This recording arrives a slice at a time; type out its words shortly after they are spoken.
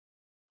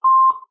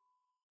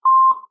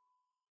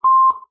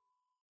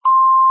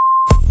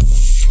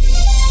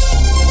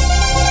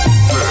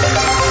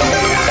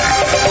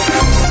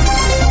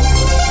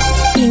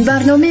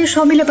برنامه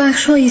شامل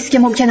بخش‌هایی است که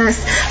ممکن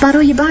است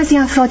برای بعضی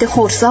افراد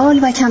خردسال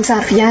و کم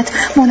ظرفیت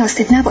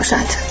مناسب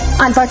نباشد.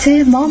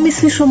 البته ما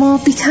مثل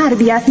شما بی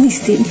تربیت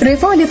نیستیم.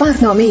 روال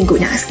برنامه این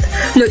گونه است: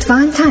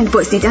 لطفاً تنگ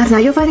بازی در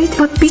نیاورید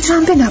و بی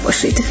جنبه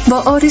نباشید. با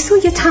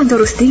آرزوی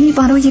تندرستی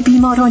برای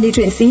بیماران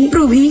جنسی،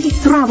 روحی،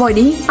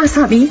 روانی،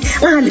 عصبی،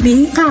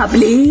 قلبی،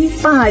 قبلی،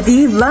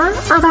 بعدی و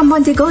عقب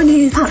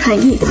ماندگان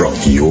فرهنگی.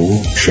 رادیو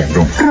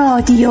شمرون.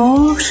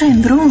 رادیو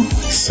شمرون.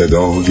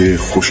 صدای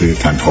خوش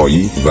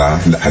تنهایی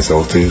و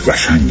لحظات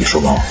قشنگ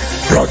شما.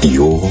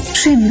 رادیو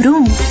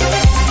شمرون.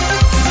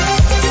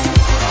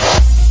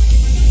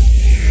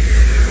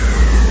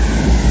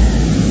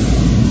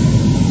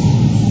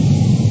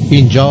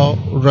 اینجا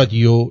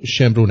رادیو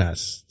شمرون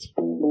است.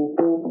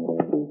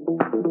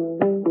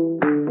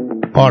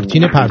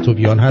 آرتین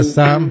پرتویان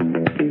هستم،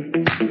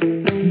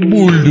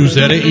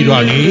 بولدوزر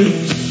ایرانی،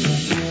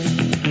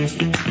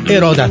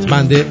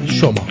 ارادتمند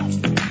شما.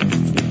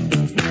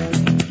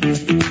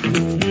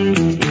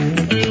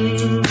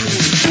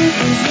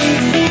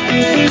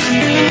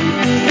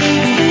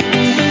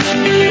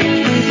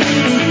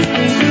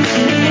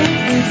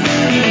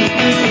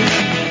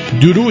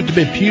 درود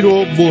به پیر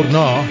و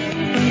برنا،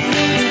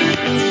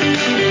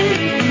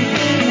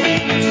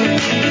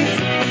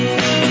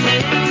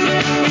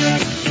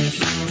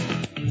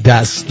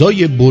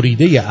 دستای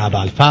بریده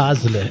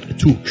ابوالفضل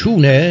تو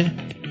کونه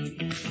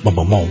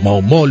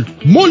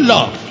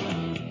ملا.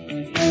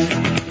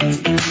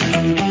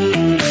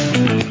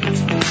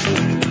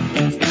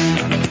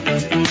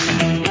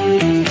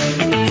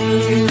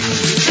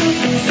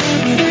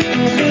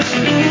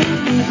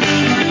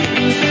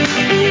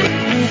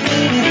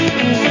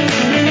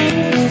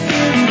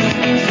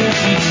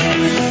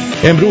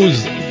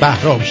 امروز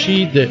بهرام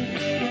شید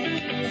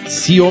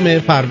 30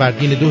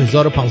 فروردین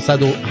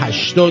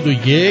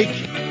 2581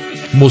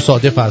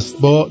 مصادف است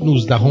با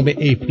 19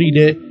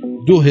 اپریل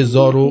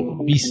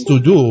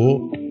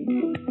 2022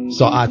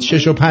 ساعت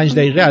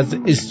 6:05 از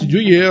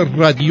استودیوی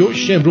رادیو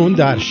شمرون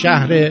در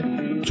شهر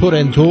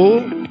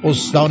تورنتو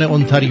استان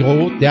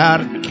اونتاریو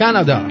در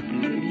کانادا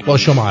با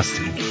شما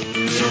هستیم.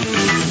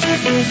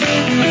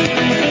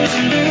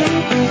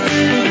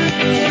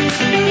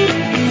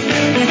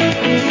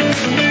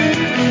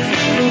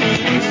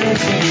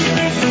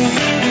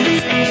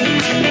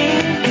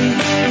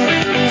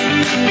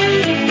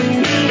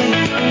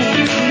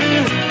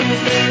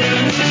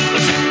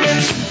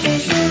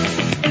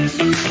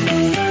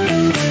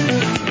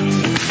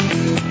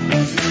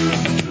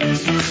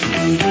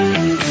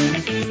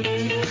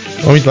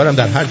 امیدوارم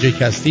در هر جایی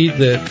که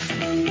هستید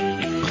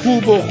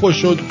خوب و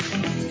خوش و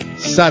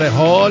سر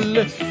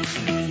حال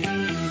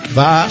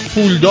و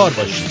پولدار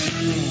باشید.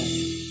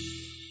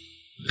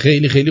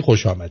 خیلی خیلی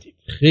خوش آمدید.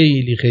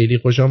 خیلی خیلی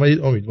خوش آمدید.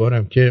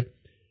 امیدوارم که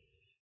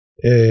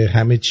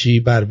همه چی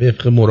بر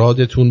وفق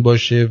مرادتون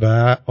باشه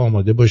و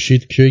آماده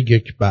باشید که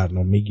یک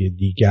برنامه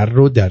دیگر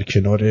رو در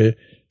کنار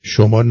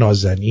شما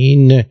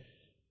نازنین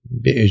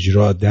به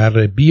اجرا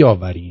در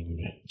بیاوریم.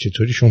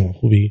 چطوری شما؟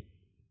 خوبی؟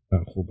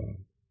 من خوبم.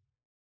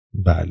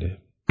 بله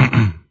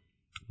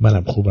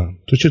منم خوبم.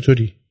 تو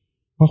چطوری؟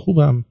 من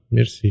خوبم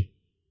مرسی.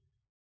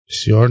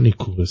 بسیار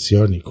نیکو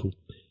بسیار نیکو.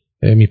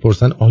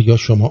 میپرسن آیا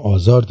شما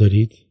آزار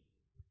دارید؟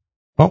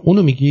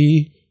 اونو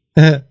میگی؟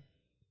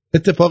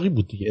 اتفاقی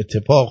بود دیگه،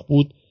 اتفاق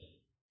بود،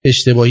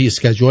 اشتباهی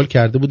اسکیجول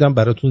کرده بودم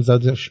براتون،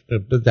 زد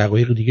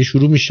دقایق دیگه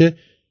شروع میشه،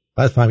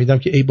 بعد فهمیدم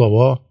که ای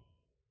بابا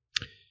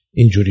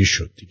اینجوری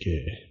شد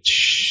دیگه.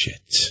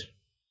 شت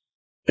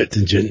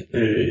آرتین جان،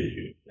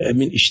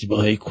 همین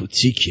اشتباهی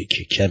کوچیکه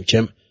که کم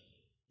کم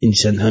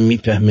انسان هم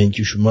میفهمن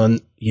که شما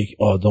یک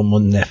آدم و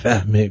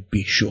نفهم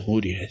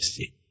بیشعوری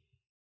هستی.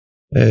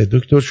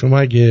 دکتر شما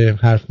اگه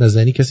حرف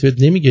نزنی کسی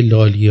بهت نمیگه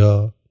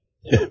لالیا.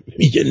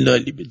 میگن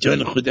لالی. به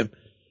جان خودم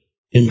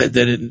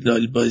اینقدر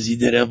لال بازی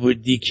در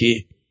آوردی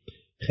که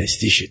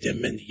خسته شدم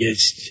من دیگه،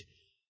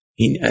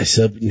 این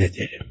اعصاب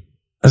ندارم.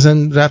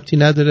 اصلا ربطی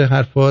نداره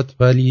حرفات،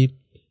 ولی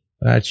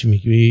هرچی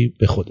میگی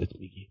به خودت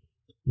میگی.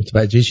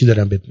 متوجه چی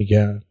دارم بهت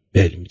میگم؟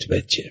 بله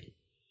متوجهم.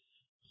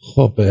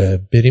 خب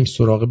بریم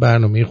سراغ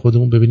برنامه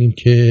خودمون، ببینیم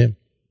که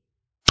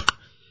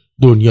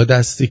دنیا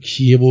دست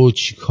کیه و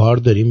چی کار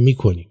داریم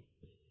میکنیم.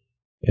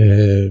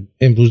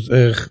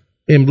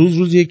 امروز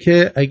روزیه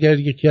که اگر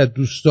یکی از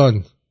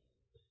دوستان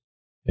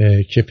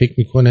که فکر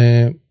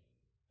میکنه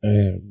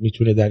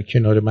میتونه در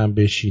کنار من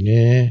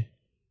بشینه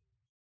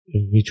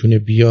میتونه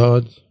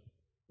بیاد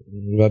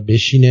و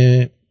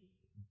بشینه،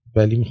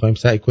 ولی میخوایم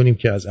سعی کنیم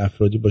که از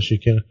افرادی باشه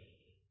که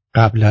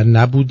قبلا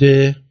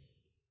نبوده،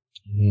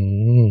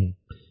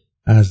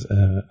 از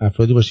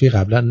افرادی باشه که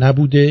قبلا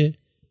نبوده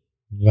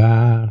و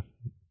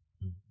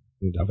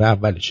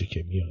اولشه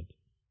که میاد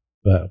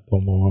و با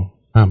ما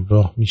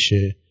همراه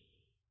میشه.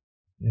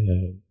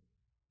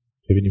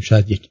 ببینیم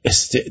شاید یک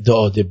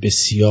استعداد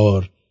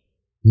بسیار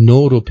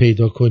نو رو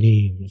پیدا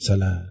کنیم،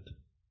 مثلا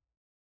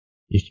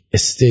یک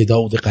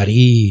استعداد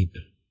غریب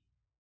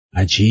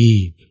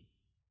عجیب،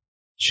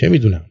 چه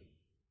میدونم.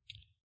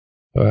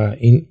 و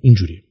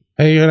اینجوری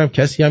اگرم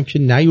کسی هم که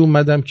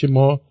نیومدم که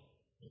ما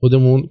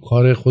خودمون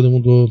کار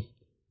خودمون رو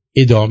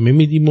ادامه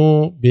میدیم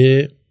و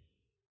به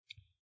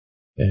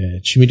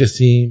چی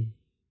میرسیم؟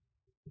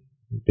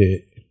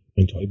 به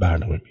انتهای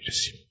برنامه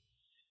میرسیم.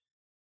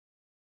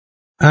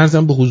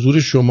 عرضم به حضور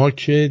شما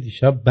که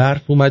دیشب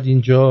برف اومد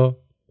اینجا،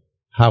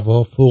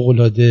 هوا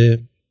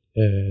فوق‌العاده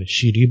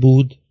شیری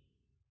بود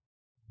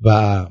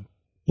و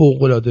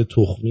فوق‌العاده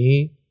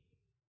تخمی.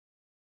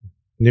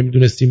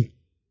 نمیدونستیم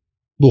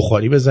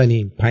بخاری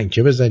بزنیم،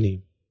 پنکه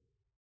بزنیم.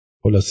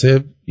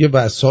 خلاصه یه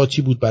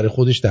بساطی بود برای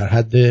خودش در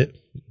حد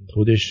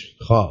خودش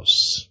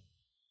خاص،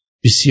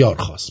 بسیار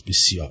خاص،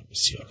 بسیار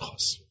بسیار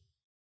خاص.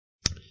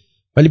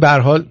 ولی به هر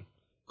حال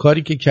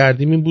کاری که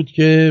کردیم این بود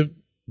که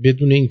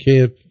بدون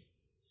اینکه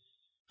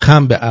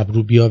خم به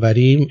ابرو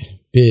بیاوریم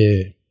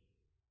به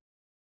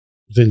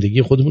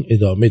زندگی خودمون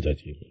ادامه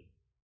دادیم.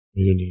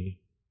 میدونی؟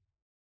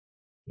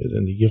 به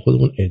زندگی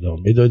خودمون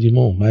ادامه دادیم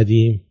و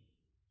اومدیم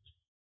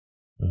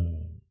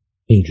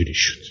اینجوری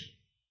شد.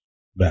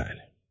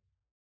 بله.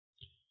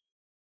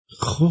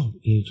 خب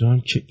اینجا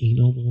هم که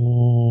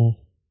اینو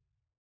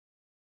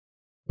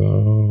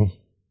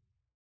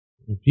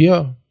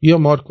بیا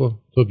مارکو،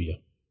 تو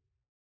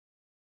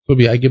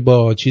بیا اگه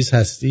با چیز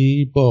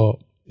هستی، با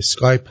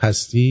اسکایپ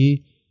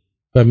هستی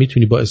و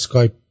میتونی با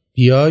اسکایپ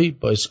بیای،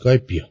 با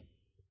اسکایپ بیا،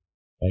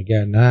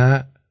 اگر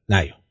نه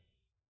نیا،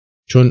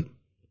 چون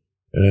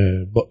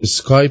با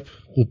اسکایپ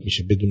خوب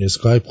میشه، بدون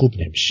اسکایپ خوب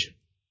نمیشه.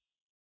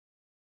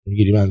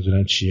 میگیری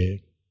منظورم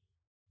چیه؟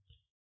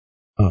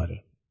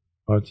 آره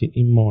آرتین،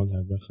 این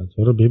مادر به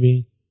خطا رو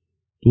ببین،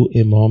 دو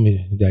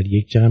امام در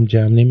یک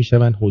جمع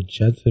نمیشوند،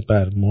 حجت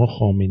بر ما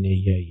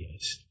خامنه‌ای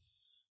است،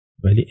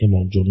 ولی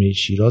امام جمعه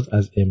شیراز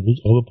از امروز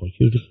آب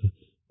پاکی رو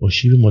با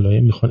شیب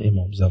ملایم میخوان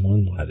امام زمان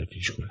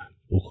معرفیش کنن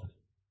بکنن.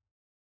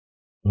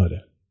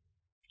 آره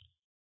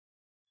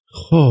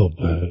خب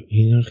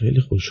اینم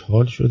خیلی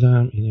خوشحال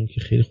شدم، اینم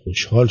که خیلی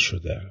خوشحال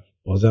شدم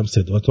بازم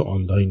صدات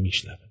آنلاین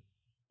میشنوم.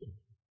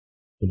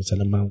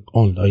 مثلا من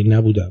آنلاین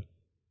نبودم،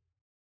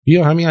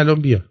 بیا همین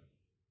الان بیا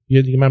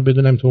دیگه، من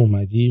بدونم تو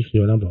اومدی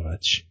خیالم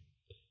راحت شه.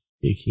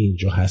 یکی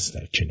اینجا هست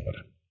در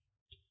کنارم.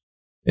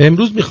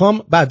 امروز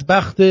میخوام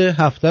بدبخت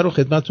هفته رو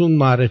خدمتون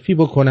معرفی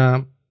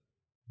بکنم،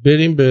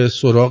 بریم به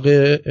سراغ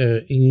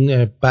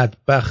این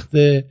بدبخت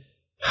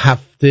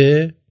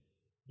هفته.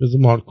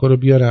 بذار مارکو رو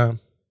بیارم.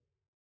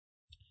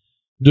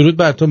 درود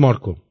بر تو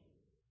مارکو.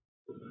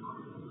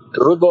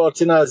 درود با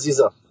آرتین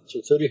عزیزم،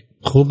 چطوری؟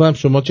 خوبم،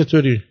 شما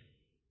چطوری؟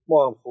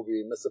 ما هم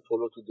خوبیم، مثل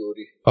پلو تو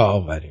دوری.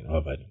 آورین.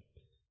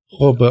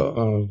 خب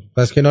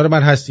پس کنار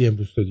من هستی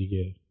امروز تو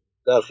دیگه.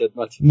 در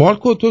خدمتی.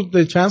 مارکو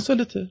تو چند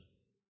سالته؟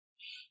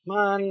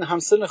 من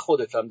همسن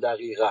خودتم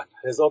دقیقاً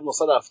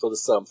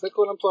 1973 فکر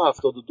کنم تو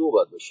 72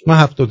 باید باشه. من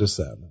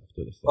 73.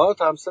 آره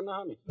همسن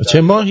همین.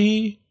 چه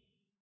ماهی؟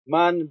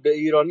 من به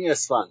ایرانی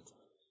اسفند.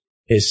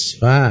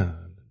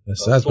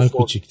 بس از من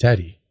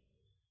کوچیک‌تری.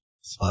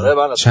 آره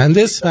من چند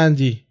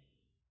اسفندی؟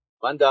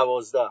 من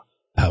 12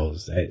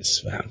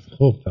 اسفند.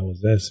 خب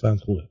 12 اسفند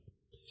خوبه.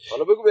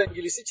 حالا بگو به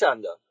انگلیسی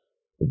چنده؟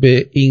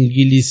 به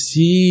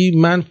انگلیسی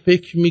من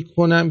فکر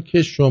میکنم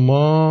که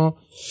شما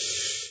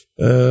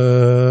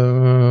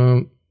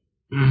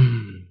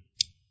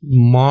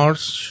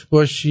مارس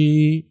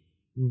باشی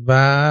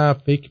و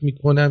فکر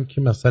میکنم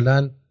که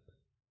مثلا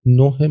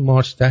 9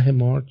 مارس 10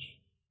 مارس.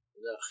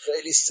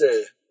 خیلی سه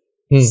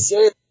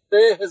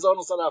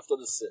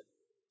 1973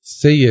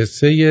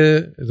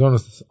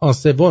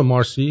 سوم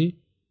مارسی.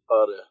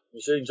 آره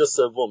میشه اینجا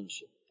سوم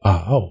میشه.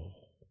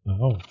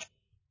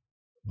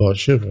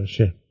 باشه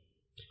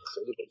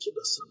خیلی بچه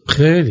دستم.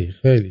 خیلی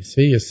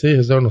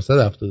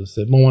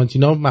 1973.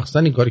 مامانتینا مخصوصا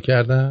این کار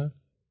کردن.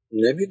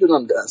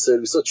 نمیدونم در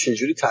سرویس ها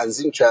چجوری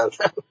تنظیم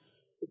کردن.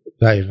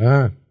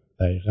 دقیقاً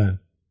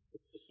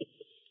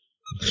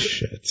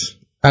شت.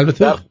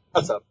 البته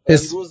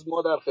امروز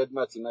ما در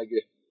خدمتی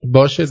مگه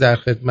باشه، در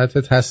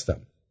خدمتت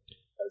هستم.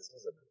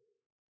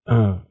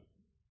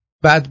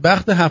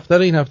 بدبخت هفته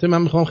رو این هفته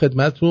من میخوام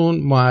خدمتتون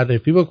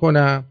معرفی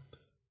بکنم،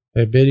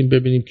 بریم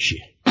ببینیم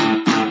کیه.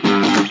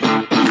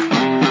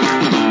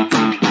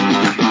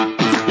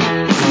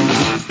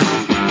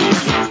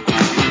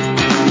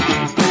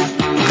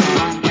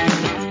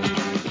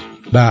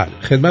 بله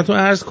خدمتتون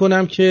عرض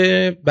کنم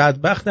که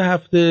بدبخت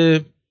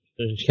هفته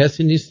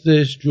کسی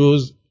نیستش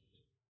جز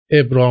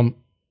ابرام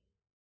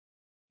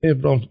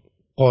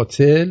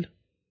قاتل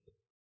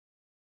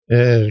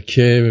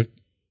که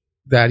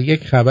در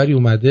یک خبری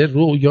اومده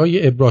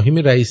رویای ابراهیم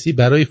رئیسی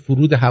برای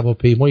فرود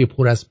هواپیمای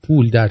پر از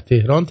پول در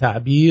تهران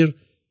تعبیر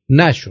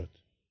نشد.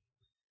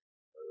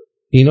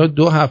 اینا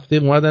 2 هفته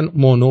اومدن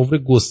مانور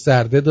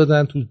گسترده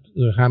دادن تو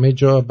همه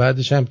جا،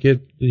 بعدش هم که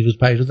روز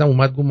پیروز هم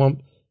اومد گفت ما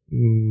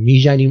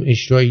میجنیم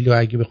اسرائیل رو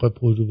اگه بخواد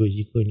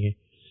پرروبری کنی،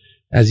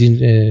 از این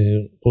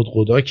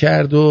قدقدا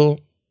کرد. و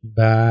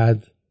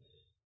بعد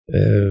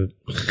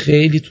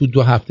خیلی تو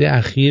 2 هفته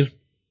اخیر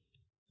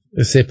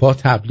سپاه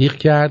تبلیغ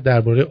کرد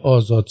درباره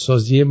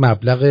آزادسازی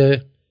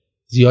مبلغ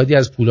زیادی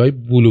از پولهای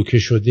بلوکه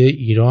شده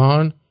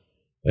ایران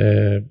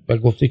و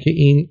گفته که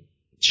این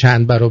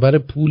چند برابر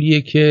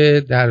پولیه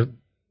که در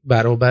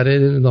برابر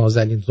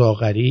نازنین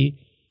زاغری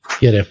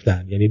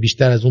گرفتن، یعنی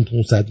بیشتر از اون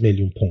 500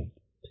 میلیون پوند.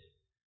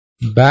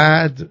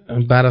 بعد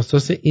بر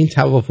اساس این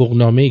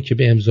توافقنامه‌ای که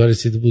به امضا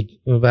رسیده بود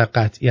و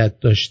قطعیت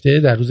داشته،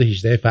 در روز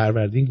 18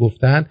 فروردین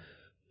گفتن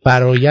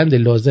فرایند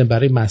لازم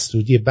برای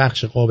مسدودی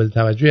بخش قابل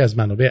توجهی از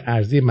منابع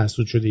ارزی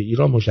مسدود شده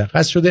ایران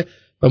مشخص شده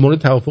و مورد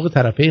توافق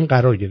طرفین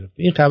قرار گرفت.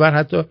 این خبر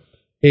حتی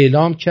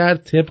اعلام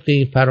کرد طبق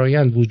این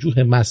فرایند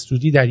وجوه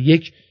مسدودی در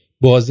یک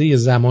بازه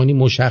زمانی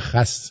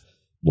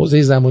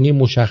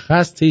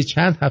مشخص طی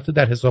چند هفته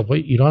در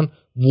حساب‌های ایران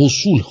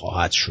وصول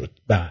خواهد شد.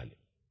 بله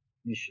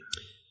میشه.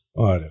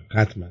 آره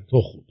حتما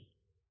تو خوب.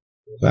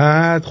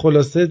 بعد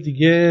خلاصه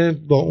دیگه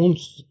با اون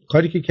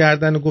کاری که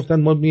کردن و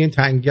گفتن ما میان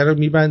تنگه رو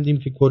میبندیم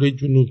که کره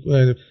جنوب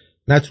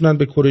نتونن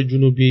به کره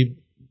جنوبی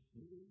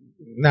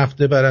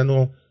نفت ببرن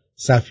و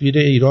سفیر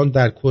ایران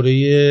در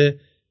کره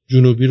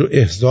جنوبی رو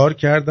احضار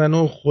کردن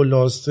و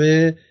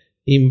خلاصه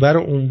اینور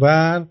و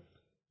اونور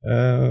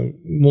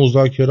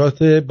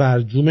مذاکرات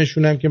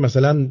برجومشون هم که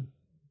مثلا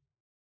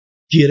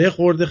گره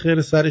خورده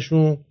خیر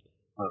سرشون.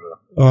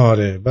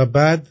 آره و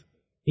بعد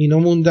اینا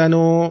موندن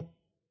و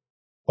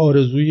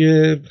آرزوی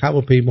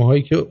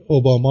هواپیماهایی که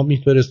اوباما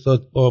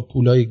میفرستاد با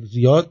پولای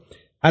زیاد.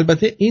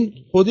 البته این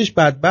خودش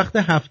بدبخت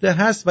هفته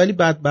هست، ولی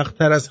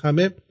بدبخت‌تر از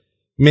همه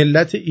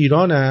ملت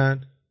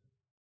ایرانن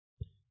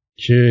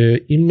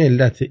که این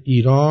ملت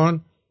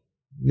ایران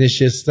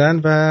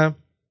نشستن و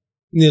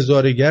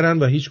نظاره‌گرن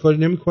و هیچ کاری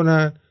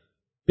نمی‌کنن،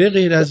 به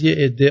غیر از یه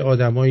عده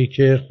آدمایی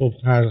که خب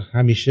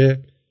همیشه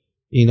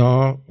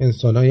اینا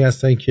انسانایی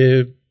هستن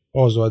که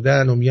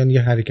آزادن و میان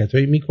یه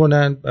حرکتایی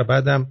میکنن و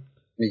بعدم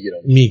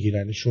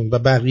میگیرنشون و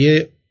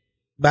بقیه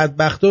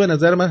بدبختا به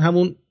نظر من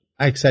همون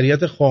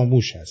اکثریت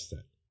خاموش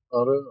هستن.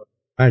 آره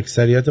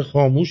اکثریت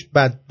خاموش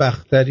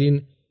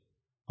بدبخترین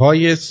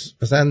های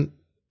مثلا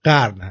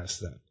قرن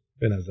هستن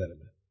به نظر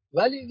من.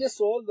 ولی یه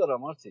سوال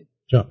دارم آرتین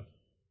جان،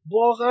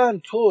 واقعا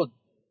تو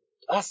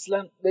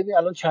اصلا ببین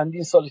الان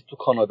چندین سال تو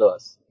کانادا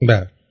هست،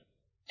 بله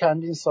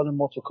چندین سال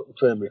ما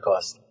تو امریکا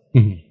هستیم،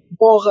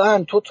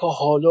 واقعا تو تا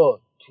حالا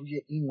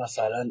توی این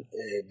مثلا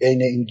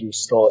بین این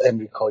دوستا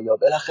امریکایی‌ها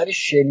بالاخره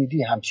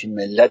شنیدی همچین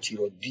ملتی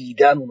رو،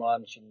 دیدن اونا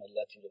همچین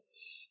ملتی رو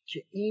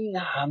که این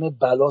همه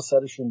بلا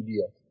سرشون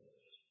بیاد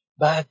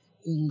بعد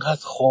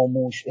اینقدر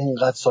خاموش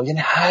اینقدر یعنی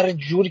هر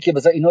جوری که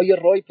بزن اینا یه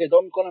راهی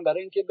پیدا میکنن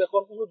برای اینکه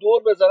بخوان اونو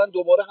دور بزنن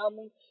دوباره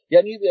همون،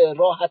 یعنی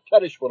راحت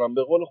ترش کنن.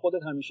 به قول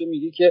خودت همیشه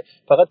میگی که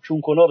فقط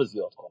چونکنا رو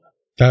زیاد کنن.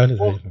 بله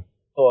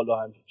حالا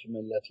همچین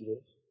ملتی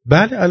رو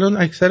بله الان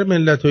اکثر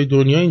ملت‌های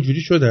دنیا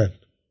اینجوری شدن.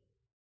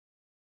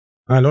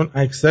 الان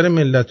اکثر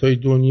ملت‌های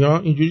دنیا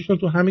اینجوری شدن.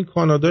 تو همین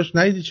کاناداش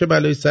ندیدی چه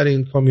بلایی سر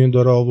این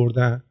کامیوندارا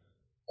آوردن؟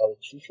 آره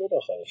چی شد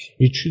آخرش؟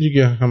 هیچ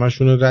دیگه،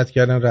 همشون رو رد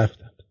کردن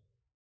رفتن.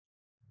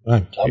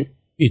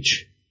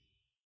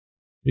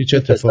 هیچ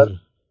اتفاقی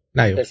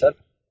نیفتاد.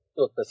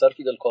 پسر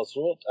فیدل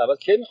کاسترو اول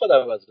کی میخواد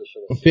عوض بشه؟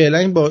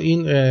 فعلا با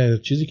این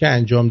چیزی که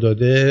انجام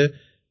داده،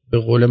 به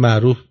قول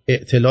معروف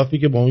ائتلافی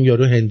که با اون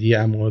یارو هندی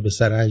عمومه به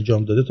سر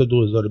انجام داده، تا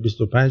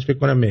 2025 فکر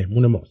کنم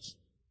مهمون ماست.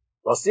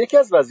 راستی یکی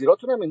از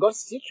وزیراتون هم انگار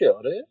سیکه.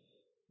 آره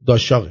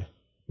داشاقه.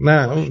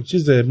 نه اون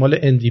چیز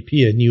مال NDP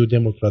نیو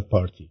دموکرات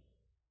پارتی.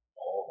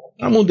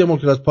 همون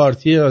دموکرات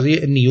پارتی از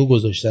نیو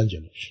گذاشتن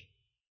جلوش.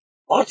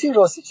 آرتین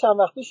راستی چند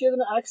وقت پیش یه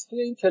دونه عکس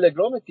توی این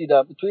تلگرامت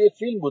دیدم، توی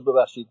فیلم بود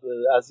ببخشید،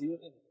 از این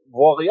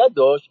واقعیت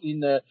داشت،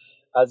 این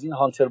از این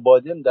هانتر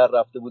بایدن در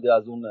رفته بوده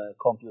از اون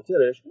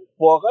کامپیوترش،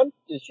 واقعا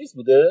چیز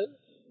بوده؟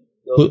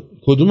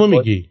 کدومو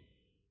میگی؟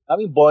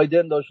 همین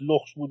بایدن داشت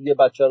لخش بود، یه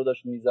بچه رو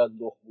داشت میزد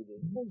لخ بوده.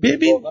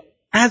 ببین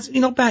از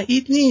اینا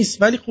بعید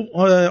نیست، ولی خب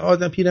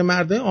آدم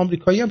پیرمردای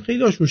آمریکایی هم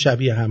خیلی هاشون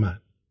شبیه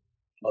همن.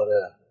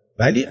 آره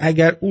ولی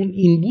اگر اون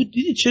این بود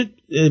دیدی چه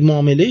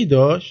معامله‌ای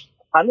داشت؟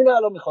 همین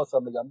الان می‌خواستم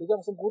بگم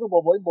مثلا گروه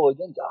بابای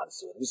بایدن در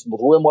سرویس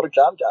روح ما رو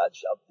کم کرد،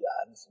 شب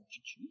در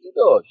چیزی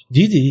داشت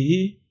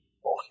دیدی؟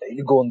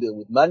 خیلی گنده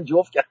بود، من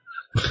جفت کردم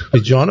به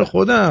جان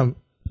خودم.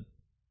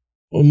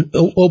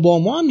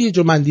 اوباما هم یه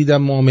جا من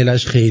دیدم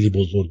معاملش خیلی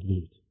بزرگ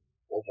بود.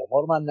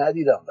 اوباما رو من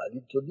ندیدم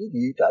ولی تو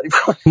دیدی؟ تعریف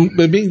کن.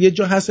 ببین یه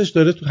جا هستش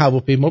داره تو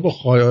هواپیما با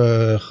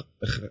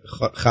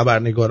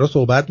خبرنگارا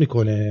صحبت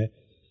میکنه،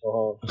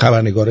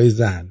 خبرنگارای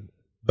زن،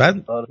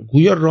 بعد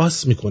گویا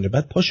راست میکنه،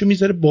 بعد پاشو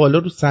میذاره بالا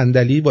رو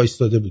صندلی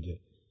وایستاده بوده.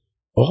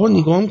 آقا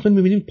نگاه میکنه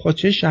میبینیم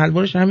پاچه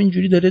شلوارش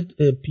همینجوری داره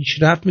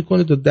پیشرفت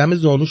میکنه تا دم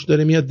زانوش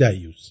داره میاد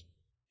دیوس.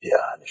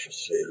 یعنی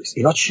سرویس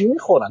اینا چی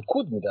میخورن؟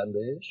 کود میدن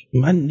بهش؟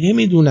 من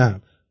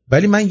نمیدونم،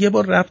 ولی من یه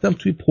بار رفتم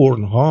توی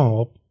پورن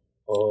هاب،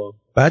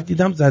 بعد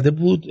دیدم زده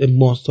بود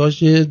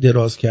ماساژ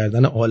دراز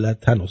کردن آلت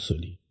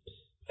تناسلی.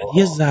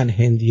 یه زن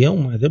هندیه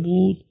اومده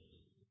بود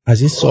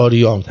از این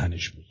ساریام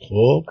تنش بود.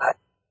 خب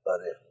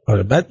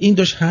آره بعد این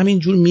داشت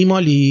همینجور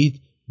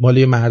میمالید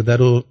مالی مرده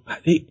رو،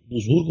 ولی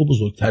بزرگ و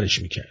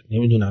بزرگترش میکرد،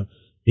 نمیدونم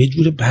یه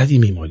جور بدی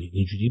میمالید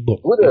اینجوری با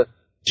بوده.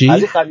 چی؟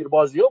 از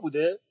خمیربازی ها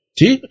بوده؟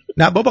 چی؟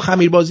 نه بابا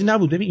خمیربازی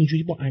نبوده،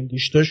 اینجوری با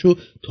انگشتاشو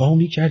تا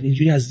میکرد،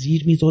 اینجوری از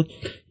زیر میزد،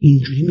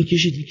 اینجوری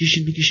میکشید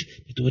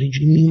دوباره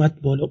اینجوری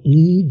میومد بالا،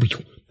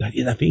 در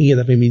یه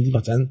دفعه میدید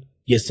مثلا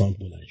 1 سانت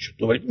بلند شد،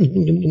 دوباره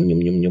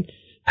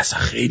اصلا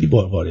خیلی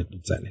وارد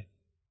بود زنه.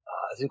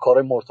 از این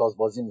کارهای مرتاض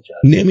بازی میکرد.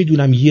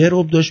 نمیدونم یه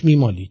رب داشت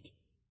میمالید.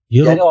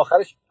 یعنی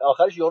آخرش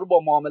یارو با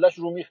معاملش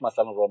رو میخ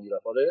مثلا را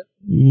میرفت. آره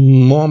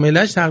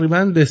معاملش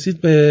تقریبا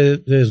رسید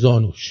به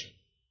زانوش.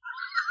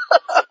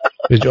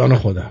 به جان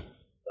خودم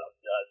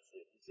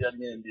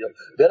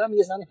برم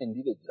یه زن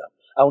هندی بگیرم.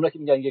 اونا که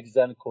میگن یک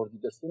زن کردی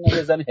بستون، نه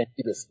یه زن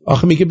هندی بستون.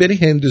 آخه میگه بری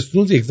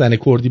هندوستان یک زن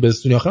کردی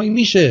بستونی. آخه این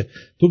میشه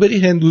تو بری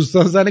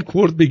هندوستان زن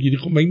کرد بگیری؟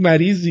 خب من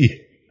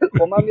مریضی.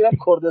 خب من میرم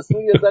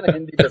کردستان یه زن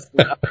هندی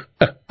بستونم.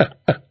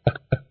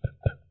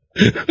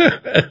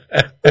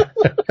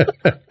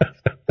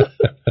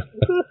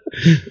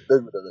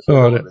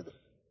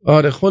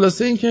 آره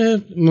خلاصه این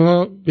که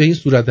ما به این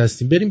صورت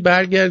هستیم. بریم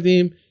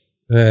برگردیم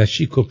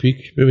شیک و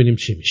پیک ببینیم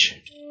چی میشه.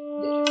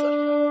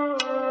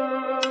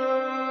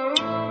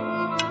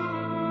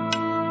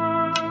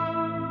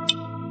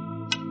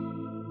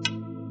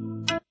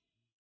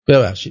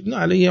 ببخشید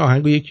نه الان یه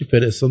آهنگو یکی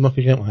فرستاد ما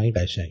فکر کنم آهنگ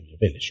قشنگه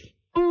بلش کن.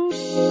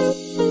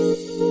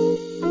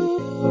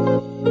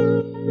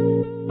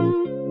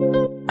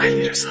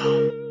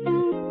 علیرضا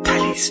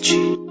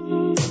تلیسچی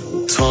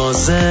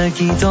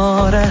تازگی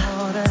داره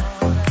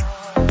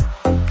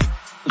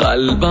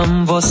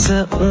قلبم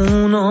واسه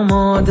اون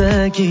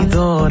آمادگی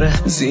داره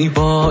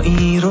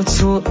زیبایی رو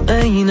تو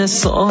عین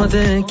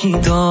سادگی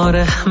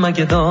داره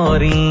مگه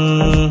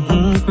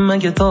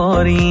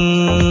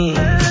داری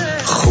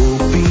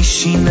خوب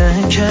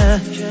بیشینه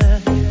که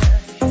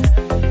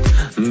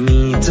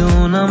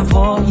میدونم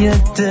پای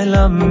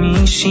دلم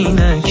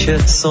میشینه که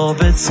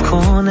ثابت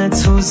کنه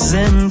تو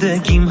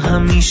زندگیم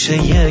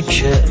همیشه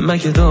یکه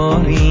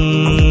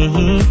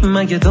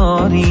مگه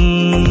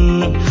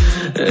داری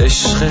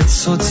عشق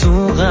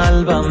تو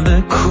قلبم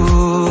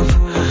بکوب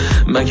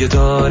مگه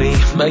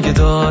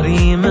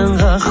داری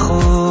منقدر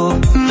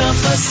خوب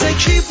نفس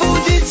کی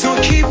بودی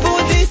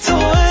تو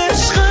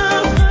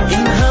عشقم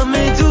این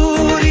همه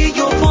دوری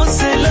و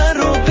فاصله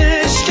رو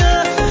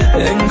بشکن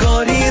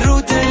انگاری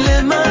رو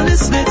دل من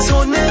اسم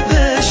تو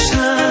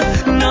نوشتم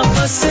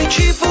نفس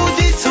کی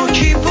بودی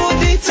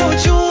تو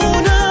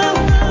جونم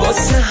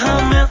واسه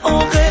همه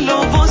عاقل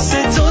و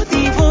واسه تو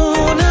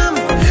دیوونم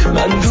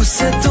من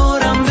دوست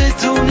دارم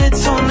بدون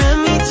تو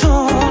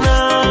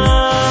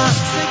نمیتونم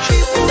کی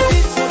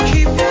بودی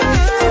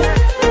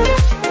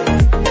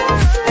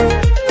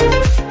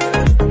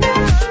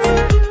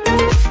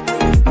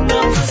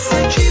نفس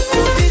کی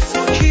بودی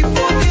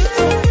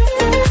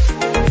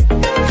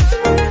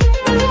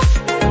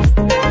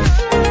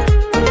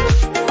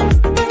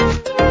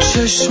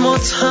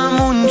چشمات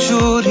همون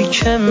جوری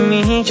که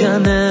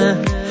میگنه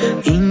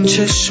این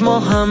چشما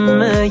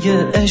همه ی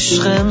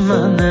عشق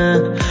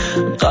منه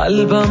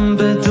قلبم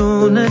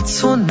بدون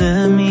تو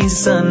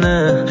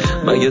نمیزنه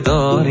مگه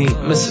داری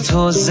مثل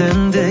تو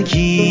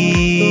زندگی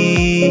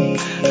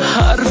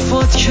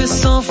حرفات که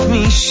صاف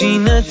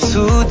میشینه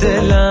تو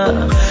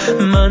دلم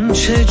من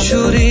چه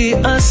جوری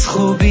از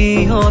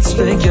خوبیات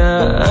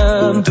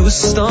بگم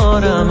دوست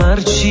دارم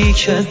هرچی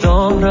که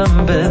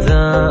دارم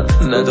بدم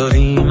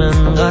نداریم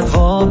انقدر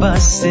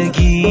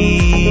وابستگی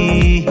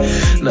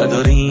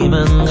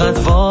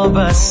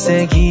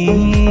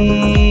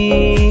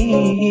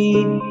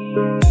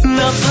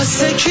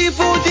نفس کی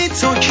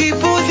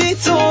بودی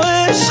تو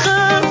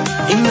عشقم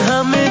این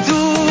همه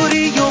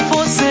دوری و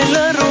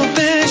فاصله رو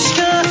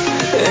بشکن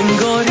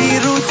انگاری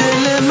رو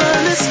دل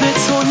من اسم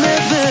تو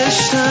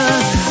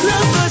نوشتم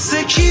نفس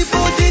کی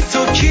بودی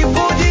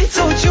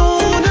تو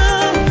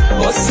جونم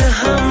واسه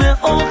همه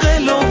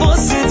عاقل و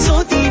واسه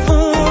تو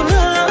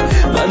دیوونم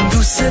من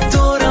دوست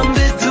دارم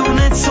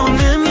بدون تو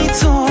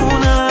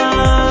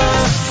نمیتونم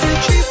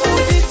کی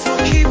بودی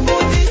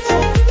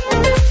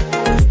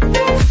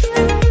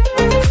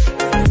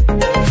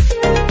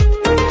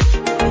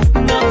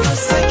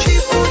نفس کی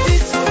بودی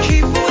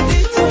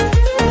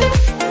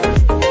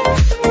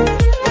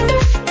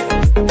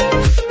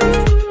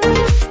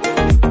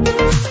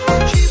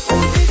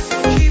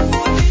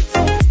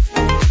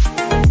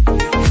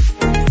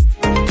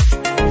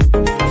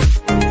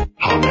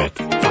حامد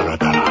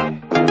برادرم.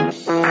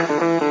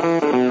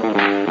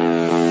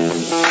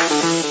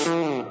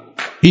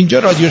 اینجا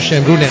رادیو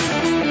شمرونه.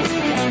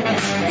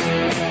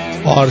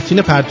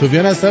 آرتین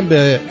پرتویان هستم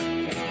به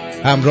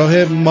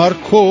همراه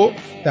مارکو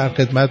در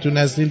خدمتتون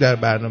هستیم در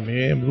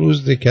برنامه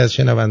امروز. یکی از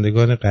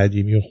شنوندگان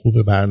قدیمی و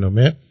خوب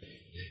برنامه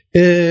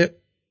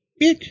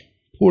یک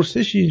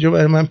پرسشی اینجا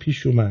برای من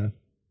پیش اومد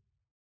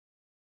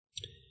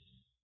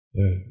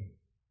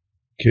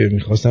که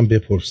میخواستم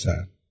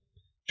بپرسم،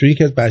 چون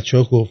یکی از بچه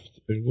ها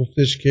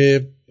گفتش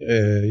که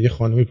یه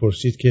خانمی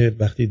پرسید که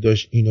وقتی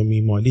داشت اینو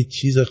میمالید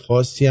چیز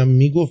خاصی هم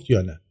میگفت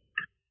یا نه؟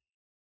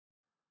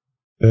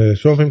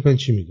 شما فکر میکنید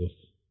چی میگفت؟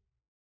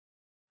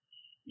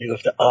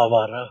 میگفته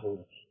آواره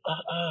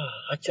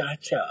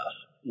هچه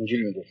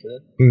اینجوری میگفته؟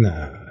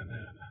 نه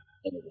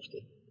نمیگفته.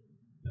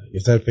 یه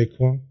سر فکر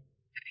کن.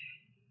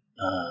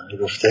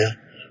 میگفته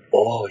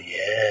اوه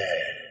یه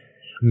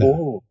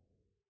اوه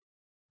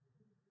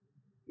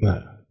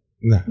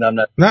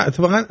نه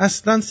اتفاقا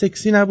اصلا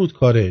سکسی نبود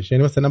کارش.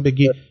 یعنی مثلا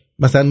بگی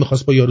مثلا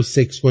میخواست با یارو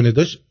سکس کنه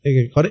داشت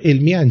کار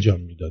علمی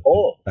انجام میداد.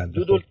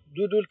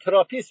 دودول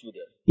تراپیست بوده.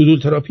 دودول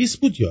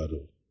تراپیست بود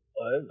یارو.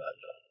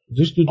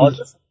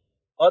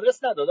 آدرس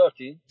نداد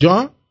آرتین؟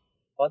 جان؟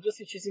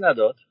 آدرسی چیزی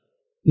نداد؟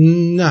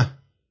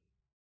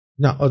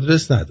 نه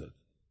آدرس نداد.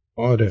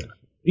 آره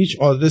هیچ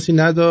آدرسی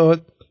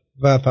نداد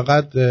و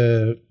فقط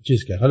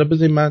چیز کرد. حالا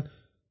بذارید من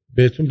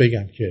بهتون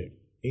بگم که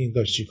این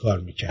داشت چی کار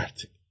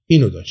میکرد.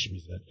 اینو داشت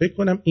میزد. فکر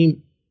کنم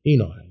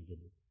این آهنگه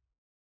بود.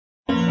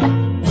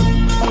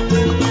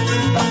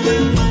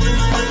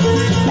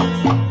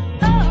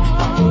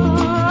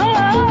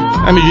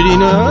 همینجوری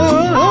اینو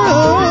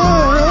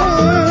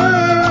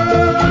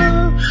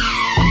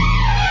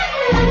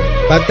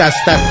بعد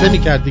دسته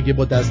میکرد دیگه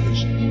با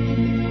دستش.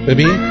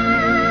 ببین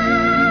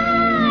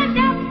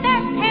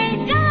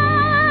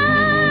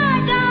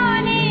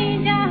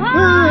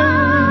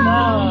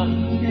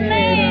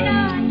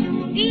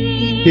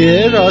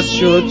که راست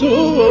شد تو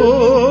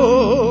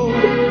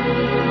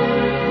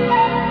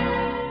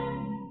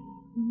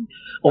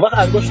اون وقت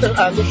انگشتش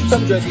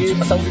هم جایی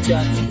مثلا اون که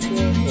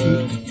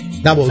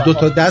نه با دو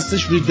تا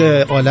دستش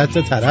روی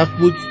آلت طرف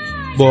بود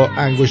با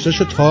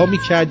انگشتاشو تا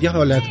میکرد یه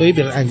حالتهایی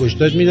به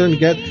انگشتاش میداد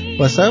میگرد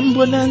واسم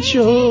بلند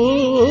شو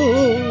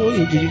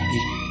اینجوری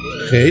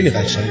خیلی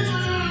قشنگ.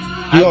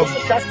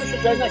 انگشتش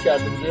شستشو جایی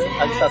نکرده بوده؟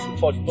 اگه شست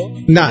فاکتو؟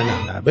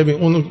 نه ببین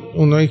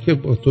اونایی که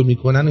تو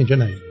میکنن اینجا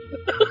نه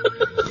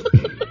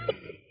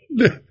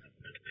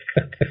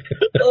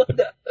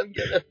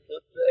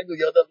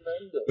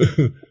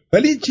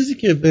ولی این چیزی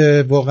که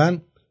واقعا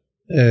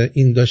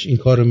این داشت این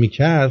کارو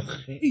میکرد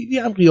خیلی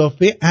هم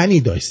قیافه انی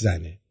داشت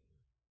زنه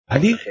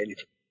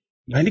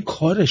ولی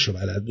کارشو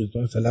بلد بود.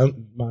 مثلا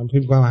من فکر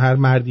می‌کنم هر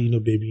مردی اینو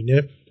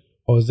ببینه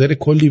حاضر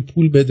کلی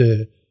پول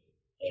بده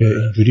که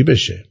اینجوری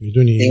بشه.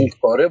 میدونی این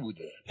کاره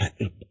بوده.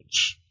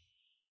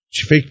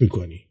 چی فکر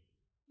میکنی؟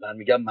 من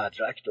میگم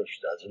مدرک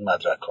داشته از این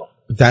مدرک ها.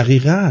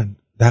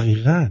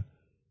 دقیقاً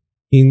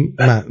این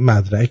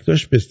مدرک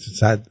داشت به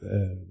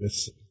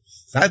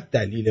 100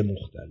 دلیل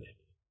مختلف.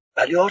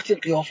 ولی آرتین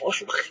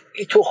قیافه‌هاشون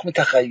خیلی تخم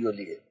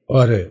تخیلیه.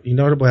 آره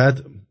اینا رو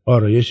باید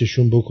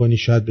آرایششون بکنی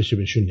شاید بشه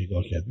بهشون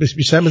نگاه کرد.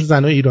 بیشتر مثل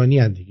زنای ایرانی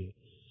هن دیگه.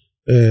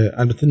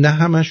 البته نه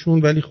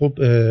همشون ولی خب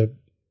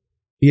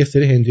یه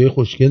سری هندیای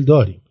خوشگل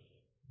داریم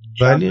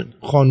ولی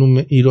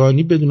خانم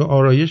ایرانی بدون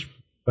آرایش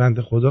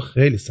بنده خدا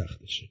خیلی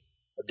سختشه.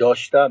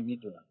 داشتم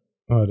میدونم.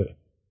 آره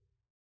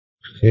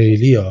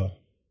خیلی ها.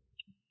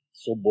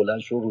 صبح بلند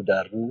شو رو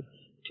در رو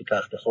تو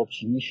تخت خواب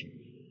چی میشه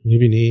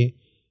میبینی؟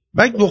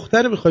 وقتی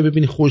دختر بخوای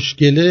ببینی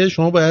خوشگله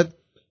شما باید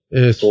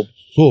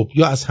صبح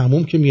یا از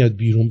حموم که میاد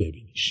بیرون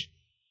ببینیش.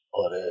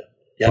 آره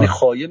یعنی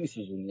خایه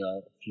میسوزونی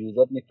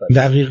فیوزات میپره.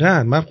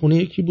 دقیقاً من خونه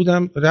یکی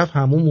بودم رفت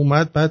حموم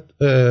اومد بعد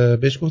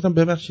بهش گفتم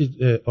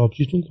ببخشید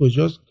آبجیتون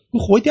کجاست؟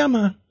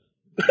 خودمم.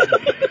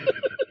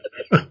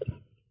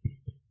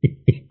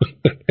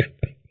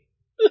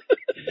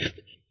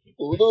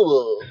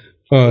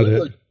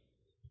 آره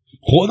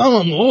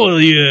خودمم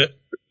آره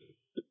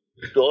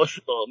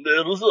داشتم به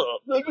روزا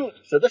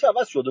صداش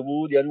عوض شده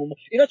بود. یعنی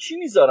اینا چی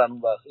میذارن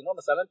اون وقت؟ اینا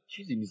مثلا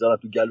چیزی میذارن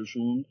تو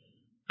گلوشون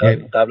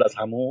قبل از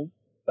همون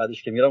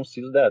بعدش که میرم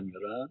سیز در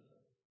میارن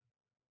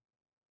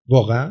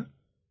واقعا؟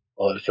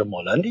 آره چه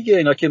مالن دیگه.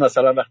 اینا که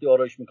مثلا وقتی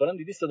آرایش میکنن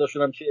دیدی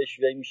صداشون هم چه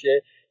اشوهی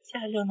میشه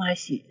سلام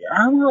هستی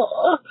اما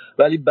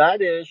ولی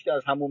بعدش که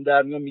از همون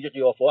در میان میگه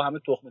قیافه ها همه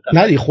تخم تخم.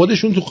 نه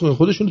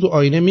خودشون تو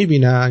آینه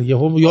میبینن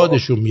یهو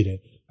یادشون میره.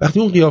 وقتی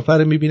اون قیافه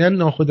رو میبینن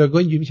ناخودآگاه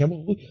اینجوری میشن.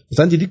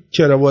 مثلا دیدی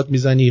کراوات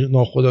میزنی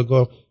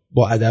ناخودآگاه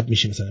با ادب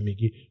میشی مثلا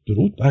میگی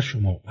درود بر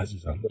شما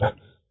عزیزم.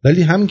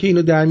 ولی همین که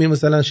اینو در میاد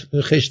مثلا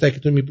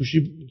خشتکتو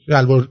میپوشی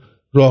شلوار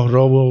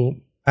راه و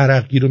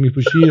عرقگی رو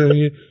میپوشی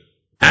میگی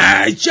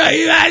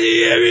چای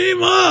ولی ببینیم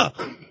ما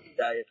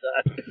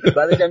دقیقاً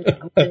بعدش هم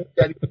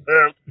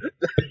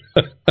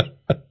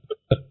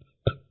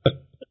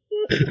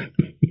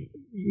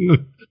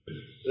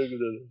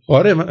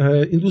آره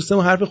این دوستم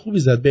حرف خوبی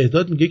زد.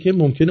 بهداد میگه که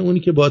ممکنه اونی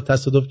که با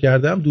تصادف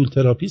کردم دول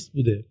تراپیست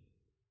بوده.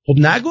 خب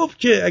نگفت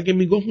که اگه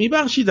میگفت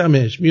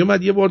میبخشیدمش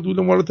میومد یه بار دول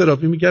ما رو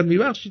تراپی میکرد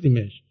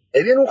میبخشیدیمش.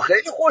 ببین اون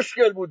خیلی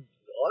خوشگل بود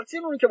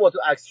آرتین. اونی که با تو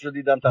عکسشو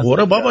دیدم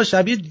برو بابا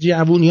شبیه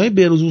جوونیای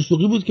بهروز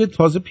وثوقی بود که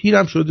تازه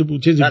پیرم شده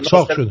بود چیزی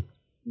چاق شده.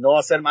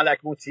 ناصر ملک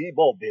موتی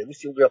با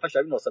بهروز اون قیافه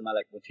شبیه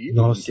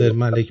ناصر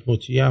ملک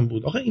موتی هم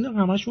بود. آخه اینا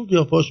همشون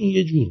قیافه‌هاشون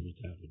یه جور بود.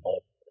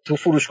 تو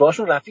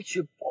فروشگاهشون رفتی چه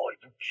وای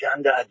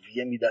گند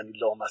ادویه میدن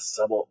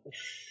لامصبا.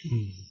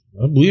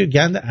 بوی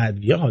گند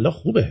ادویه حالا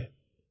خوبه.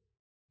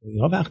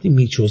 اینا وقتی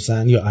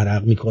میچوسن یا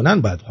عرق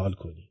میکنن باید حال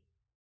کنی.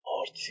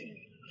 آرتین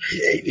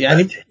خیلی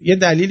یعنی یه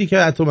دلیلی که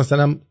حتی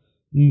مثلا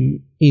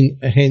این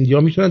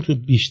هندیا میتونن تو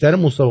بیشتر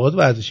مسابقات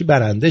ورزشی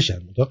برنده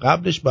شن تا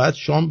قبلش باید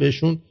شام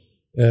بهشون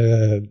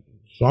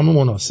شام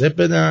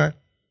مناسب بدن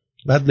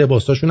بعد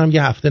لباساشون هم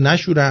یه هفته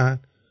نشورن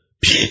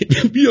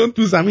بیان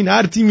تو زمین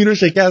هر تیمی رو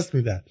شکست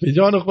میدن به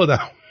جان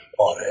خودم.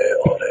 آره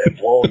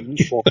وای این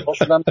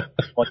شوکاشون هم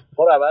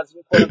ماجبا رو عوض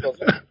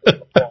میکنن.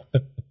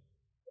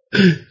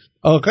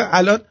 آقا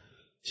الان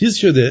چیز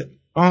شده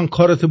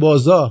کارات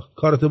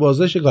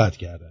بازا شکایت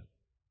کردن.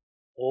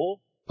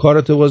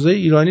 کاراته‌بازای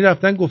ایرانی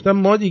رفتن گفتن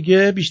ما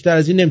دیگه بیشتر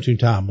از این نمیتونیم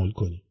تحمل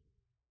کنیم.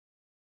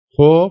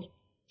 خب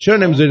چرا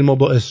نمیذاریم ما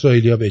با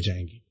اسرائیلیا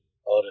بجنگیم؟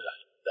 آره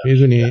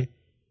میدونی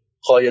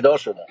خایه‌دار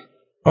شدن.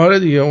 آره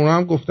دیگه اونا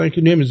هم گفتن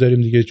که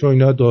نمیذاریم دیگه، چون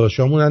اینا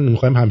داداشامونن،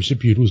 میخوایم همیشه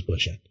پیروز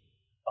باشن.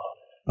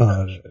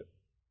 آره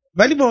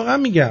ولی واقعا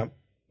میگم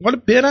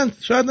حالا برن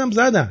شاید هم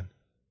زدن،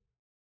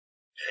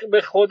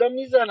 به خدا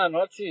میزنن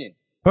آرتین.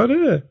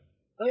 آره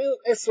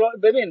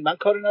ببین من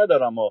کاری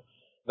ندارم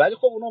ولی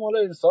خب اونا مال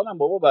انسانم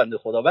بابا بنده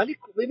خدا. ولی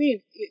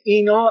ببین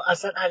اینا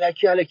اصلا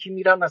الکی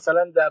میرن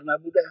مثلا در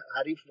نبود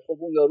حریف، خب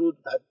اون یارو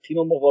تیم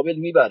مقابل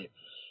میبره،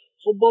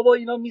 خب بابا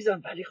اینا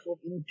میزن. ولی خب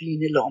این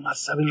دین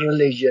لامصب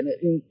ریلیژن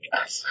این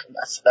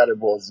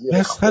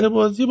مسخره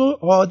بازی با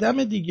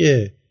آدم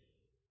دیگه.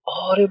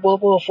 آره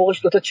بابا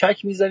فوقش دوتا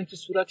چک میزنی تو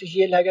صورتش،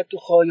 یه لگد تو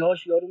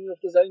خایه‌هاش یارو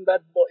میفته زمین،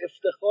 بعد با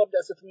افتخار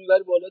دستتو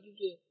میبری بالا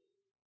دیگه.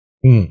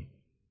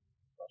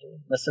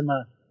 مثل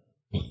من.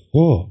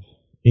 خب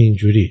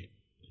اینجوری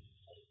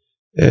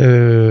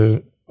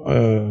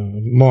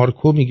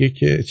مارکو میگه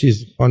که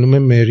خانم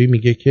مری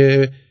میگه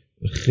که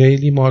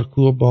خیلی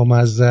مارکو با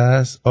مزه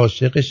است،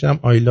 عاشقشم.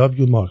 I love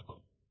you مارکو.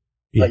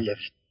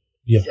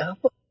 بیا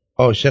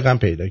عاشقم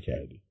پیدا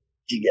کردی،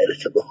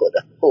 جیگرتو به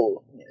خودم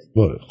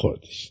برو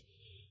خودش.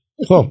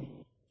 خب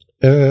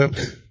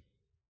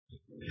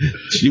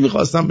چی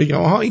میخواستم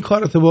بگم؟ این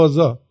کارات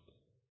بازا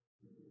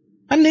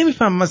من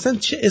نمیفهم مثلا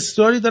چه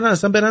اصراری دارن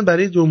اصلا برن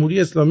برای جمهوری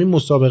اسلامی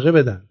مسابقه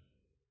بدن.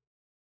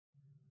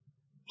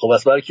 خب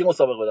بس برای کی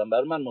مسابقه بدن؟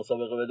 برای من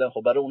مسابقه بدن؟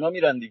 خب برای اونا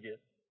میرن دیگه،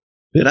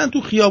 برن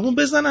تو خیابون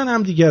بزنن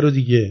هم دیگه رو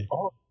دیگه.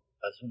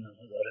 از اون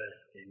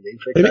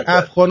داره. ببین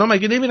افغانا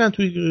مگه نمیرن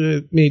توی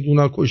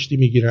میدونا کشتی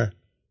میگیرن؟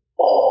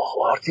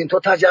 آرتین تو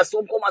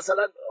تجسم کن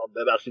مثلا،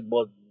 ببخشید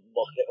با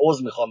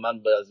عذر میخوام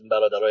من از این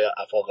برادرای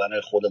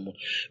افغان خودمون،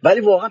 ولی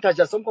واقعا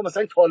تجسم کن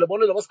مثلا طالبان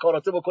لباس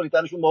کاراته بکنی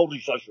تنشون با اون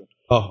ریشاشون،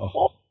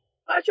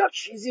 عجب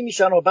چیزی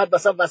میشن. و بعد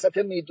مثلا وسط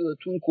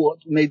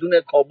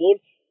میدون کابل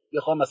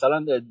بخوام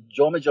مثلا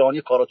جام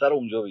جهانی کاراته رو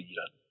اونجا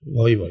بگیرن.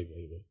 وای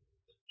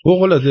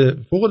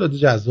فوق العاده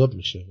جذاب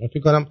میشه. من فکر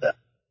کنم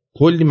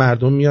کلی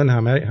مردم میان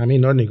همه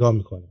اینا رو نگاه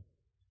میکنن.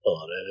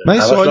 آره. من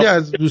سوالی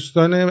از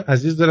دوستان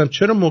عزیز دارم،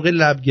 چرا موقع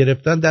لب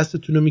گرفتن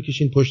دستتون رو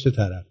میکشین پشت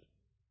طرف؟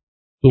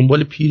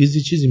 دنبال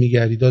پیریزی چیزی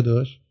میگردی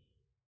داداش؟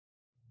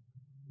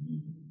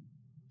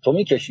 تو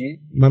میکشی؟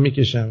 من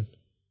میکشم.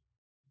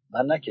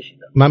 من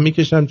نکشیدم. من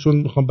میکشم چون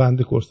میخوام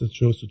بند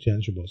کرستشو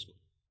سوتیانشو باز کنم.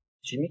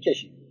 چی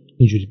میکشی؟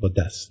 اینجوری با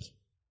دست.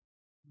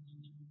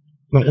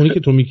 من اونی که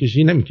تو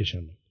میکشی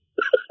نمیکشم.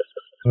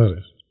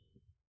 آره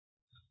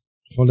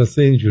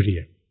خلاصه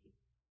اینجوریه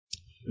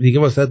دیگه.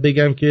 واسه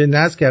بگم که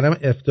نذر کردم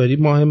افطاری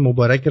ماه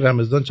مبارک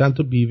رمضان چند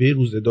تا بیوه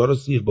روزه‌دار رو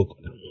سیر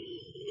بکنم.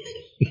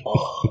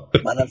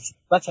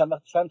 من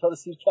چند تا رو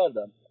سیر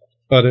کردم.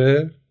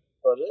 آره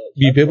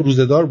بیوه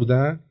روزه‌دار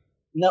بودن؟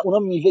 نه اونا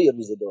میوه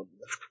روزه‌دار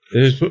بودن.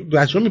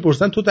 بچه‌ها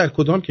میپرسن تو در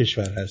کدام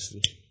کشور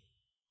هستی؟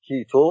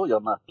 کی، تو یا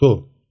من؟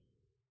 تو.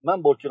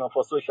 من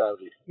بورکینافاسو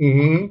شرقی.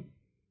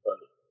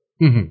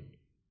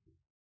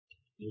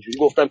 اینجوری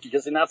گفتم که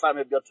کسی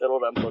نفهمه بیاد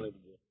ترورم کنه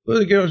دیگه.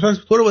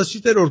 تو رو واسه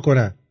چی ترور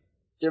کنن؟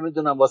 که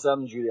میدونم واسه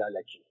همینجوری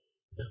الکی.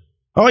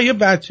 آقا یه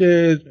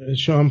بچه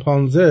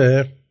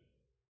شامپانزه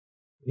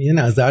یه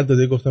نظر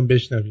داده، گفتم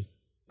بشنوید.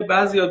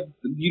 بعضیا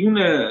بیرون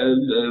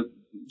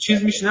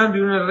چیز میشینن،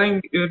 بیرون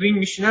رینگ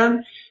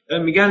میشینن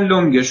میگن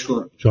لنگش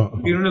کن،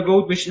 بیرون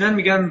گود میشینن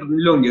میگن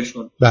لنگش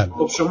کن.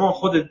 خب شما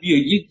خودت بیا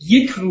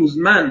یک روز،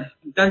 من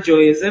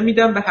جایزه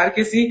میدم به هر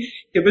کسی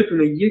که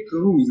بتونه یک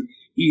روز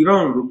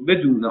ایران رو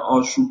بدون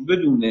آشوب،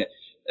 بدون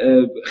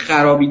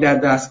خرابی در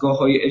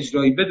دستگاه‌های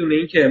اجرایی، بدون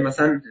اینکه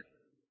مثلا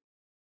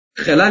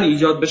خلل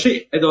ایجاد بشه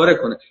اداره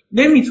کنه.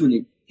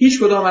 نمیتونیم،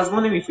 هیچ کدام از ما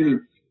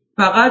نمیتونیم.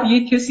 فقط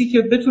یک کسی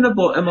که بتونه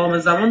با امام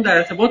زمان در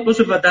ارتباط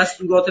باشه و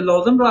دستورات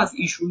لازم رو از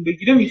ایشون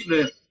بگیره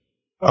میتونه.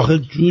 آخه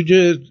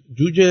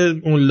جوجه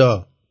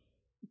مولا،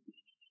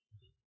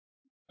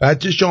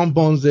 بچه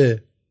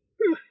شامپانزه،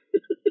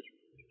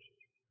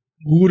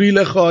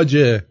 گوریل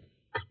خواجه،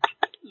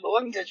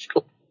 لنگش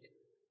کن.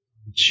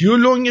 چیو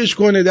لنگش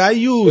کنه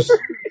دیوس؟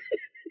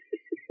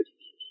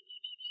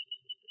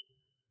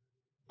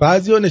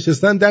 بعضی ها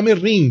نشستن دم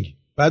رینگ،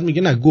 بعد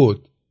میگه نه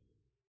گود.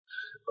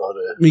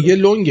 آره. میگه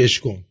لنگش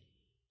کن.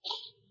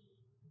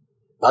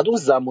 بعد اون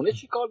زمونه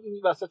چی کار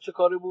بود؟ وسط چه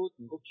کاری بود؟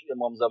 میگفت چی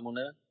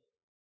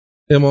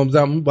امام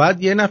زمان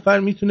باید یه نفر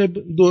میتونه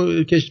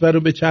دو کشور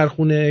رو به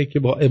چرخونه که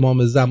با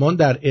امام زمان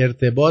در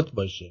ارتباط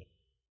باشه،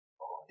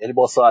 یعنی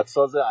با ساعت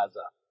ساز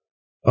اعظم.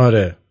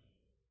 آره.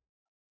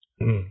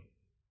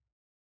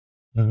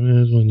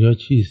 دنیا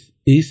چیست؟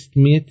 ایست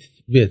میت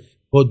ویت.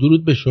 با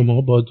درود به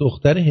شما، با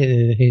دختر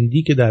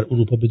هندی که در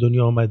اروپا به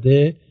دنیا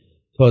آمده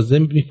تازه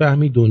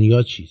میفهمی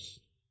دنیا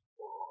چیست.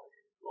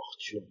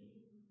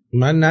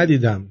 من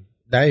ندیدم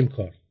دایم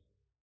کار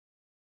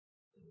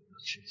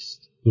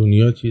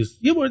دنیا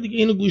چیست. یه بار دیگه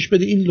اینو گوش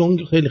بده، این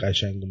لنگ خیلی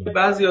قشنگ اومد.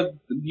 بعضیا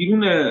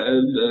بیرون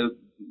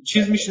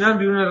چیز میشینن،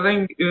 بیرون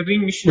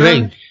رینگ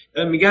میشینن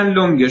میگن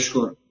لنگش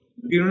کن،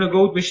 بیرون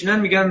گود میشینن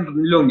میگن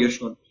لنگش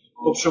کن.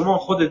 خب شما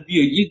خودت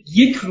بیا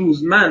یک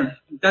روز من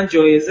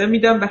جایزه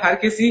میدم به هر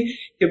کسی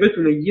که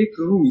بتونه یک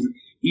روز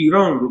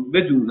ایران رو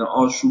بدون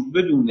آشوب،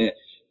 بدون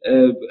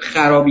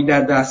خرابی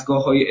در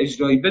دستگاه‌های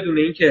اجرایی، بدون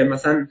اینکه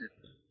مثلا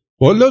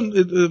والا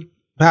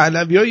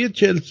پهلوی‌ها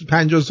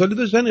 40-50 سالی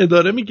داشتن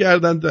اداره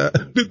می‌کردن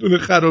بدون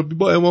خرابی،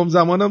 با امام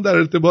زمان هم در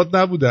ارتباط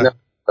نبودن.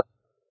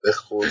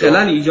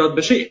 خلل ایجاد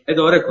بشه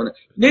اداره کنه.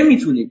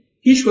 نمیتونیم،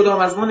 هیچ کدام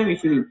از ما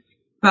نمیتونیم.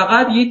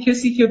 فقط یک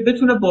کسی که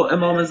بتونه با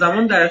امام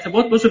زمان در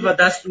ارتباط باشه و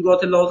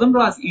دستورات لازم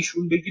رو از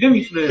ایشون بگیره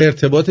میتونه.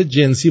 ارتباط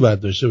جنسی باید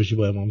داشته باشی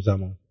با امام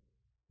زمان.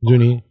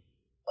 دونی؟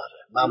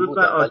 من بود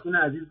آرتین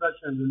عزیز و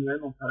شنونی‌های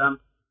محترم.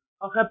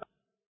 آخه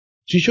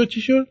چی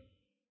شد؟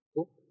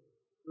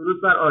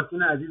 درود بر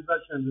آرتین عزیز و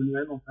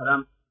شنونی‌های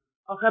محترم.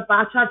 آخه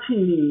بچه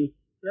چینی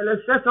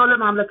 43 سال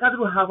مملکت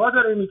رو هوا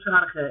داره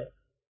میچرخه.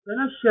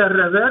 چرا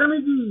شرور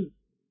میگی؟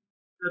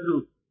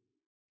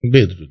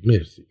 بدرود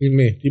مرسی. این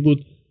مهدی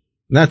بود،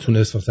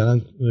 نتونست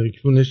مثلا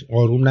کونش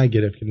آروم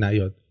نگرفت که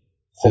نیاد.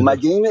 خب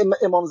مگه این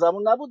امام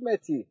زمان نبود؟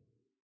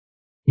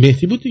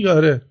 مهدی بود دیگه.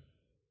 آره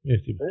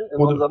مهدی بود.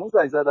 امام زمان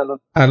زنگ زد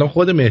الان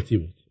خود مهدی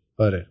بود.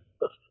 آره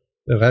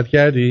دقت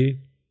کردی؟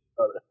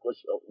 آره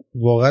خوشحال.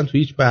 واقعا تو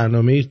هیچ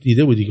برنامه‌ای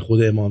دیده بودی که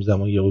خود امام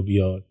زمان یهو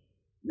بیاد؟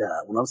 نه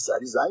اونم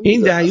سری زنگ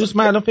این دعیوس.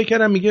 من الان فکر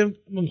کردم میگه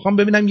میخوام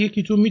ببینم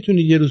یکی تو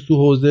میتونید یه روز تو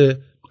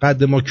حوزه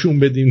قد ما کون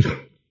بدین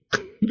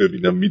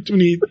ببینم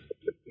میتونید،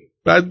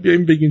 بعد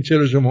بیایم بگین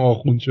چرا شما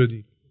آخوند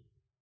شدی.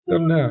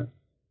 نه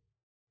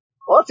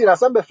آرتین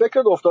اصلا به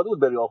فکر افتاده بود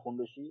بری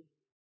آخوند بشی؟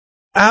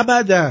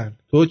 ابدا.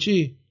 تو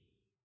چی؟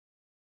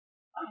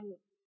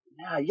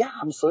 نه یه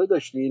همسایه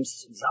داشتیم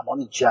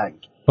زمان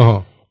جنگ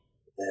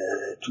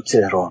تو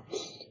تهران.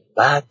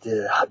 بعد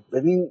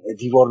ببین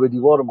دیوار به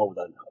دیوار ما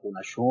بودن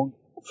خونشون،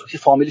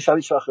 فامیلیش هم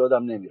هیچ وقت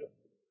یادم نمیره.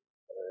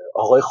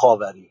 آقای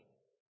خاوری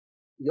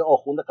یه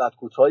آخوند قد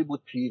کوتاهی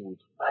بود، پیر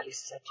بود، ولی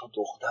 3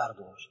 دختر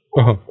داشت.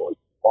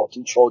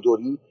 آرتین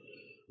چادری.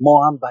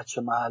 ما هم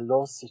بچه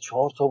محلا 3-4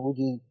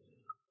 بودیم.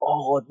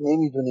 آقا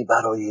نمیدونی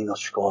برای اینا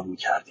چیکار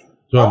میکردیم.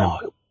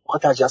 آقا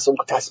تجسم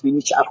که تسبیح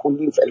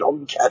میچرخوندیم فلان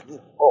میکردیم.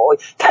 آقا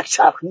تک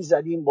چرخ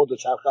میزدیم با 2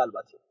 چرخ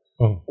البته.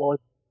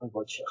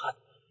 آقا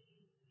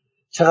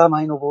چقدر من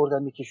اینو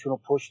بردم میکشون و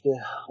پشت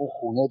اون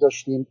خونه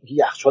داشتیم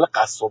یخچال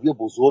قصابی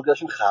بزرگ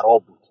داشتیم،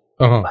 خراب بود.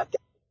 بعد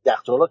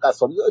یخچال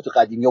قصابی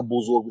قدیمی ها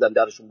بزرگ بودن،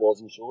 درشون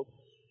باز میشد.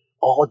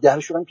 آقا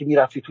درشون هم که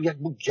میرفتی تو یک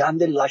بود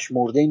گند لش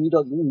مرده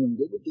میداد، اون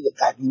مونده بود دیگه،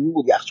 قدیمی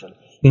بود یخچال.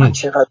 من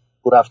چقدر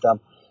رفتم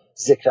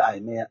ذکر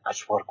ائمه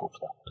اشفار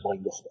گفتم با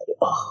این دختره.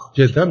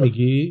 جدا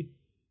میگی؟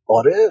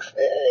 آره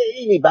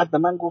خیلی. بعد به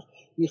من گفت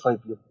میخوای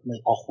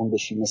آخوند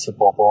بشی مثل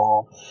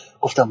بابا؟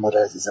 گفتم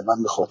مادر عزیزم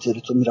من به خاطر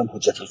تو میرم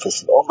حجت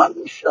الفساد. من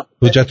میشم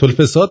حجت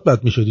الفساد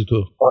بعد میشدی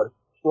تو؟ آره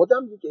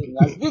شدم دیگه،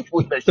 نزدیک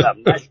بود بشم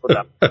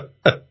نشدم.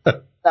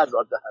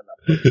 نزاد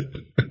دهنم.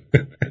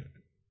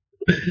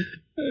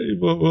 ای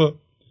بابا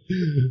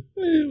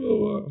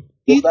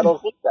دختر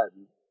آخوند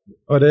کردی؟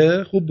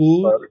 آره خوب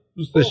بود. آره.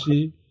 دوست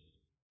داشتی؟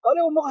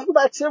 آره اون موقع که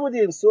بچه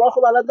بودیم سوراخ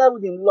بلد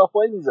نبودیم،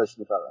 لاپایی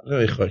میذاشتیم فقط.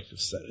 ای خاک تو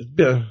سرت.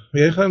 بیا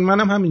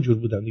منم همینجور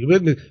بودم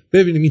دیگه.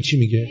 ببینیم این چی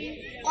میگه.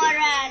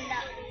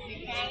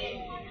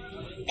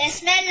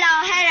 بسم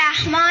الله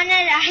الرحمن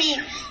الرحیم.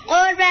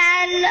 قل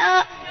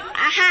بالله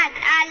احد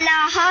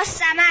الله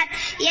الصمد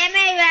لم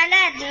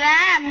یلد و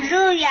لم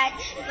یولد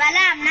و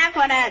لم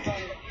نکند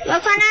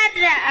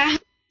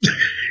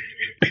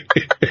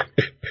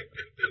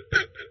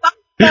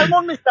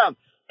مسلمان میشم،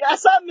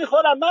 قسم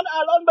میخورم من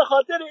الان به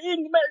خاطر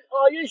این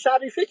آیه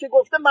شریفه که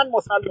گفته من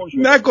مسلمان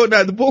شدم.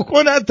 نکند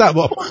بکند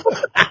تمام.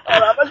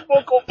 آرامش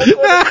بکن.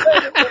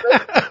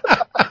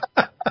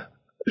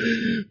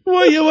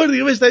 ما یه بار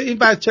دیگه بشتن این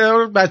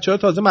بچه ها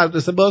تازه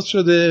مدرسه باز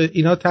شده،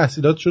 اینا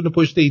تحصیلاتشون رو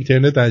پشت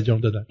اینترنت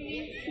انجام دادن.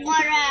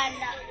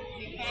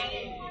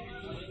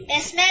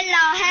 بسم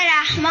الله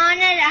الرحمن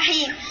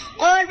الرحیم.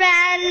 قل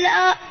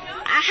بالله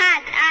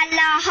احد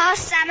الله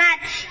الصمد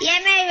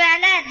لم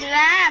یلد و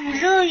لم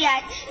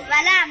یولد و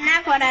لم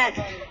نکند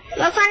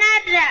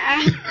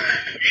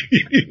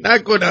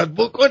نکند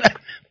بکند.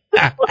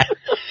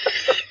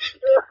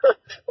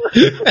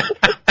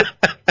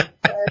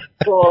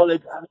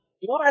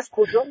 اینا از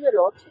کجا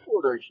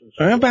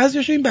میاد؟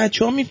 بعضیاشو این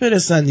بچه‌ها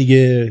میفرستن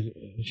دیگه،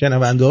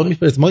 شنونده ها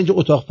میفرستن. ما اینجا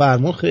اتاق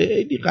فرمان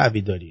خیلی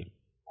قوی داریم،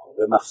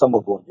 مخصوصا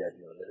با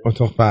گرگری.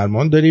 اتاق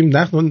فرمان داریم.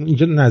 نه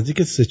اینجا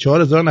نزدیک 3-4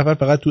 هزار نفر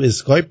فقط تو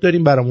اسکایپ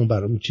داریم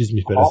برامون چیز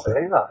میفرستن.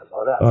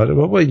 آره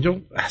بابا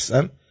اینجا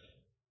اصلا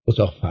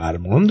اتاق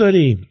فرمان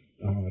داریم.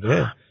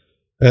 آره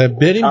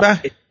بریم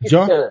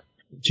جا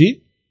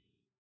چی؟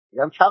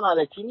 میگم کم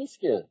الکی نیست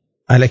که.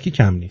 الکی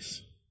کم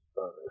نیست.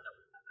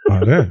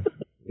 آره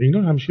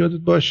اینو همیشه یادت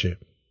باشه.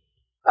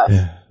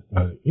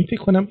 این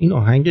فکر کنم این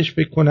آهنگش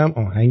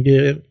آهنگ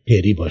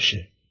قری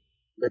باشه.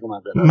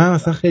 من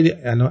مثلا خیلی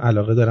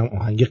علاقه دارم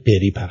آهنگ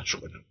قری پخش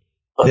کنم.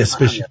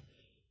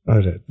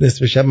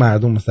 نصف شب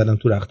مردم مثلا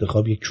تو رخت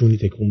خواب یک چونی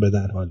تکون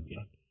بدن حال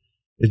بیان.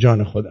 به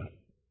جان خودم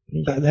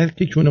اینقدر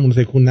که چونمون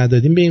تکون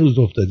ندادیم به این روز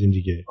افتادیم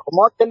دیگه.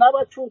 ما که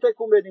نباید چون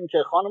تکون بدیم که،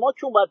 خانوما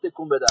چون باید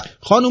تکون بدن.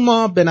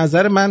 خانوما به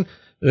نظر من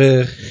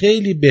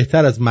خیلی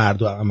بهتر از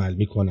مرد عمل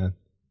میکنن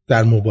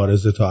در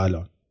مبارزه تا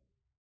الان.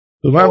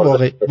 من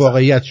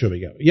واقعیتشو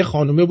بگم، یه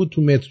خانومه بود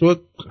تو مترو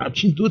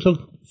همچین 2 تا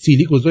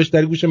سیلی گذاشت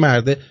در گوش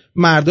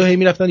مردا هی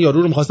میرفتن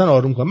یارو رو می‌خواستن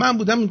آروم کنن. من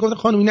بودم میگفتم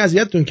خانم این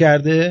اذیتتون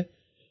کرده،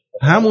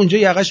 همونجا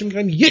یقهش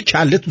میگیرن یک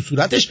کله تو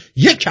صورتش،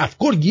 یک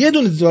کفگرگ، یه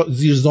دونه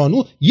زیر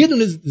زانو، یه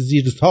دونه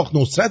زیر ساق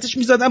نصرتش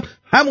میزدم،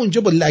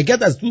 همونجا با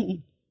لگد از تو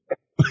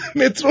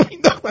مترو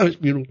مینداختمش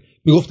بیرون.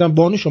 میگفتم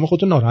بانو شما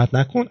خودتو ناراحت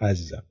نکن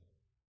عزیزم.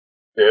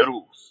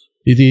 بروز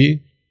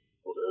دیدی؟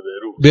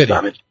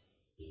 بریم.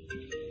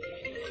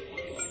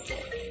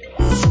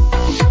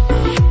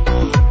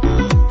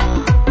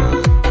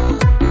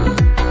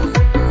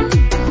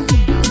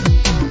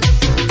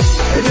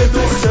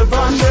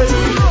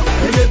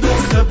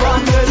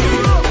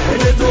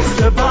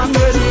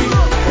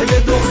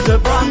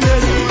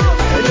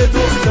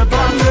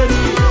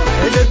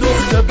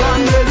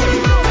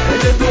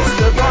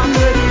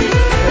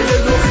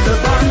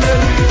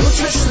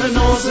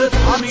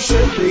 همیشه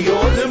به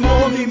یاد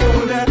ما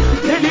میمونه،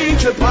 دلی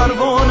که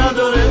پروا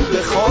نداره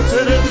به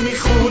خاطرت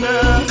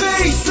میخونه.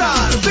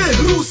 قیصر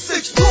بهروز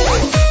سکتور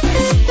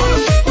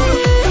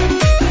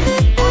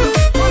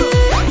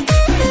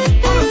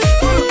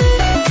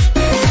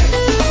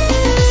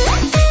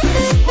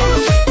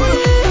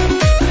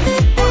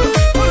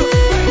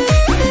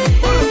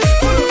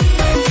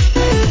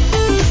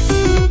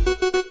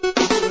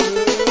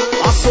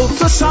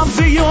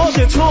شب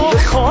یاد تو به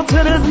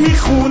خاطرت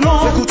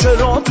میخونم، به کوچه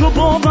را تو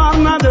باور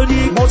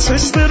نداری ما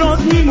چشم رات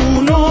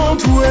میمونم،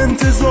 تو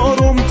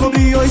انتظارم تو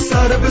بیای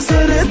سر به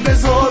سرت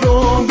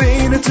بذارم،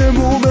 بین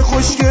تموم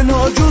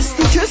خوشگلا جز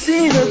تو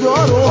کسی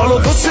ندارم.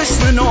 حالا تو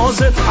چشم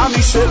نازت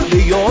همیشه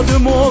به یاد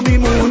ما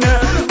میمونه،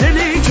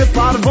 دلی که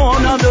پروا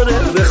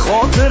نداره به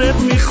خاطرت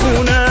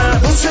میخونه.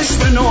 تو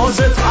چشم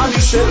نازت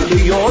همیشه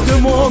به یاد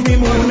ما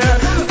میمونه،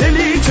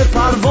 دلی که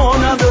پروا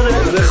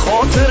نداره به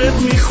خاطرت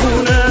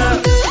میخونه.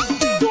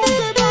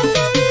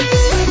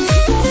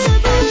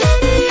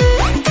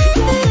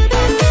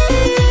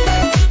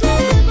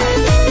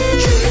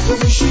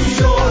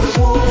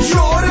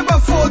 یار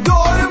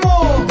وفادار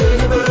ما،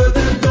 دل بر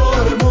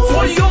دلدار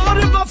ما،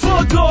 یار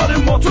وفادار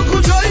ما، تو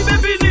کجایی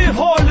ببینی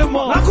حال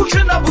ما، نگو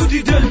که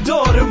نبودی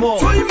دلدار ما،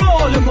 توی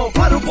مال ما،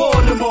 پر و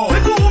بال ما،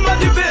 بگو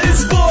اومدی به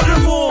اجبار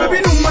ما،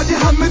 ببین اومدی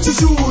همه چی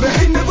جوره،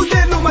 هی نگو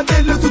دل اومد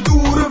دل تو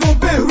دوره و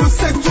بهروز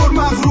سکتور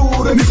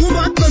مغروره، میخوام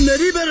حتما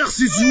نری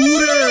برقصی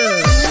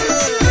زوره.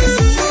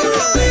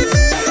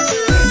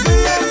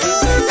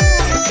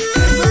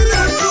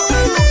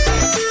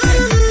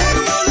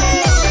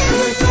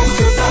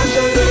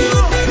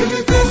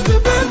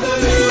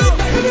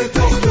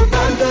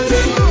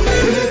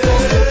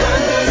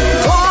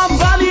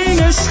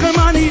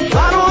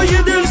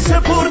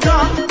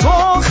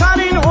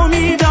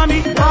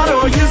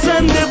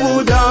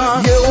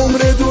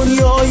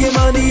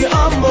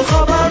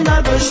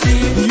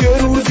 یه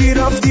روزی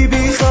رفتی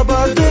بی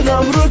خبر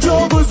دلم رو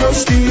جا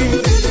گذاشتی،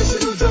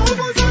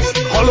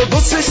 حالا دو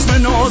چشم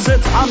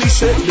نازت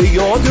همیشه به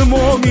یاد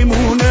ما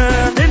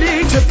میمونه،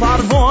 دلی که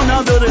پروا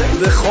نداره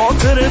به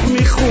خاطرت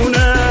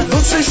میخونه. دو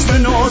چشم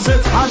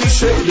نازت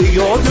همیشه به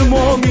یاد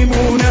ما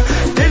میمونه،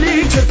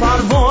 دلی که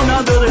پروا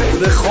نداره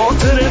به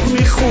خاطرت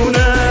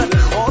میخونه، به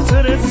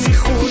خاطرت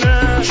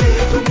میخونه. که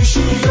تو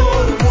میشی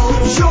یار ما،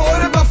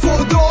 یار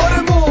وفادار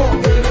ما،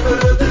 دل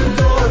بر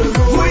دلدار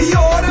ما، و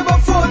یار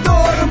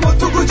وفادار ما،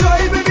 تو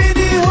کجایی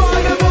ببینی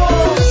حال ما.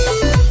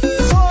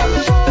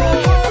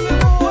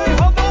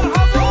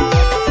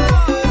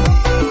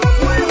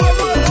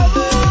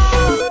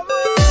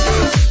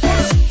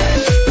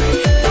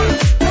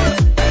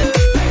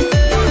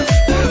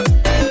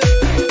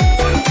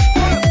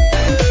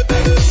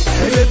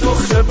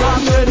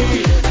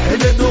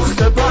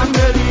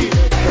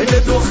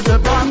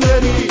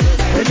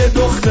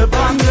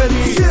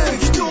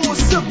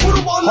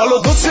 حالا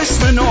دو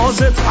چشم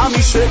نازت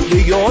همیشه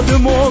به یاد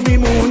ما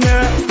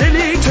میمونه،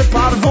 دلی که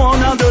پروا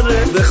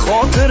نداره به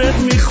خاطرت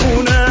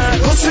میخونه.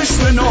 دو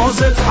چشم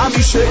نازت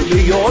همیشه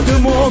به یاد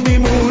ما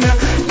میمونه،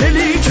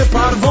 دلی که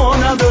پروا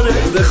نداره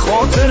به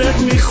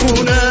خاطرت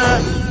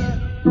میخونه.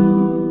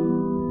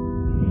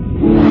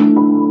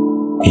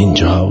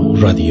 اینجا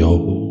رادیو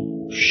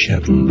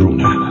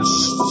شمرونه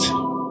است،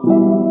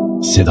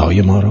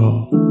 صدای ما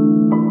را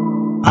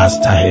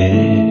از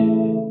ته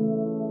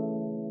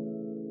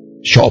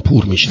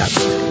شاپور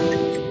میشنوید.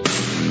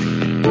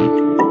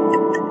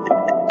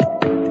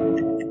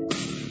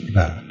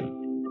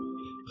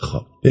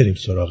 خب بریم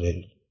سراغ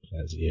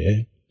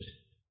قضیه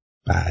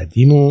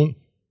بعدیمون.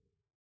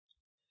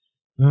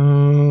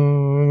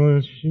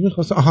 چی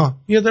میخواستم؟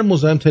 یه در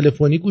مزاحم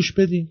تلفنی گوش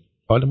بدیم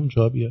حالمون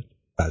جا بیاد.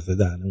 بزده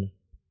دهنمون.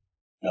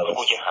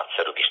 موج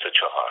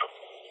 724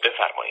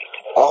 بفرمایید.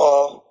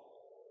 آقا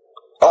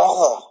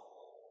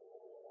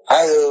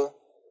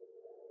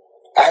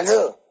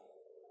الو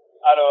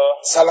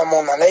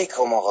سلام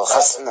علیکم آقا،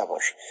 خسته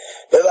نباش.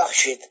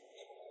 ببخشید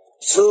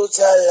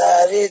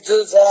زودتری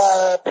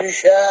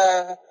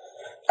پیشه.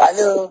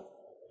 الو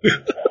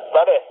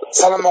بله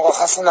سلام آقا،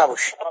 خسته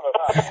نباشید.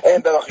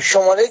 ببخشید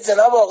شماره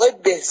جناب آقای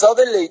بهزاد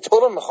لیتو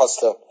رو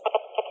میخواستم.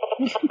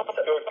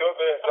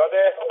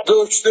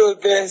 دکتر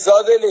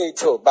بهزاد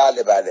لیتو.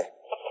 بله بله.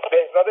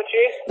 بهزاد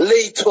چی؟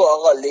 لیتو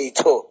آقا،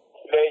 لیتو.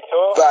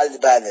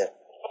 بله.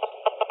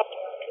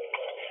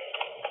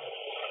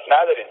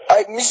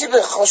 ندارید؟ میشه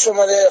به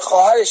شماره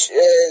خواهرش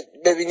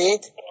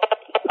ببینید؟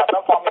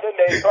 اصلا فامیل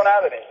لیتو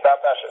نداریم، ثبت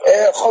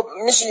نشده. خب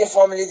میشه یه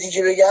فامیل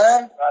دیگه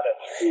بگم؟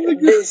 بله.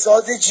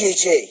 بهزاد جی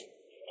جی.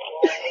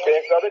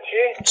 بهزاد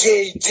چی؟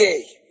 جی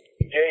جی.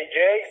 جی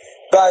جی؟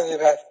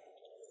 بله.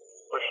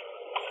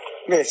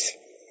 مرسی.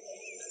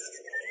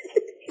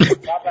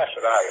 ثبت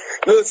نشده.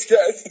 لطف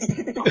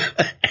کردی.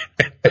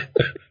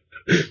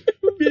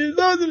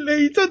 بهزاد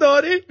لیتو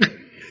داره.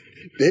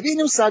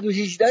 ببینیم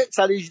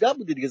 118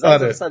 بوده دیگه.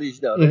 زمان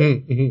 118.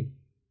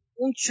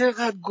 اون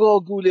چقدر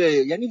گاگوله.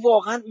 یعنی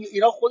واقعا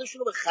اینا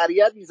خودشونو به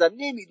خریت میزن،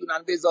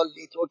 نمیدونن بهزاد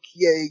لیتو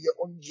کیه،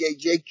 اون جی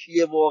جی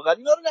کیه. واقعا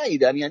اینا رو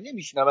ندیدن، یعنی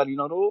نمیشنون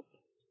اینا رو.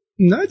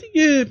 نه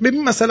دیگه.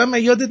 ببین مثلا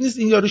من یادت نیست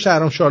این یارو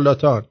شهرام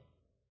شارلاتان،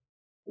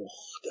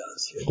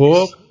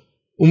 خب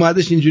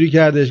اومدش اینجوری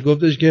کردش،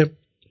 گفتش که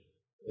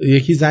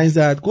یکی زنگ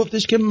زد،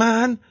 گفتش که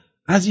من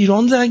از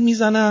ایران زنگ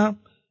میزنم،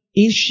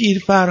 این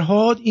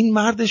شیرفرهاد این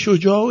مرد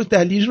شجاع و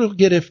دلیل رو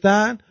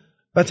گرفتن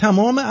و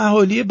تمام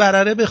اهالی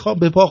برره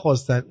به پا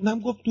خواستن. اونم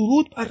گفت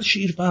درود بر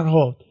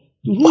شیرفرهاد،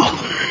 درود.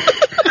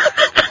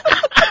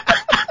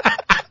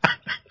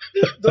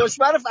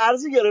 دشمن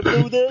فرضی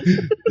گرفته بوده.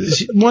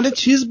 مال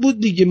چیز بود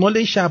دیگه، مال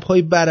این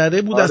شب‌های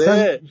برره بود.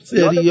 اصلا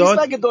سریال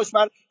اگه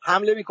دشمن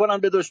حمله میکنن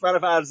به دشمن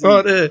فرضی،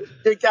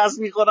 کس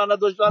میکنن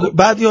دشمن.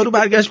 بعد یارو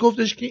برگشت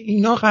گفتش که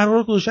اینا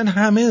قرار گذاشتن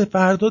همه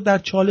فردا در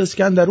چال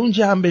اسکندرون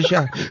جمع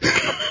بشن.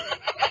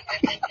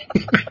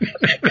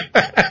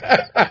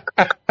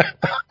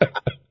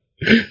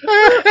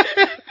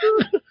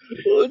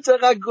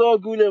 چقدر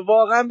گاگوله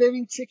واقعا.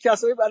 ببین چه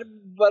کسایی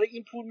برای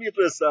این پول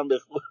میفرستن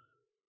بخور.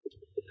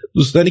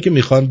 دوستانی که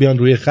میخوان بیان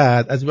روی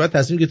خط، از این بعد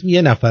تصمیم گرفتیم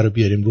یه نفر رو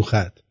بیاریم رو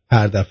خط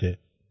هر دفعه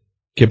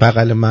که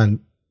بغل من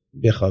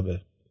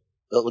بخوابه.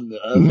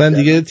 من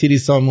دیگه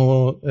تریسام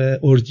و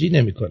اورجی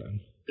نمی کنم.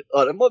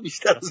 آره ما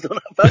بیشتر از 2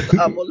 نفر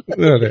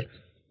تحمل. آره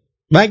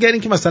مگر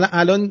اینکه مثلا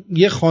الان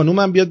یه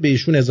خانومم بیاد به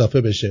ایشون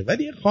اضافه بشه،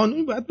 ولی یه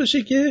خانومی باید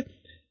باشه که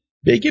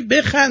بگه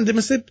بخنده،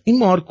 مثل این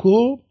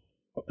مارکو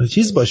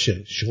چیز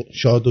باشه،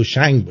 شاد و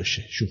شنگ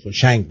باشه، شوخ و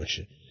شنگ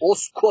باشه،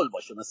 اسکل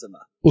باشه، مثل من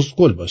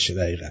اسکل باشه.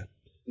 دقیقاً.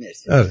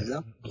 مرسی.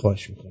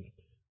 خواهش میکنم.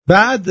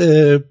 بعد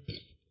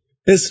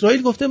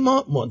اسرائیل گفته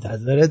ما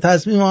منتظر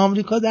تصمیم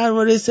آمریکا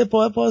درباره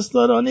سپاه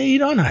پاسداران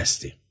ایران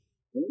هستیم.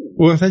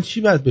 او مثلا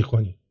چی باید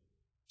بکنی؟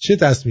 چه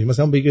تصمیم؟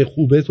 مثلا بگه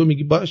خوبه تو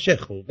میگی باشه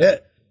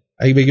خوبه،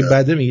 اگه بگه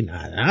بده میگی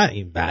نه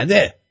این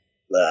بده.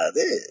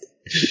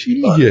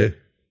 چی میگه؟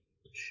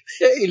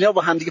 خیلی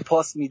با هم دیگه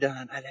پاس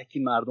میدن، الکی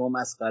مردم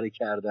مسخره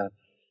کردن.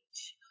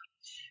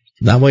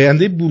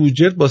 نماینده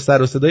بروجرد با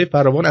سر و صدای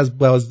فراوان از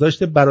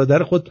بازداشت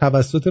برادر خود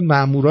توسط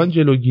ماموران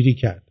جلوگیری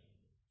کرد.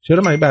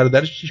 چرا؟ من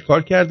برادرش چیش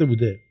کار کرده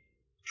بوده؟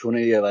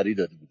 چونه یه وری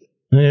داده بوده.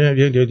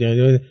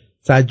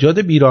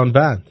 سجاد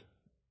بیرانوند،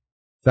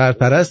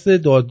 سرپرست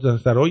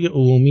دادسرای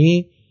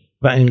عمومی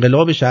و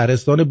انقلاب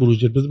شهرستان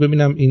بروجرد. بذار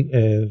ببینم این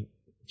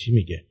چی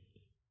میگه.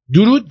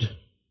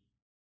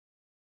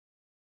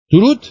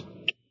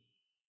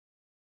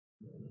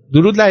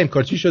 درود لایم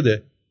کار چی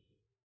شده؟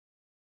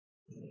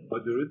 با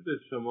درود به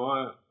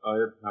شما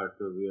آقای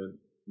پرتویان.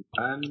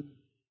 من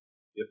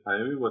یه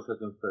پیامی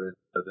واسهتون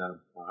فرستادم،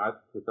 فقط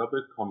کتاب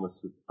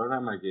کاماسوترا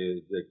رو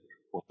اگه ذکر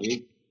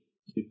کنید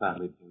چی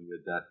فهمیدیم یا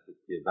دسته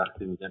که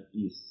وقتی میگم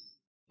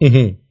ایست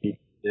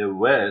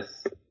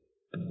وست،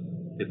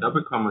 کتاب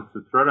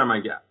کاماسوترا رو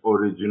اگه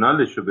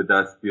اوریجینالش رو به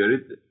دست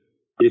بیارید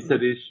یه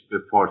سریش به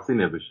فارسی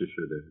نوشته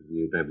شده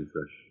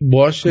نویساش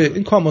باشه.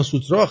 این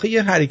کاماسوترا آخه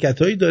یه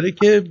حرکتایی داره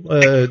که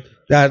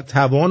در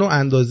توان و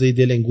اندازه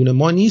دلنگون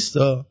ما نیست.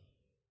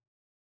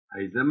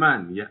 عزیز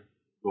من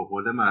به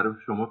قول معروف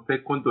شما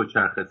فکر کن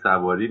دوچرخه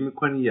سواری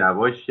میکنی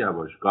یواش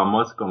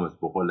گاماس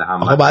به قول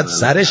هم. آقا باید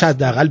سرش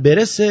حداقل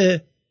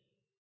برسه.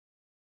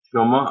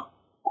 شما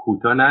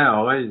کوتاه نه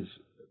آقای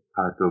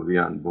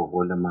پرتویان، به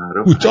قول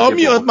معروف کوتاه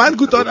میاد. من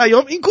کوتاه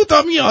ایام این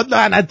کوتاه میاد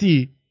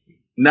لعنتی.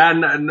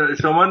 نه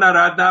شما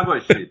ناراحت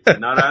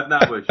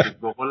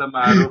نباشید به قول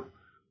معروف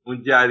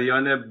اون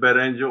جریان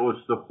برنج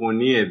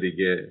استخونیه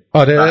دیگه.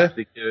 آره.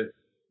 وقتی که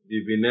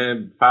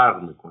دیوینه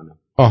فرق میکنه.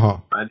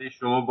 آها. ولی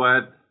شما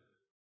باید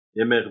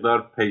یه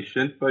مقدار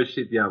پیشنت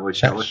باشید،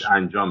 یواش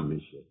انجام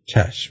میشه.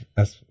 چشم.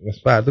 از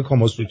فردا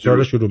کاماسوترا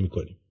رو شروع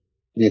میکنیم.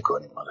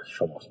 آره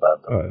شما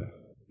فردا. آره.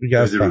 دیگه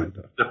از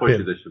فردا.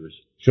 خوشی داشته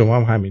باشید. شما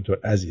هم همینطور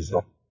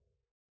عزیزم.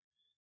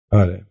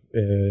 آره.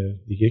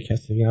 دیگه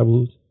کسی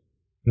نبود؟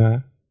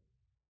 نه؟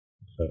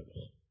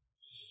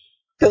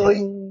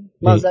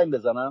 من زنگ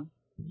بزنم.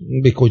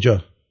 به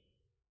کجا؟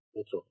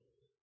 به تو.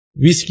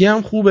 ویسکی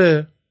هم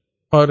خوبه.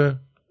 آره.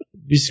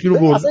 ویسکی رو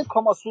برد. اصلا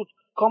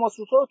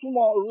کاماسوترا تو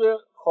روی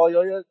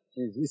خایای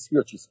ویسکی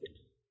رو چیز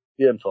کنید.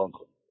 بیا امتحان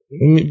کن.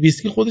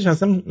 ویسکی خودش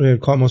اصلا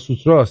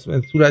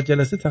کاماسوتراست. صورت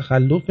جلسه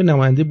تخلف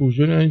نماینده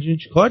بورژوا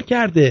چی کار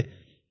کرده؟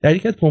 در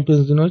یک از پمپ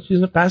بنزینا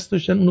چیزی قصد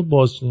داشتن اونو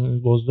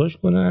بازداشت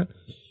کنن.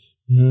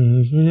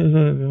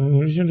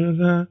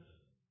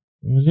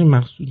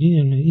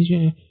 مقصودی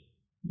نمیشه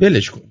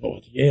بلش کن بابا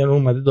دیگه، یعنی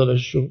اومده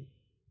داداششو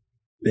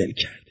بل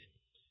کرده.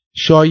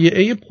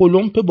 شایعه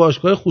پلمپ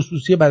باشگاه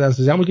خصوصی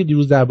بدنسازی همون که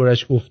دیروز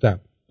دربارش گفتم،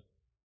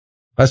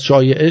 پس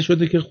شایعه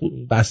شده که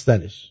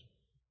بستنش.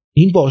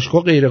 این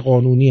باشگاه غیر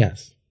قانونی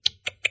است.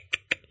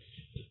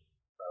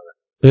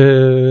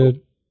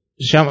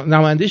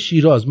 نماینده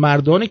شیراز: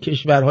 مردان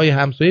کشورهای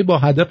همسایه با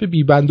هدف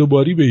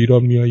بیبندوباری به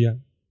ایران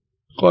میآیند.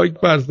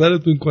 خاک بر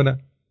سرتون کنن.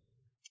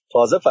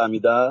 تازه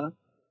فهمیدن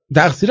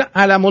تقصیر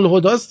علم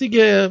الهداست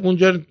دیگه،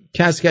 اونجا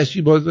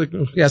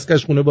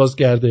کسکش خونه باز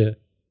کرده.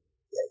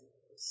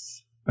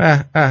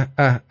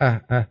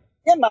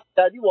 یه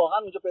مقصدی واقعا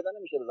اونجا پیدا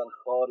نمیشه بزن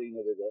خار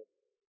اینو بگه.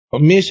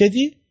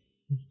 میشدی؟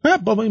 ها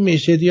بابا این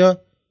میشدی ها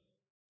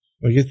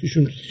مگه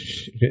توشون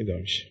پیدا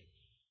میشه.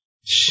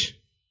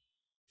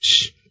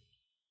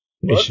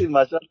 میشه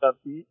ماشین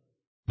رفتی؟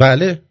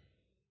 بله.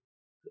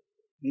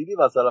 دیدی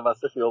مثلا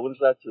واسه خیابونش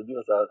رد شدی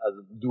مثلا از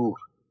دور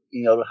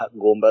این یارو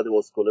گنبد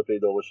اسکله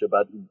پیدا باشه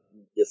بعد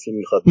کسی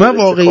میخواد. من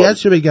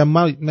واقعیتشو بگم،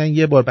 من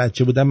یه بار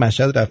بچه بودم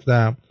مشهد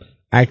رفتم،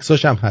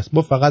 عکساش هم هست.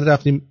 ما فقط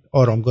رفتیم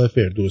آرامگاه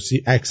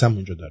فردوسی، عکسم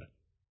اونجا داره.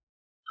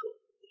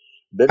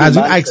 از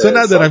اون عکسا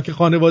ندارم که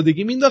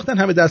خانوادگی مینداختن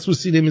همه دست رو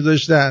سینه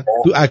میذاشتن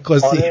تو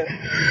عکاسی.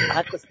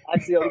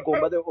 عکس یارو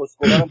گنبد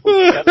اسکله هم پشت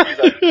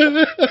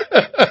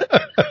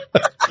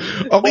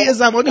آقا یه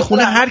زمانی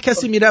خونه هر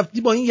کسی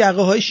میرفتی با این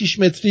یقه های 6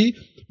 متری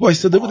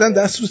وایستاده بودن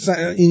دست رو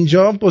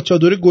اینجا با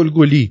چادر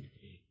گلگلی،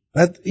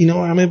 بعد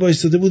اینا همه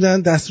وایستاده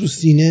بودن دست رو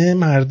سینه،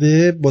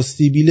 مرده با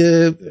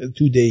سیبیل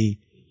توده‌ای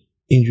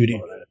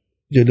اینجوری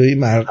جلوی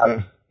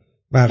مامان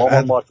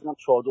مارتین هم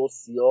چادر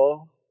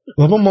سیاه.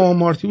 بابا مامان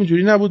مارتین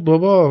اونجوری نبود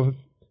بابا.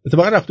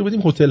 اتفاقا رفته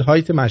بودیم هتل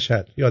هایت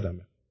مشهد،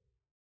 یادمه.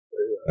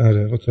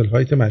 آره هتل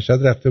هایت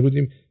مشهد رفته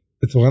بودیم.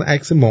 اتفاقا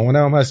عکس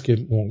مامانم هم هست که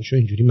مامانشو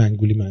اینجوری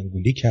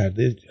منگولی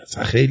کرده.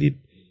 اصلا خیلی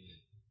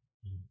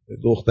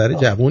دختر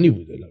جوانی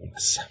بوده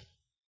لامصب.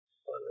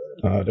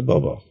 آره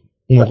بابا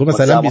اون موقع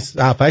مثلا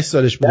 27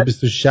 سالش بوده،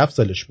 26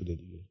 سالش بوده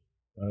دیگه.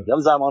 یا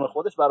زمان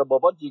خودش برای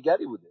بابا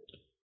دیگری بوده.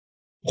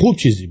 خوب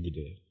چیزی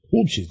بوده.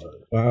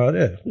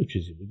 آره خوب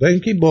چیزی بود.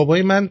 اینکه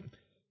بابای من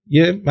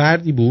یه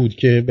مردی بود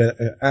که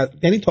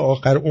یعنی تا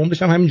آخر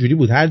عمرش هم همینجوری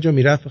بود، هر جا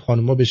میرفت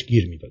خانوما بهش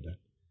گیر میدادن.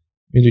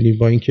 میدونی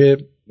با اینکه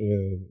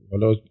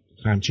حالا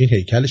همچین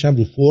هیکلش هم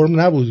رو فرم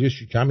نبود، یه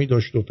شکمی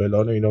داشت و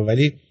فلان و اینا،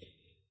 ولی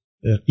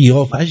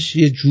قیافش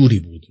یه جوری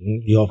بود.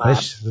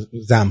 قیافش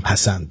زن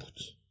پسند بود.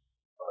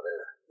 آره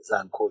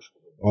زن کش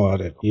بود.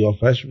 آره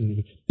قیافش.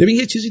 ببین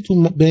یه چیزی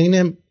تو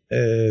بین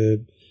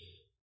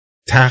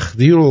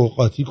تخدیر و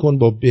قاطی کن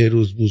با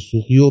بهروز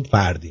وثوقی و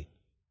فردین.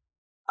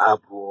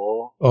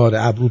 ابرو.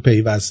 آره ابرو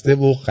پیوسته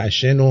و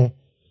خشن و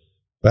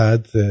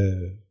بعد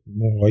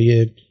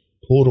موهای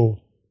پر و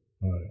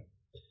آره.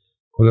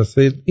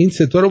 خلاصه این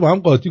سه تا رو با هم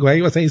قاطی کن.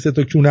 اگه مثلا این سه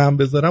تا کونه هم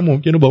بذارم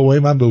ممکنه بابای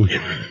من بگه.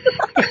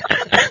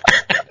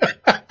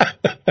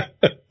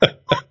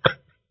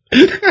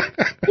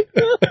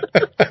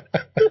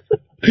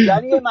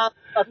 یعنی من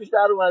افیش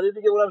در اومده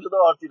دیگه اونم شده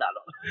آرتین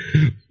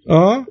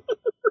الان.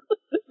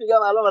 میگم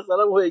الان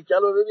مثلا اون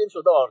هیکل رو ببین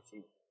شده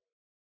آرتین.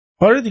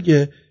 آره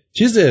دیگه.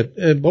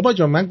 بابا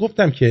جان من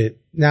گفتم که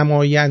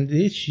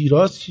نماینده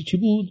شیراز چی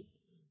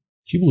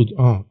بود؟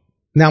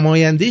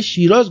 نماینده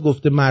شیراز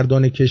گفته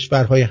مردان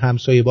کشورهای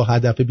همسایه با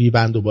هدف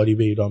بیبندوباری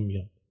به ایران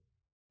میان،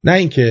 نه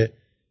اینکه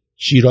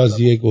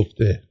شیرازیه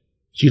گفته.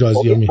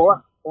 شیرازیه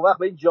اون وقت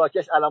به این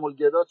جاکش علم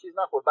الگدا چیز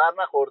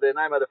نخورده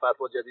نمیده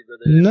فتوا جدید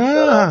بده.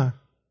 نه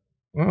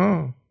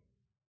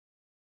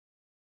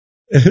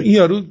این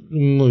یارو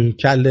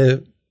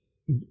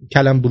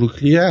کلم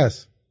بروکلی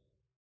است.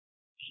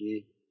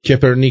 کی؟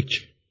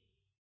 کپرنیک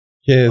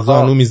که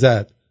زانو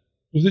میزد.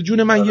 روز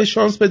جون من یه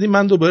شانس بدیم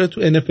من دوباره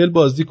تو NFL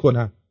بازی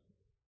کنم.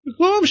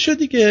 گم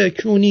شدی که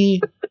کونی.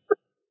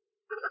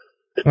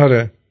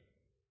 آره.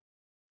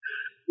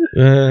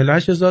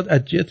 Lashazad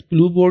at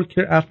JetBlue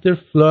worker after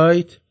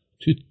flight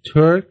to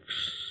Turks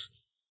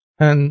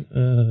and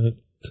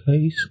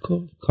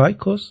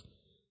Caicos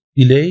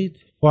delayed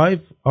 5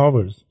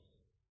 hours.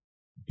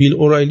 بیل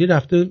اورایلی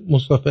رفته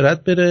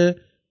مسافرت بره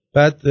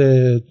بعد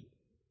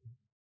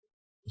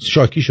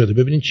شاکی شده.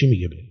 ببینین چی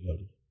میگه.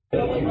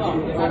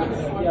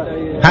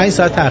 5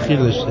 ساعت تأخیر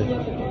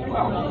داشته.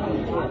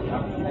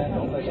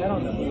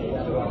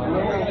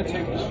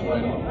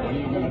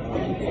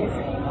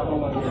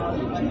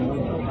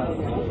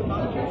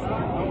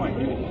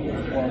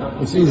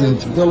 It's easy.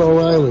 It's Bill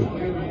O'Reilly.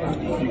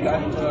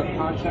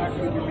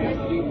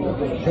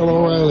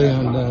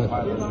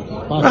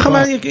 آخه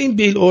من یک این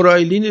بیل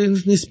اورایلی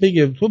نیست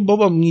بگه تو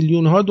بابا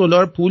میلیون ها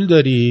دلار پول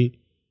داری،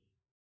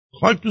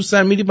 خاک تو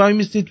سر میری وای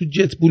میستی تو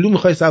جت بلو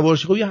میخوای سوار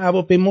شی، خب یه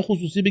هواپیما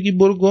خصوصی بگی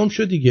برو گم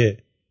شو دیگه.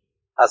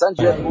 اصلا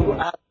جت بلو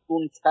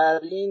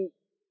ارزون‌ترین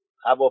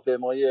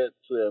هواپیمای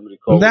تو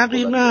امریکا.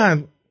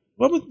 دقیقاً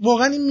بابا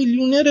واقعا این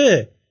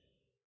میلیونره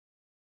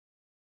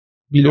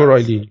بیل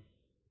اورایلی.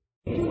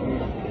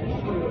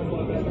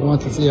 I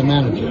want to see a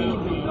manager.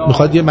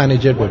 میخواد یه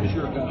منیجر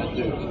ببینه.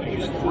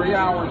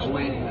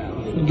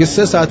 میگه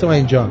 3 ساعت ما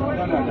اینجا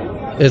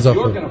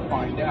اضافه.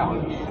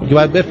 میگه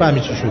باید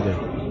بفهمی چی شده.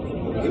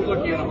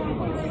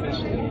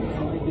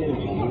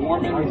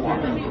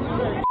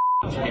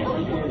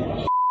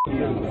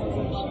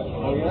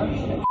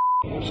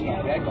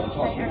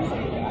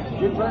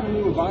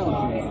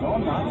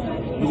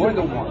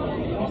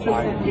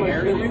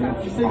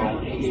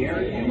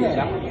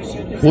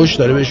 پشت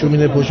داره بهشون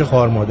میده، پشت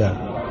خار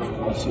مادر.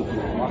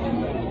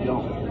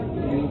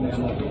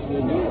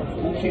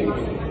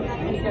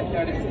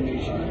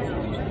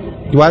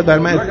 باید بر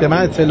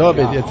من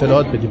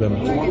اطلاعات بدی به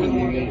من.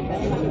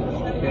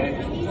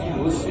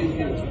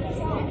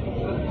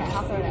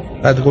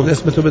 بعد گفت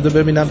اسم تو بده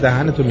ببینم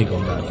دهنتو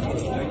میگم.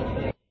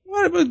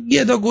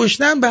 گدا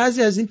گشتن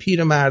بعضی از این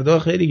پیرمردا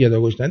خیلی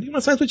گدا گشتن دیگه.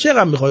 مثلا تو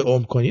چقدر میخوای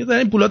عمر کنی؟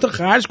 دارین پولاتو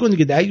خرج کن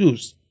دیگه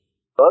دیوس.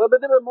 آره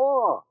بده به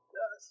ما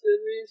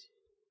سرویس.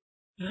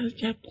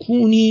 هر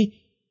کونی.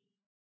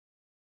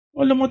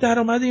 والا ما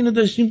درآمد اینو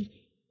داشتیم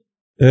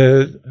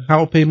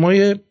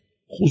هواپیمای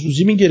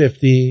خصوصی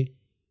میگرفتی.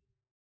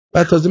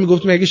 بعد تازه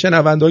میگفتیم اگه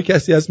شنونده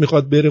کسی هست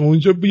میخواد بره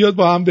اونجا بیاد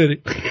با هم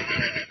بریم.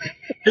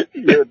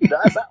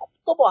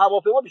 تو با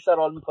هواپیما بیشتر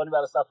حال میکنی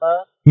برای سفر؟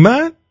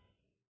 من؟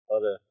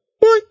 آره.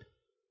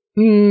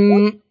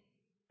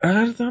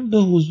 عرضم به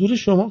حضور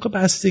شما که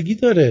بستگی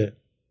داره.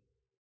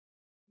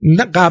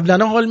 نه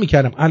قبلا حال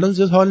میکردم، الان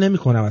زیاد حال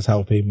نمیکنم از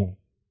هواپیما.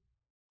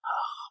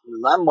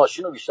 من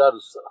ماشین رو بیشتر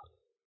دوست دارم.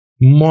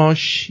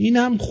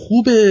 ماشینم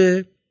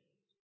خوبه،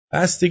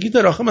 بستگی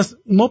داره. آخه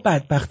ما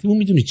بدبختیمون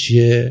میدونی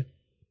چیه؟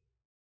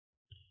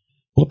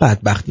 ما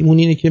بدبختیمون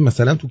اینه که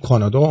مثلا تو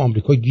کانادا و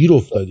آمریکا گیر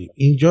افتادیم.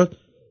 اینجا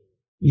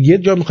یه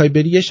جا میخوای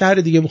بری، یه شهر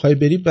دیگه میخوای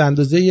بری، به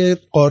اندازه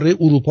قاره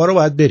اروپا رو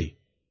باید بری.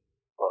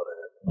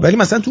 ولی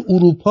مثلا تو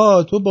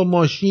اروپا تو با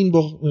ماشین،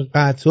 با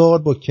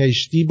قطار، با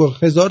کشتی، با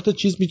هزار تا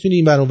چیز میتونی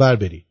این ور اون ور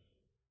بری.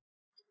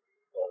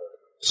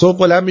 صبح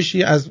بلند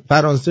میشی از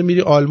فرانسه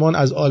میری آلمان،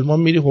 از آلمان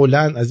میری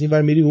هلند، از این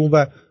ور میری اون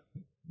ور.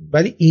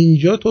 ولی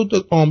اینجا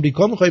تو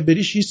آمریکا میخوای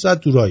بری 6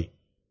 ساعت تو راهی.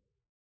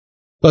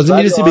 تازه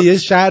میرسی به یه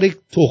شهر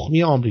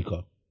تخمی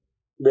آمریکا.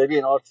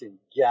 ببین آرتین،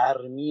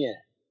 گرمیه.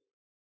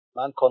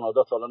 من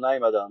کانادا تا الان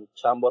نیومدم،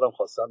 چند بارم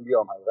خواستم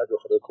بیام، حقیقت به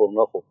خاطر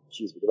کرونا خب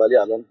چیز بوده، ولی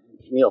الان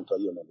میام تا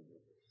یه مدت.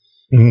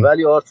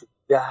 ولی آرتین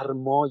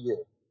گرمایه.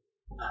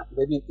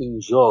 ببین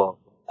اینجا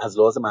از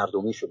لحاظ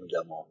مردمیشو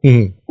میگم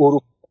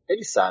اروپا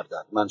خیلی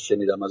سردن. من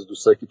شنیدم از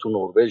دوستایی که تو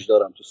نروژ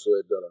دارم، تو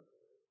سوئد دارم،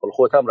 حالا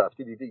خودت هم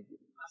رفتی دیدی،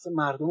 اصلا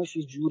مردمش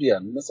یه جوری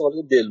ان، مثلا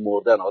دل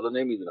مردن. حالا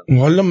نمیدونم،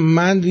 حالا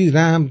من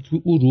دیدم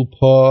تو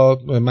اروپا،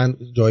 من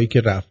جایی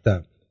که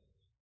رفتم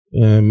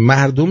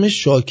مردم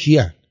شاکی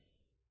ان.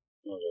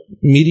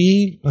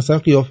 میری مثلا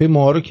قیافه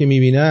ما رو که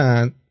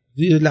میبینن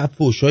زیر لب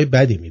فحشای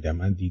بدی میدن.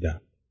 من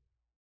دیدم.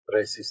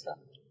 ریسیستن.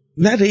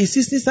 نه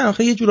ریسیست نیستن،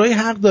 آخه یه جورایی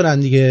حق دارن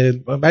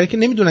دیگه، برای که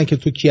نمیدونن که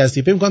تو کی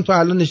هستی. فکر می‌کنن تو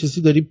الان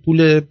نشستی داری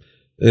پول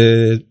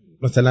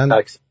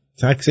مثلا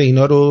تکس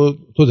اینا رو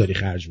تو داری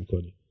خرج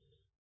میکنی.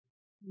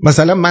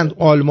 مثلا من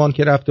آلمان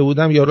که رفته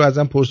بودم یارو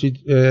ازم پرسید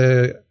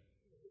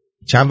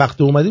چند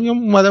وقت اومدیم، یا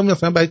اومدم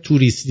مثلا برای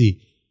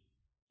توریستی.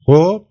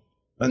 خب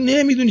من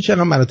نمیدونی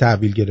چقدر منو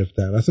تحویل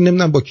گرفتن، اصلا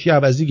نمیدونم با کی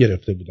عوضی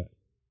گرفته بودن.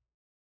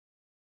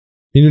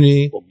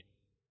 میدونی؟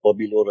 با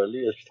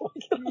بیلورالی اشتباه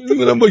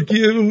نمیدونم با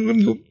کی،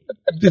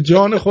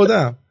 جان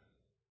خودم.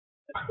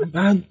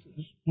 من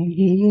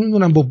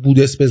نمیدونم با بود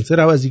اسپنسر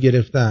عوضی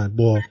گرفتن،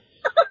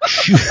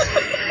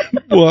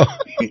 با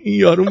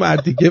یارو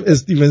مرتیکه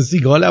استیون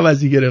سیگال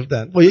عوضی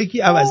گرفتن، با یکی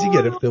عوضی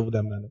گرفته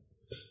بودم منو.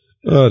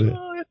 آره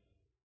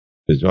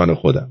به جان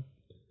خودم.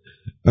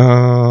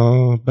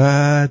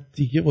 بعد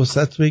دیگه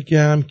واسط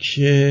بگم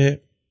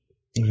که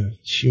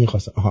چی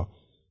میخواستم.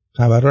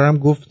 خبرها هم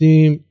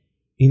گفتیم،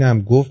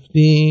 اینم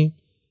گفتیم.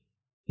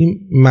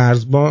 این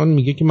مرزبان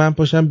میگه که من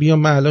پاشم بیام،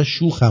 من الان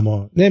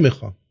شوخم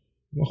نمیخوام،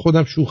 من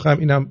خودم شوخم.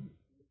 اینم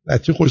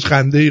بچه خوش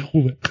خنده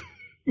خوبه.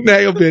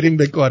 نه یا بریم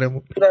به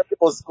کارمون.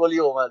 اسکولی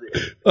اومده.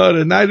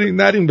 آره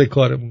نریم به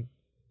کارمون.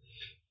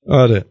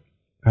 آره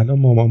الان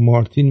مامان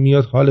مارتین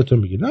میاد حالتون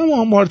میگه. نه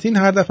مامان مارتین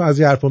هر دفعه از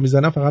این حرفا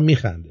میزنه فقط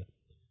میخنده.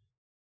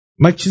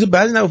 من چیز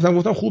بدی نگفتم،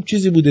 گفتم خوب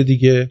چیزی بوده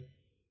دیگه.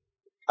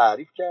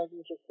 تعریف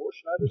کردیم که خوش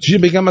نده. چی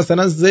بگم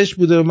مثلا زشت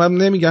بوده؟ من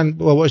نمیگن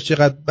باباش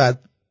چقدر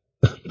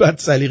بد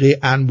سلیقه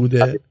ان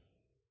بوده.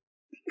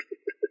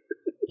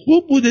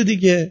 خوب بوده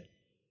دیگه.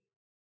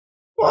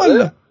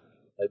 والا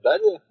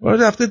بده.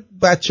 رفته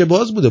بچه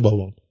باز بوده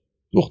بابام.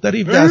 دختر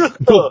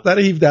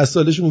 17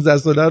 ساله 16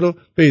 ساله رو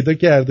پیدا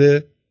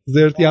کرده،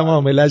 زرتی هم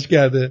حاملش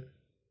کرده.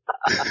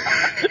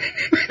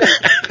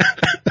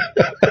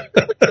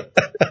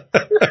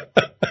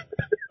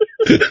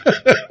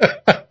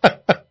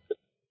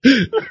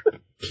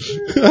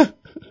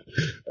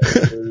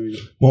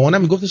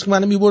 مامانم میگفتش که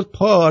منو میبرد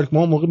پارک،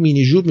 ما موقع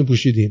مینی جوب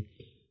میپوشیدیم.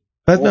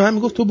 بعد به من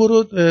میگفت تو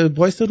برو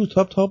وایس رو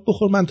تاب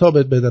بخور من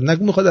تابت بدم.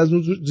 نگو میخواد از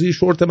اون زیر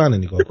شورت منو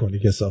نگاه کنی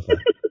کثافت.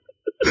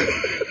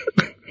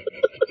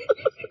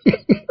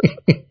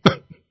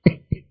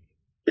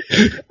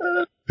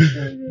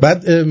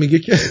 بعد میگه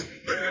که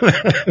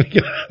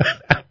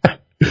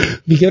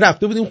میگه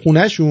رفته بودیم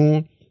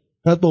خونهشون،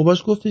 بعد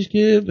باباش گفتش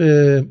که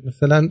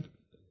مثلا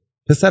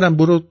پسرم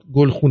برو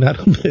گلخونه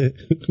رو به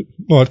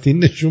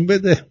آرتین نشون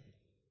بده.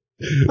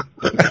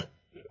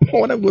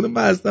 مامانم گفت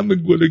من اصلا به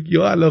گل و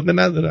گیاه علاقه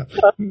ندارم،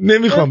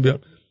 نمیخوام بیام.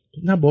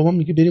 نه بابا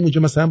میگه بریم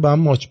اونجا مثلا با هم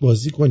ماچ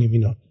بازی کنیم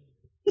اینا.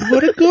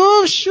 برو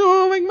گم شو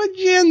من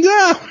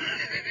جندم.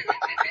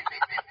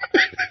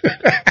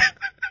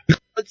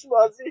 ماچ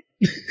بازی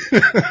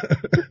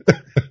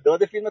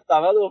یاد فیلم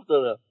صمد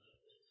افتادم.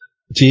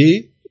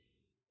 چی؟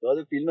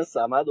 یاد فیلم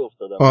صمد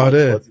افتادم.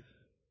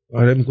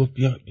 آره میگفت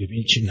بیا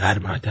ببین چی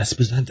نرمه، دست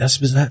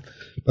بزن.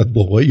 بعد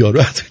بابای یارو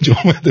از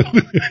اونجا اومده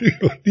بود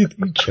دید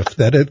این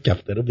کفتره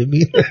ببین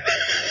این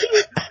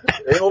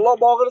الله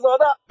باقر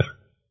زاده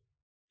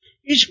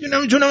هیچ کی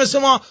نمیتونه مثل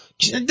ما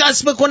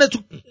دست بکنه تو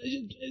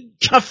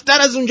کفتر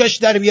از اونجاش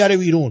در بیاره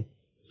بیرون.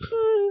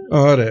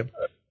 آره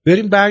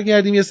بریم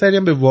برگردیم یه سری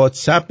هم به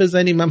واتساپ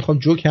بزنیم. من میخوام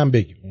جوک هم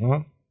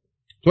بگیم.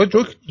 تو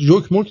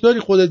جوک موک داری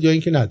خودت یا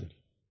اینکه نداری؟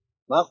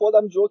 من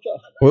خودم جوکم.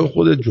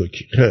 خودت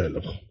جوکی. خیلی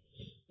خوب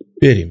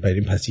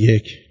بریم پس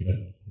یک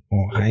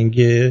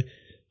آهنگ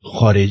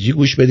خارجی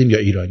گوش بدیم یا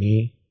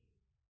ایرانی؟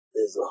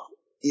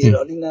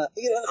 ایرانی نه،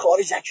 ایران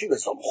خارجی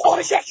بسام،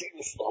 خارجی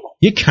دوست دارم.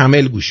 یه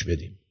کمل گوش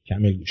بدیم.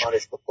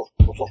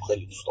 تو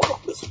خیلی دوست دارم.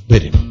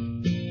 بریم.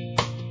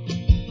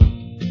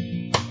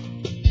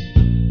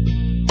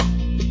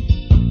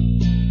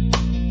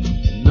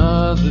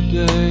 Another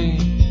day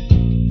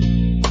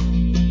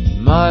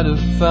might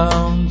have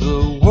found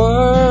the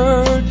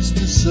words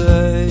to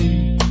say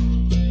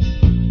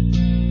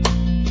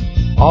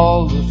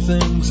all the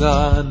things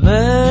I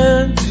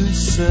meant to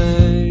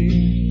say.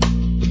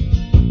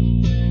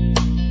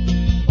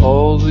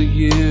 All the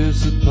years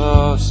that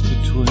passed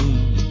between,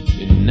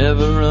 you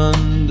never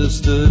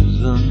understood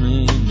the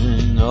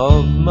meaning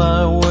of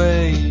my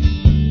way.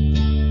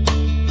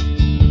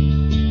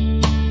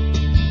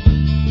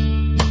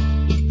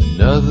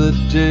 Another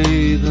day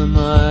there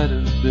might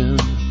have been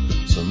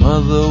some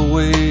other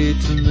way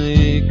to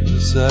make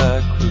the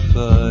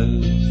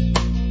sacrifice.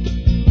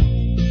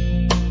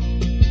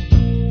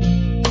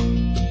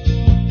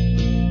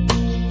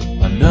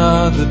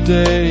 Another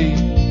day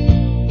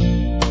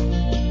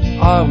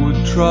I would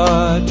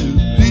try to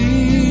be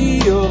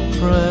your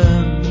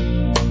friend,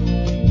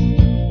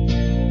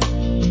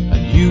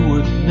 and you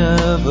would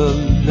never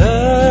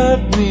let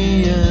me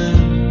in.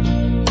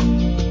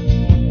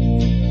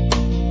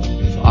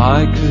 If I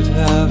could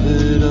have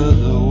it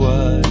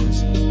otherwise,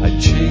 I'd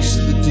chase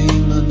the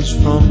demons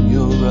from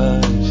your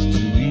eyes to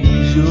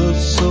ease your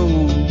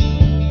soul.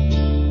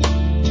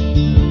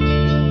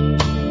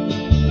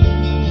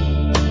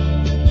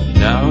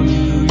 Now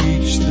you've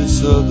reached this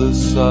other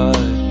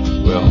side,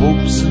 where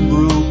hopes and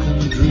broken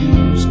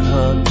dreams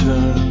can't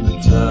turn the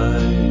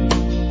tide.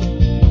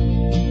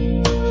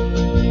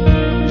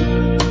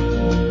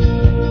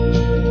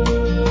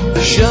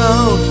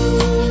 Shout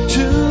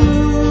to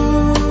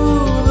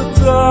the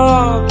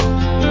top,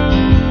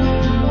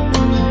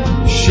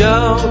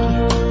 shout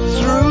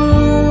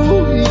through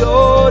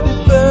your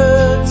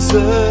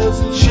defenses,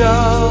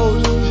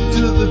 shout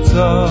to the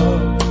top.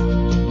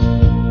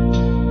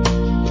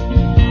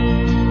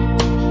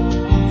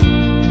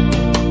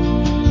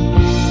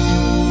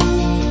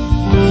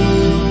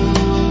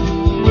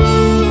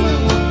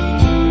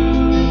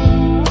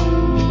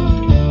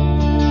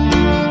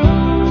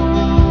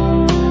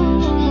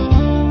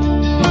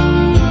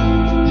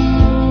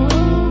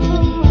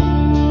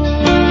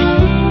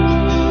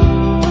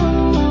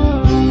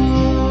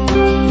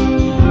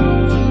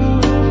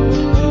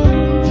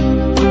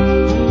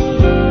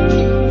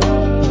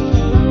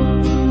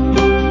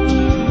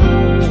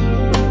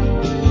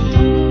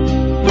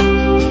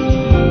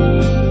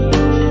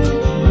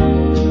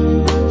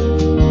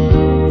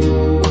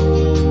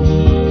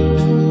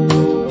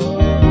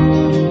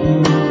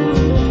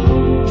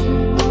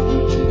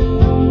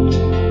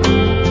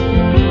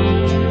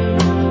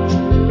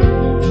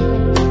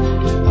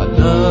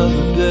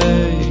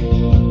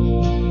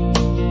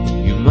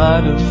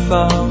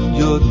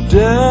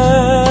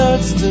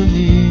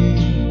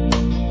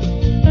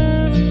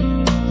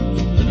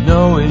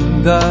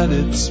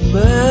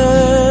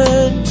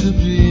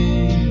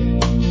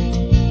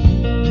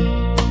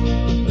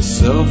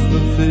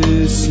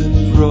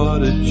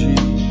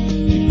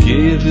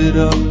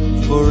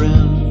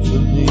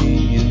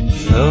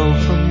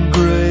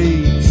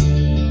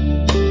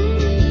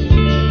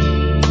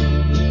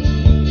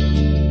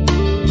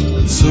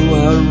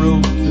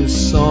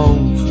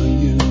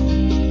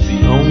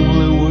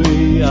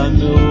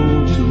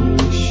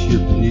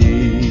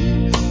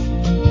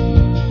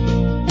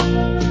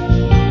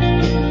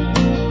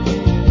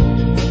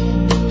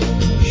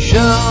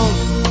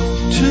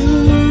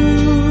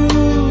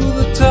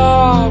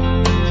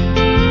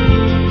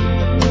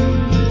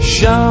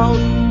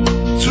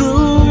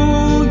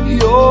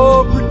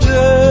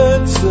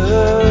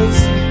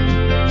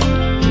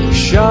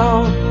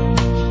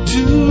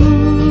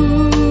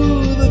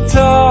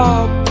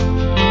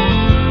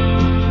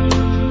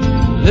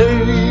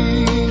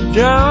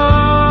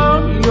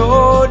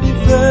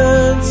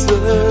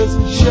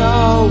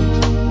 shout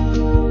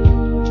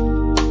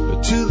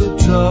to the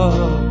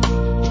top.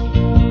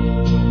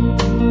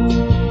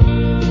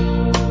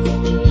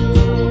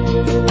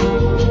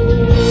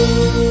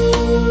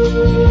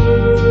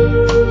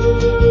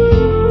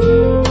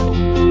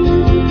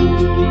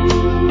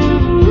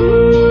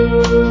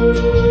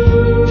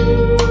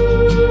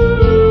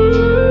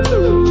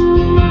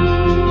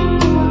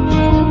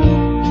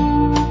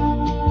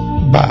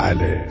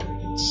 بله،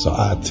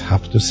 ساعت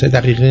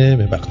 7:03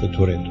 به وقت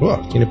تورنتو.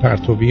 آرتین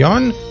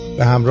پرتویان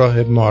به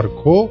همراه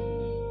مارکو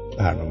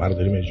برنامه رو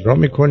داریم اجرا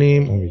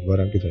میکنیم.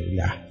 امیدوارم که تا این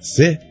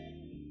لحظه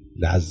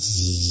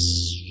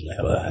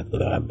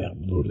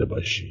برده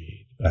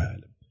باشید.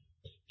 بله،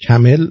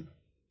 کامل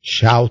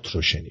شاوت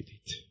رو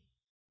شنیدید.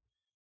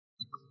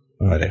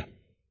 آره،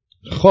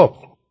 خب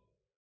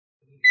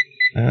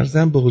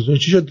عرضم به حضور.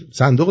 چی شد؟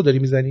 صندوق داری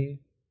میزنی؟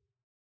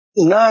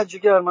 نه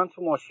جگر، من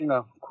تو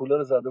ماشینم،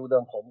 کولر زده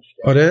بودم خاموش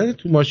کردم. آره،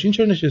 تو ماشین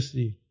چرا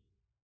نشستی؟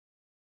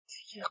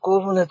 دیگه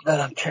قربونت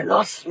برم،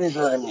 کلاس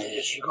میذارم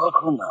میگه چیکار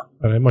کنم.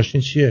 آره،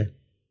 ماشین چیه؟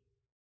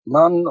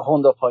 من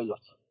هوندا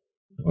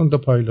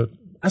پایلوت.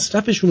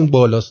 مصرفشون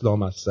بالاست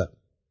لامصب.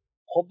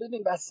 خب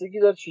ببین بستگی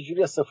داره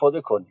چجوری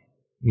استفاده کنی.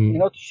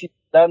 اینا تو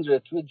شیلندره،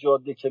 تو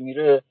جاده که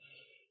میره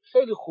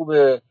خیلی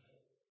خوبه.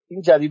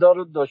 این جدیدا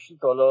رو داشتید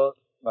حالا،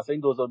 مثلا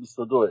این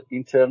 2022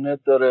 اینترنت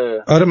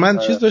داره. آره، من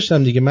چیز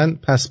داشتم دیگه، من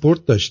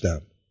پاسپورت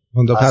داشتم،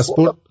 هوندا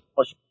پاسپورت،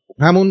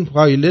 همون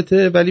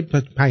پایلته ولی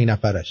 5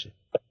 نفرشه.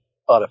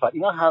 آره،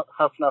 اینا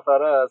 7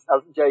 نفره است.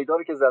 از جدیدا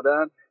رو که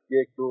زدن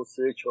 1 2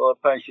 3 4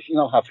 5 6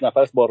 اینا 7 نفر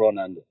است با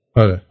راننده.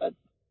 آره،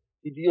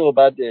 ویدیو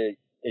بعد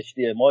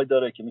HDMI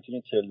داره که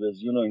میتونی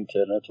تلویزیون و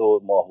اینترنت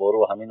و ماهواره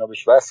و همینا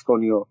بهش وصل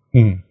کنی و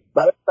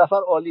برای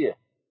سفر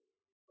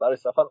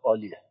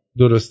عالیه.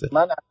 درسته.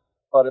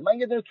 من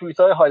یه دونه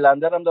تویوتای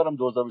هایلندر هم دارم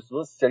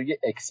 2022 سری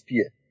XP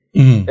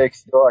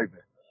X درایو.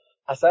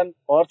 اصلا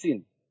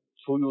آرتین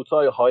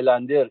تویوتای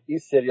هایلندر این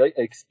سریای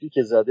XP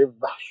که زده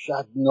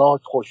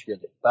وحشتناک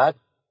خوشگله. بعد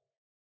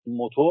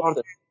موتور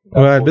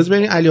بذار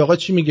ببینیم علی آقا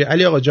چی میگه.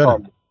 علی آقا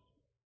جانم.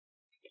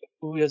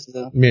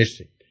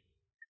 مرسی.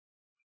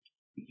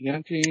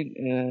 میگم که این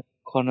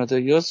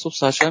کانادایی‌ها صبح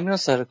ساعت میرن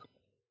سر کار.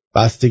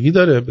 بستگی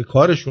داره به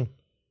کارشون.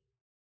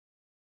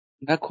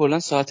 نه کلا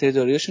ساعت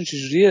اداریشون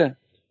چجوریه؟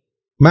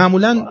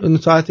 معمولا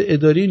ساعت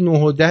اداری 9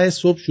 و 10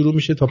 صبح شروع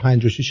میشه تا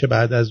 5 و 6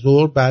 بعد از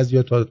ظهر،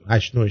 بعضیا تا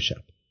 8 9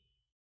 شب.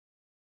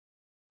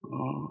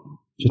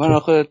 من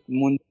آخه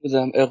مونده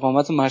بودم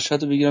اقامت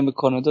مشهد رو بگیرم به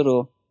کانادا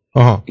رو.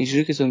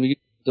 اینجوری که تو میگی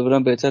دوباره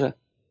بهتره.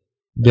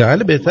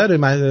 بله بهتره.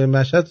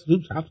 مشهد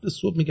زود 7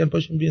 صبح میگن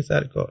پاشیم بیاین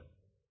سر کار.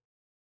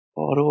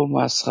 آره با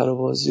مسخره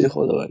بازی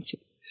خدا وکیل.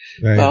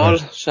 به حال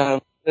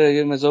شرم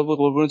یه مزاج بود.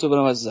 قربونت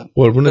برم عزیزم.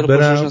 قربونت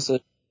برم.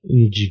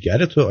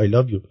 جیگر تو I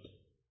love you.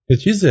 به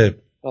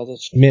چیزه.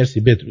 مرسی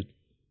بدرود.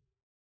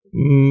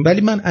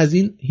 ولی من از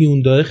این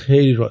هیوندای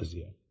خیلی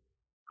راضیم.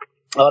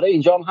 آره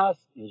اینجام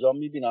هست، اینجام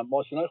میبینم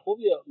ماشینای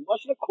خوبیه،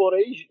 ماشین کره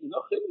ای اینا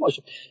خیلی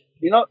ماشین.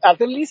 اینا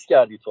البته لیست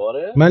کردی تو؟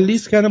 آره من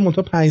لیست کردم،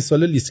 منتها 5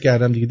 ساله لیست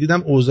کردم دیگه.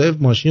 دیدم اوضاع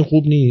ماشین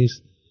خوب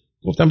نیست،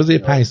 گفتم بذار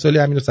 5 سالی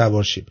همینو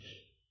سوار شیم.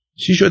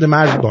 چی شده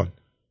مرزبان؟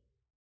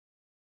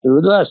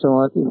 درود بر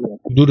شما.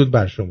 درود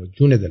بر شما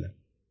جون دلم.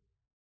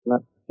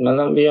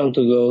 منم بیام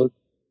تو گود.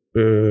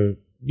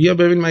 بیا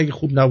ببین مگه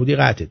خوب نبودی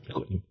قطعت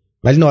میکنیم،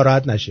 ولی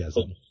ناراحت نشی از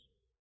اون.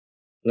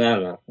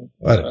 نه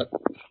آره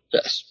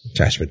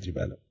چشم بدی.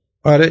 بله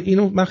آره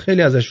اینو من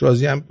خیلی ازش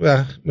راضیم.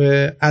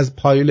 از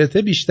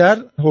پایلته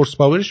بیشتر هورس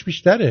پاورش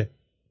بیشتره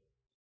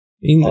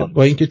این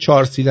با اینکه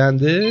 4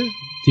 سیلندر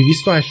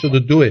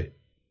 282.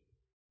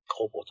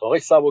 خب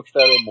اتاقش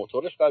سبک‌تره،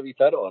 موتورش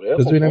قوی‌تره. آره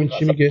بذار ببینم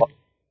چی میگه.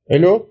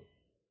 الو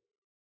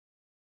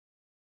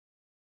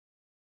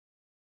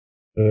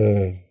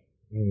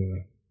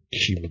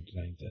کی بود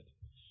زنگ زد؟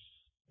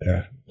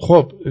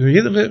 خب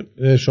یه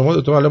دقیقه شما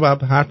دو تا حالا با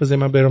حرف بزنید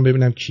من برام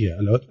ببینم کیه.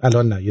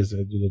 الان نه یه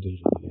ذره 2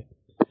 دقیقه دیگه.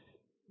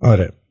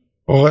 آره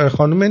آقا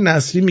خانم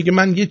نصری میگه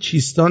من یه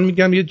چیستان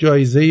میگم یه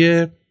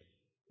جایزه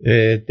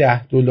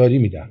 $10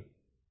 میدم.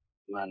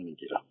 من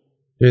میگیرم.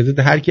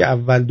 هر کی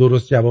اول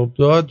درست جواب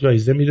داد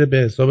جایزه میره به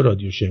حساب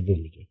رادیو شبون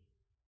میگه.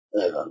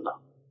 ایوالله.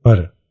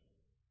 آره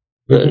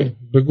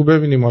بگو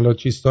ببینیم حالا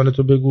چیستان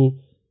تو بگو.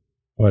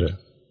 آره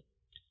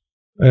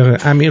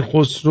امیر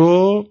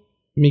خسرو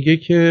میگه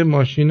که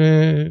ماشین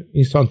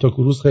این سانتا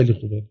کروز خیلی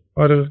خوبه.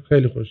 آره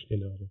خیلی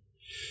خوشگله. آره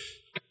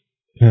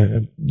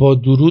با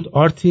درود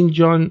آرتین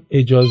جان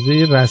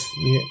اجازه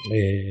رسمی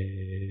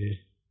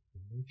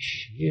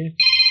چیه؟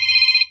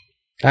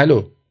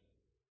 الو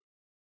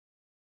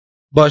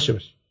باشه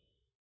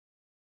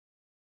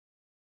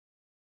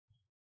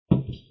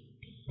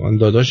من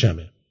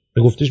داداشمه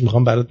به گفتش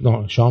میخوام برات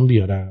شام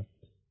بیارم.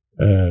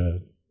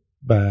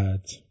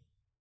 بعد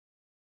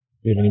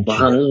ببینیم ما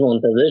هنوز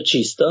منتظر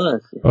چیستان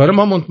هستیم. آره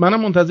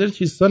منم منتظر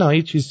چیستانم.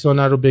 اگه چیستان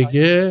رو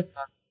بگه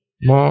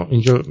ما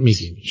اینجا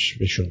میگیمش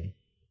به شما.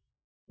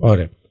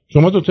 آره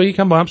شما دوتا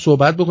یکم با هم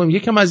صحبت بکنیم.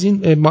 یکم از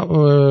این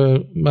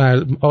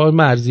آقای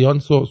مرزیان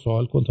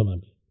سوال کن تا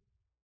من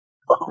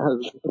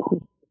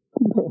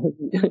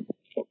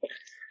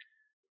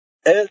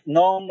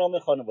نام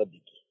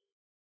خانوادگی.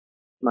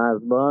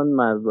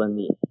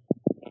 مرزبانی.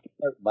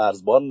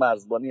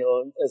 مرزبانی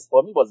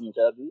اسپانی بازی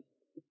میکردی؟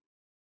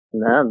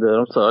 نه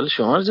دارم سوال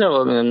شما رو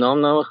جواب میدم.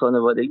 نام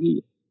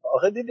خانوادگی.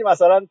 آخه دیدی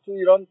مثلا تو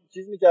ایران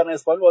چیز میکردن،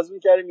 اسپانی بازی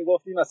میکردی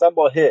میگفتی مثلا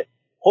با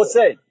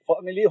حسین،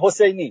 فامیلی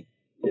حسینی.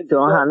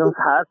 شما هنوز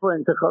حرف رو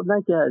انتخاب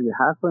نکردی.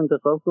 حرف رو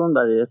انتخاب کن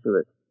برای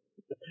صورت.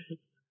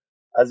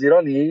 از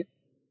ایرانی؟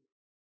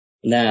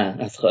 نه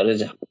از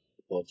خارجم.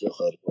 کجا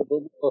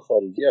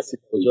خارجی هستی؟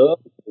 کجا؟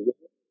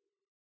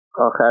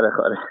 آخر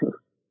خارج.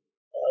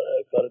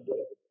 آره کار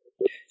داره.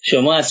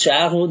 شما از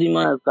شرق بودی،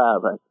 من از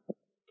غرب.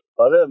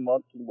 آره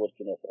ما تو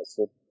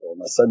بورکینافاسو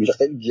مثلا اینجا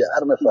خیلی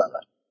گرمه فعلا.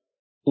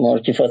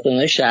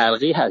 بورکینافاسو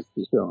شرقی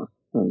هستی شما.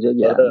 اونجا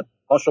گرمه.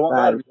 شما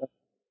غربی.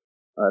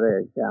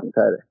 آره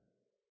کمتره.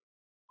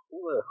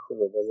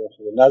 خوبه.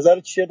 نظر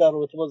چیه در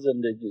رابطه با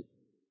زندگی؟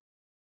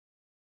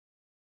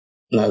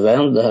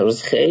 نظرم در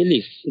روز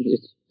خیلی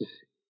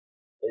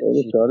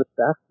سوال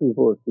سختی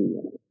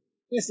پرسیدی.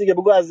 نیست دیگه،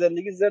 بگو از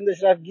زندگی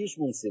زندش رفت گیش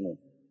مونسیمون.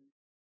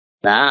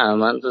 نه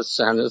من تو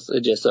هنوز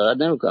جسارت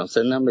نمیکنم،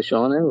 سنم به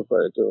شما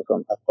نمیخوره تو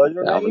بخوام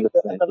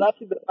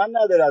رفتی به من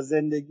نداره. از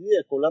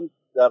زندگیه کلا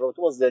در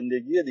رابطه با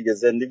زندگیه دیگه.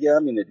 زندگی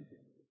همینه دیگه.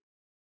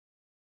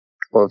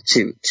 خب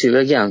چی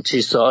بگم؟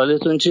 چی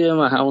سوالتون چیه؟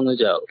 من همونو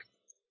جواب.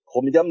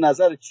 خب میگم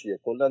نظر چیه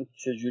کلا؟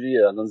 چه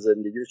جوریه الان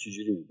زندگی رو؟ چه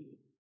جوری می‌بینی؟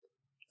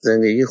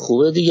 زندگی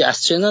خوبه دیگه.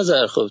 از چه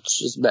نظر؟ خب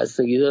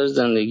بستگی داره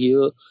زندگی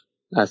رو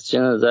از چه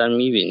نظر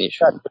میبینی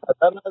شما.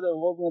 نظر نداره.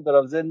 قربونت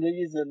برم.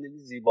 زندگی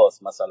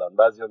زیباست مثلا.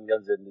 بعضیا میگن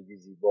زندگی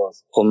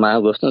زیباست. خب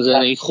من گفتم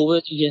زندگی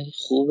خوبه دیگه.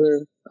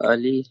 خوبه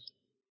عالی.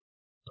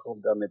 خب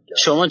دمت گرم.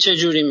 شما چه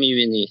جوری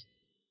میبینی؟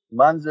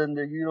 من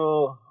زندگی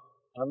رو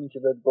همین که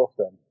بهت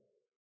گفتم.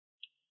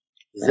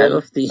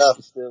 نگفتی؟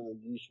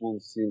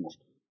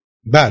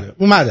 بله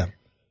اومدم.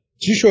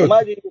 چی شد؟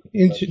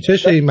 این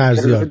چه این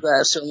مرزیات؟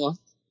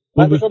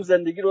 من داشتم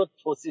زندگی رو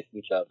توصیف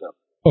میکردم.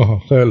 آها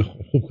خیلی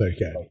خوب کار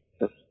کردی.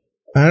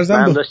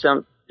 من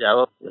داشتم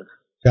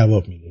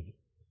جواب میدادی.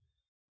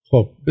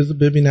 خب بذار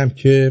ببینم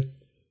که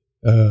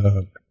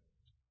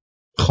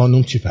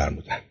خانم چی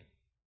فرمودن.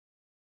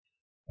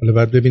 حالا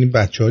باید ببینیم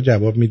بچه ها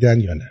جواب میدن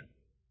یا نه.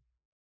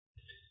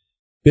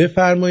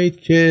 بفرمایید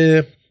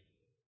که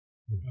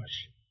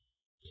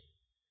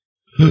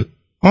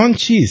آن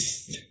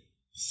چیست؟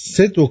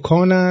 3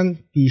 دکانن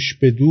دوش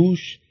به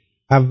دوش،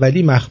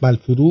 اولی مخمل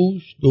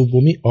فروش،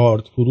 دومی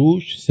آرد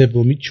فروش،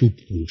 سومی چوب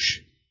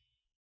فروش.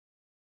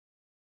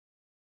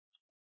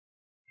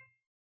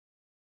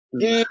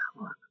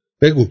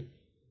 بگو.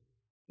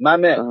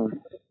 ممه.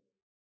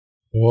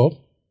 خب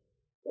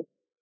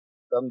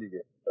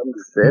دیگه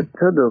 3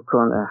 تا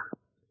دکانه.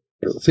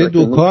 3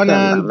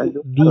 دکانن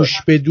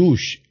دوش به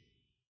دوش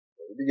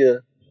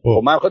دیگه.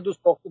 خب من خود دوست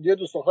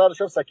دختر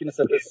داشتم سکینه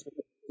سپس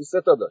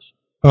 3 تا داشت.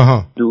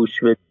 آها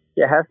دوش به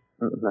که هست.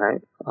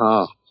 نه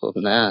خب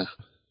نه.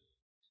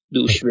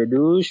 دوش به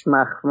دوش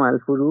مخمل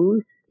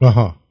فروش.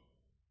 آها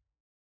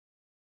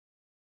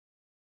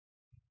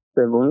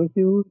سومی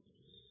چی بود؟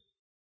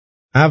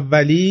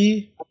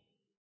 اولی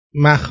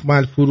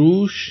مخمل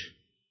فروش.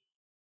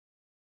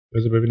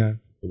 بذار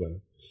ببینم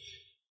دوباره.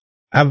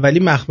 اولی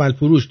مخمل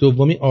فروش،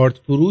 دومی آرد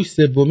فروش،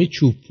 سومی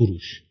چوب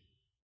فروش.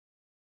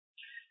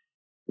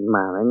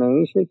 معنی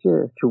نمیشه که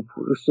چوب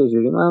فروش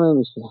چجوری معنی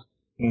میشه؟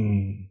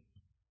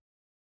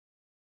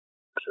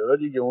 چرا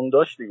دیگه اون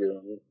داشت دیگه.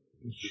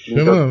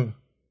 شما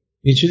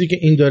این چیزی که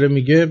این داره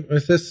میگه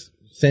مثل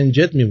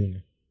سنجد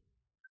میمونه.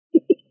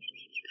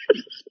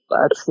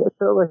 باید 3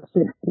 تا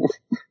باشه.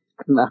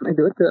 معنی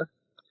 2 تا.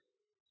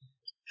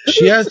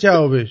 چی از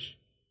جوابش؟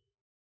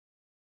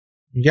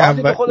 میگه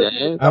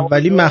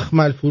اولی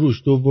مخمل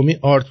فروش، دومی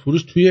آرد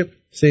فروش. توی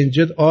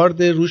سنجد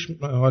آرد روش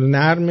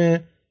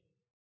نرمه،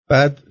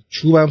 بعد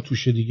چوبم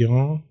توشه دیگه.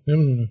 ها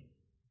نمیدونه.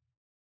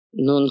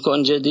 نون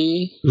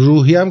کنجدی؟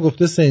 روحی هم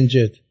گفته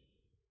سنجد.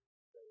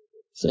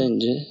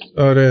 سنجد.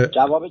 آره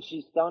جواب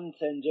چیستان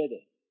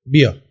سنجده.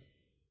 بیا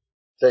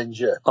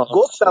سنجد.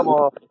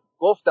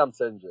 گفتم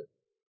سنجد.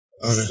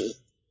 آره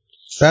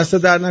دست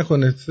در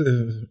نکنه.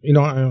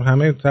 اینا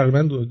همه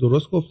تقریبا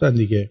درست گفتن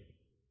دیگه.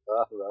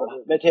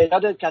 به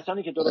تعداد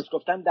کسانی که درست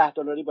گفتن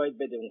 $10 باید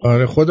بده.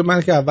 آره خود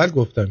من که اول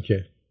گفتم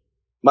که.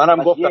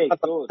 منم گفتم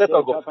 3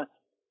 تا گفتم.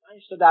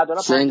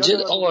 سنجد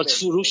آرد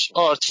فروش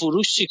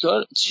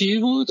چی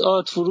بود؟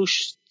 آرد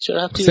فروش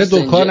چرا 3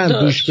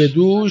 دکانن دوش به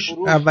دوش.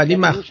 اولی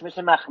فروش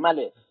مثل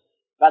مخمله،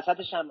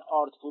 وسطش هم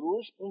آرد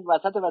فروش، اون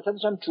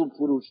وسطش هم چوب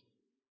فروش.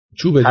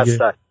 چوبه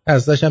دیگه.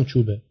 هستش هم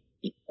چوبه.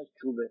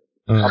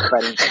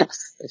 آفرین.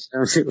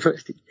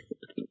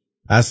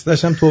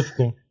 هستش هم توف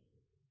کن.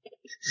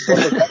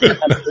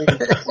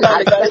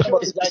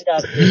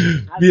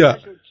 بیا.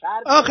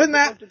 آخه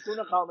نه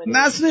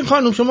نسرین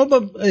خانم شما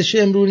با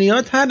شمرونی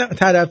ها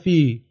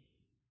طرفی.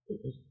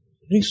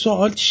 این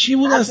سوال چی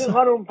بود اصلا؟ نسرین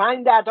خانم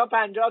 5 تا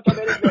 50 تا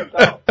برید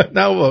بهتا.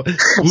 نه بابا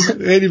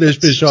خیلی بهش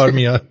فشار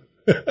میاد.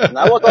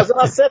 نه بابا تازه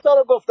من 3 تا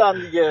رو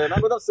گفتم دیگه.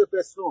 من گفتم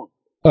سپستون.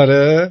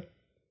 آره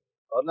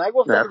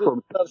نگفتم که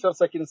داشتم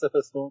سکینه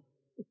سپستون.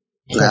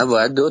 نه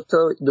باید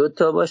دو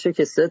تا باشه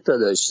که 3 تا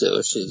داشته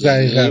باشه.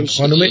 دقیقاً.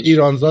 خانم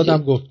ایرانزاد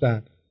هم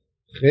گفتن،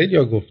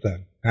 خیلی‌ها گفتن،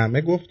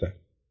 همه گفتن.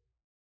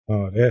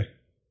 آره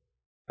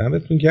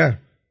دمتون گرم.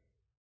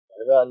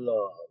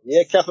 والله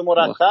یک کف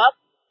مرتب.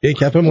 یک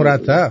کف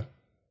مرتب.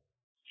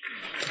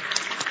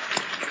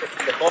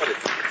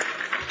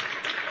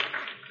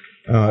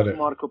 آره.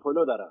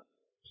 مارکوپولو دارم.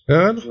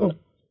 خیلی خوب.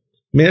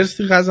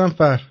 مرسی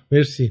غضنفر.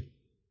 مرسی.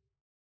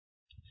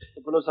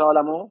 مارکوپولو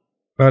سوالمو؟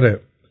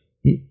 آره.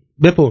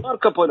 بپرس.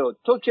 مارکوپولو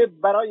تو که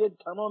برای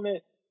تمام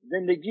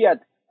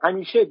زندگیت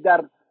همیشه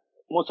در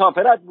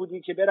مسافرت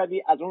بودی که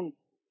بروی از اون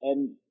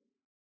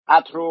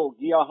عطر و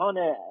گیاهان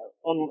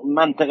اون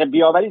منطقه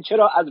بیاوری،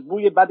 چرا از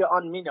بوی بد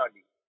آن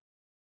مینالی؟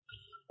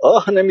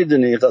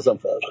 نمیدونی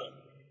غضنفر،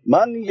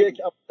 من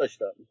یک عمو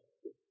داشتم.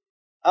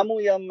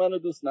 عمویم منو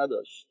دوست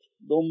نداشت،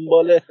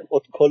 دنبال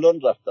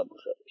اتکلون رفتم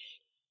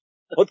آخرش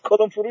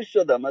اتکلون فروش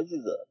شدم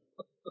عزیزم.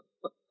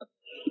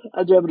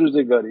 عجب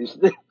روزگاریست.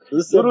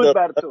 درود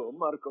بر تو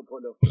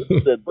مارکوپولو.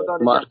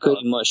 مارکو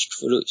ماشک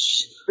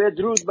فروش.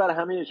 بدرود بر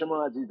همه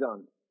شما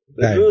عزیزان.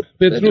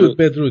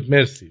 بدرود.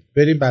 مرسی.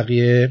 بریم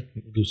بقیه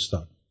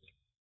دوستان.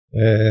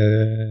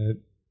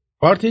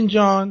 آرتین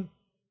جان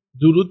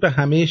درود به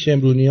همه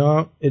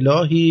شمرونیا.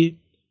 الهی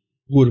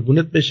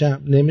قربونت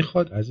بشم.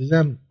 نمیخواد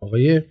عزیزم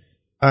آقای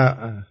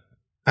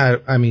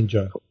امین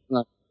جان.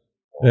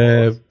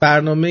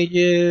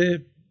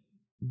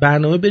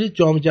 برنامه برید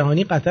جام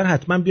جهانی قطر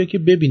حتما بیا که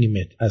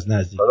ببینیمت از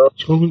نزدیک.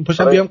 چون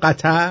پاشم بیام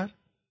قطر.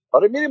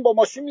 آره میریم، با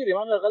ماشین میریم.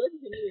 من اقلا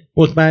دیگه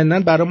مطمئناً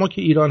برای ما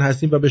که ایران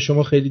هستیم و به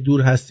شما خیلی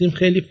دور هستیم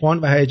خیلی فان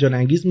و هیجان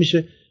انگیز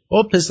میشه.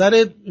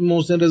 پسر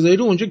محسن رضایی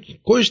رو اونجا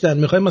کشتن،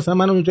 میخوای مثلا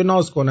من اونجا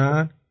ناز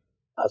کنن؟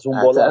 از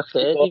اون بالا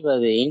خیلی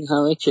بده این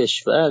همه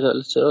کشور.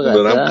 حالا چرا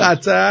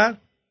قطر؟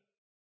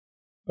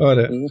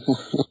 آره.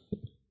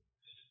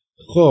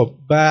 خب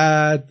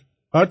بعد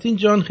آرتین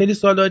جان خیلی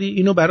سالاری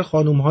اینو برای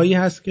خانوم هایی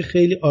هست که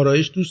خیلی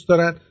آرایش دوست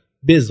دارن.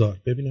 بذار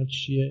ببینم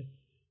چیه.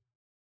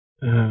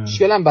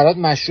 شلم برات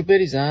مشروب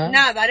بریزم؟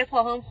 نه برای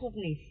پاهام خوب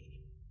نیست.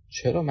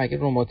 چرا مگه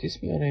روماتیسم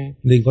میاره؟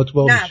 لینگات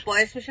باز. نه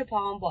باعث میشه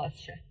پاهام باز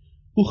شه.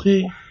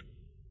 اوخی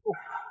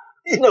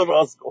اینو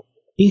راست گفت.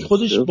 این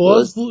خودش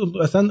باز بود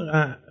اصلا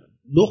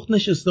لخت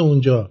نشسته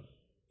اونجا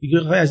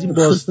دیگه، از این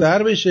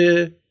بازتر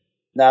بشه.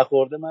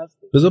 نخورده مست.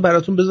 بذار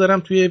براتون بذارم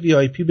توی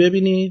VIP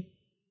ببینید.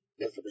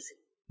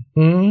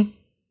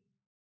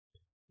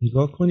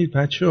 نگاه کنید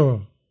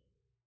بچه‌ها،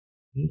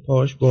 این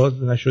پاش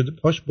باز نشده،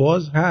 پاش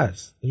باز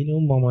هست. این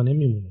اون مامانه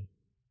میمونه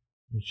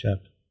اون شب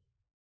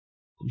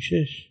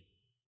گوشش.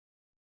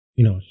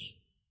 ایناش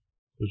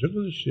کجا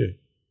گذاشته؟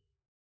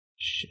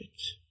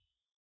 شت.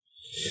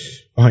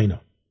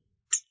 اینا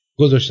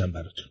گذاشتم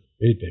براتون،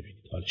 برید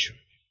ببینید حالشو.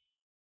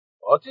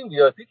 آرتین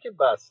VIP که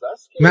بسته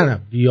است که.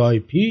 نه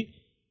VIP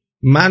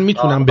من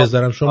میتونم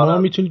بذارم، شما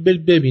میتونید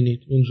برید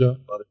ببینید اونجا.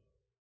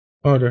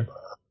 آره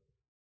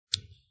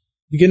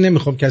دیگه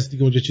نمیخوام کسی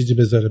دیگه اونجا چیزی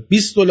بذاره.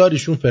 $20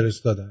 ایشون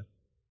فرستادن.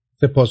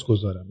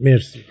 سپاسگزارم.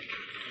 مرسی.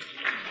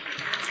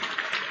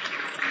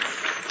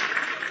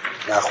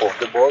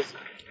 نخورده باز.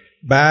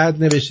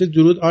 بعد نوشته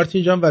درود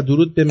آرتین جان و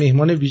درود به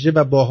مهمان ویژه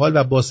و باحال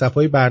و با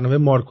صفای برنامه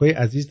مارکوی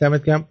عزیز.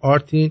 دمت گرم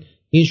آرتین،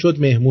 این شد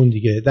مهمون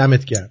دیگه.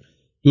 دمت گرم.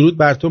 درود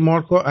بر تو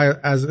مارکو.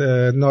 از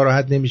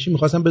ناراحت نمیشی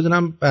میخواستم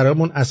بدونم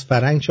برامون از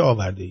فرنگ چه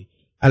آورده ای.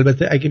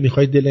 البته اگه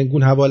میخوای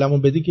دلنگون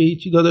حوالمون بدی که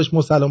هیچی داداش،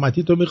 ما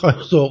سلامتی تو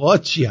میخوایم.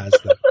 سوغات چی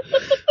هستن؟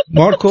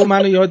 مارکو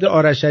منو یاد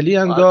آرش علی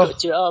انداخت.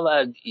 چه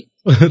آوردی؟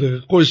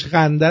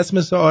 خوشخنده است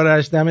مثل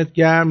آرش. دمت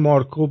گرم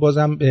مارکو،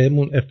 بازم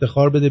بهمون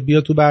افتخار بده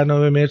بیا تو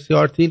برنامه. مرسی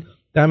آرتین،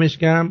 دمش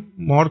گرم.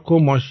 مارکو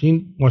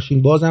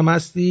ماشین بازم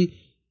هستی.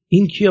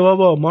 این کیه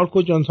بابا؟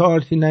 مارکو جان تا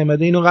آرتین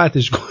نیومده اینو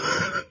قطعش کن.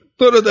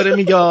 تو رو داره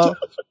میگه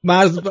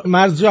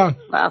مرز جان.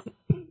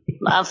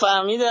 من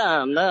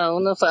فهمیدم. نه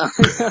اونو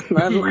فهمیدم.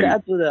 من رو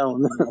خط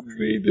بودم.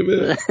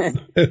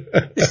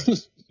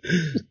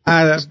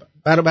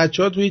 برای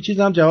بچه ها توی چیز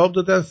هم جواب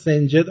دادن.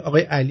 سنجد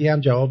آقای علی هم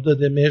جواب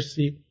داده.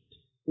 مرسی.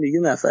 دیگه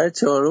نفر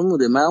 4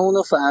 بوده. من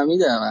اونو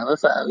فهمیدم. همه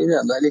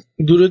فهمیدم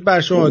ولی درود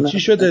بر شما. چی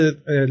شده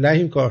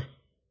لحیم کار؟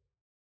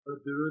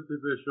 درود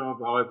به شما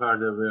آقای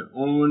پرتویان.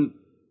 اون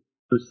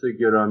دوست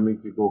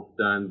گرامی که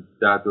گفتن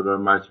 $10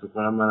 مچ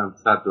میکنم، منم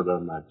 $100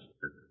 مچ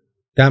میکنم.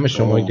 دم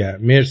شما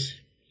گرم. مرسی.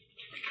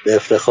 به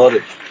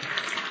افتخارش.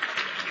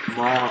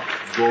 ما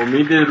به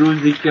امید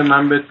روزی که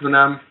من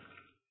بتونم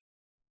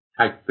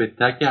تک به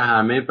تک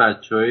همه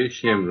بچهای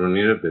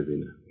شمرونی رو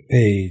ببینم.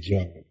 ای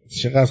جان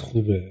چقدر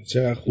خوبه،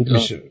 چقدر خوب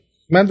میشه.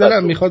 من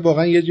دلم میخواد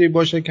واقعا یه جایی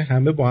باشه که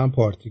همه با هم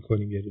پارتی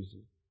کنیم یه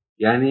روزی.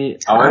 یعنی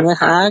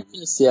هر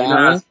کسی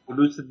از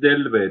خلوص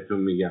دل بهتون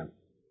میگم،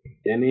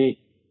 یعنی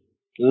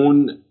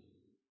اون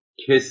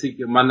کسی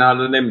که من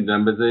حالا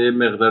نمیدونم، بذار یه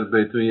مقدار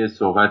بهتون یه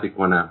صحبتی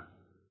کنم.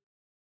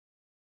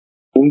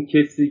 اون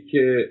کسی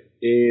که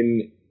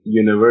این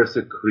یونیورس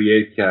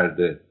کرییت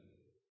کرده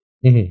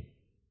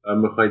و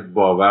میخواید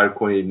باور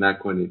کنید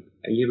نکنید،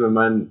 اگه به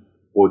من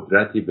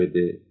قدرتی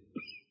بده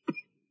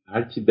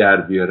هرچی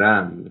در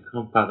بیارم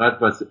میخوام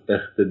فقط واسه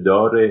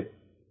اقتدار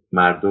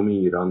مردم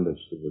ایران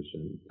داشته باشن،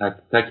 تک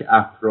تک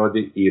افراد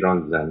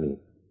ایران زمین.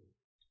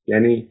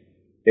 یعنی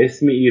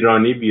اسم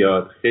ایرانی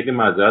بیاد، خیلی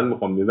معذرت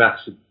میخوام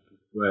میبخشید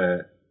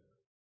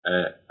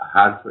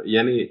حرف،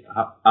 یعنی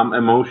I'm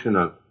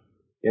emotional،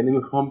 یعنی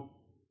میخوام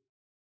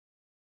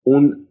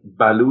اون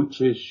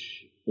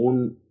بلوچش،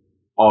 اون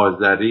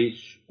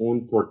آذریش،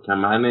 اون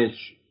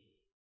ترکمنش،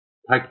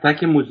 تک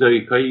تک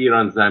موزاییکای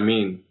ایران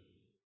زمین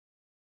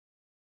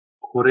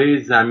کره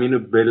زمین رو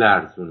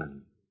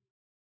بلرزونن.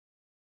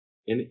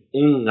 یعنی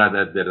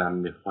اینقدر دلم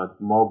میخواد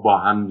ما با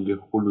هم دیگه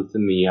خلوص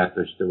نیت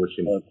داشته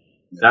باشیم،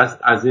 دست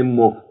از این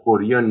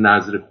مفخوری و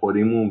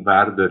نظرخوریمون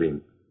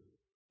برداریم.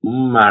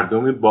 اون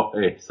مردمی با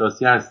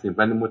احساسی هستیم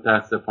ولی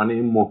متاسفانه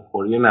این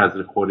مفخوری و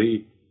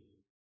نظرخوری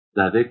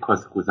زده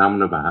کاسکوزمون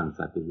رو به هم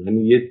زده.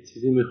 یعنی یه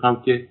چیزی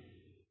میخوام که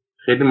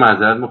خیلی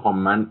معذرت میخوام،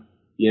 من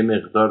یه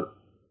مقدار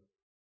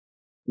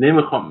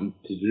نمیخوام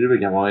چجوری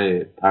بگم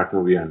آقای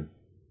پرتویان،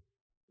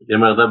 یه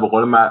مقدار به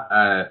قول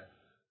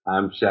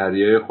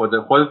همشهریای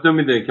خودتون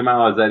میدونی که من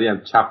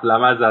آذریم،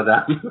 چپلمه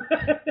زدم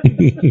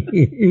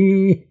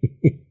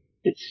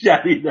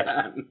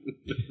شدیدن.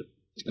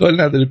 کار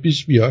نداره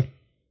پیش بیاد.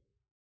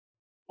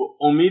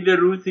 امید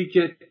روزی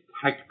که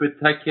تک به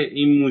تک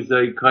این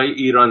موزاییکای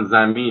ایران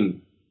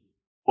زمین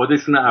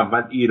خودشون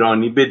اول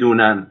ایرانی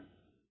بدونن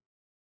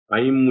و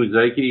این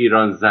موزاییک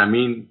ایران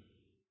زمین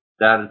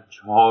در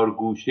 4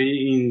 گوشه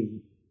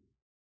این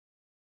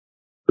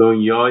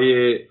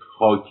دنیای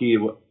خاکی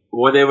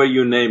whatever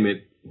you name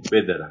it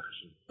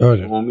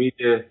بدرخشن. امید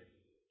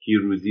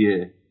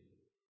پیروزی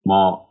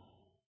ما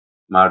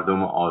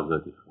مردم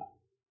آزادی خواه.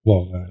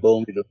 واقعا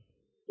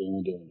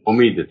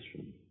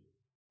امیدتشون،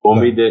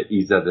 امید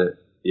ایزد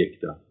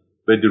یکتا.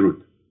 بدرود.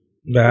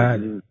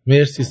 بله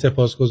مرسی،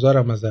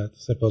 سپاسگزارم ازت،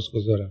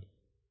 سپاسگزارم،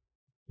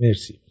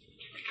 مرسی.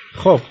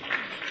 خب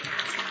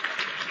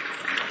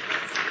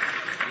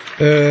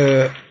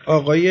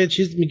آقای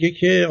چیز میگه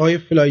که آقای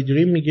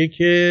فلایدریم میگه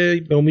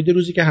که به امید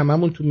روزی که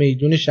هممون تو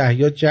میدون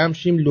شهیاد جمع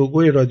شیم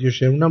لوگوی رادیو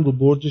شمرون هم رو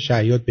برج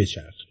شهیاد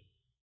بچرخه.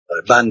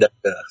 بنده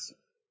برقصیم.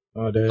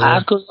 آره.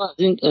 هر کدوم از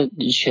این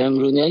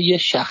شمرونی‌ها یه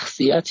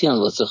شخصیتی هم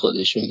واسه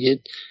خودشون، یه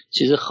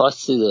چیز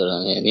خاصی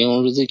دارن. یعنی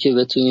اون روزی که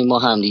بتونیم ما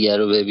همدیگه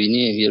رو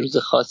ببینیم یه روز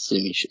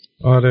خاصی میشه.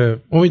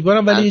 آره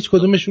امیدوارم ولی هیچ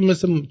کدومشون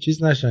مثل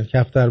چیز نشن،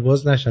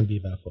 کفترباز نشن بی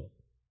وفا.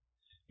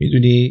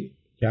 میدونی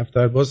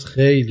کفترباز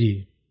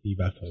خیلی بی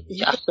وفا بود.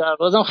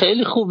 کفتربازم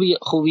خیلی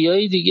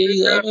خوبیای دیگه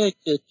داره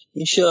که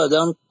میشه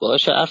آدم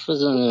باهاش حرف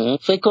بزنه.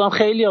 فکر کنم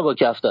خیلی‌ها با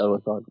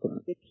کفترباز حال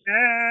کنن.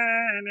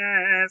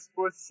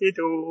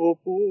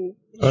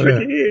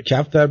 آره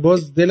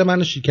کفترباز دل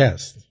منو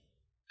شکست.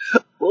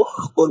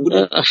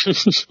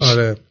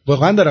 آره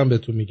واقعا دارم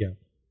بهتون میگم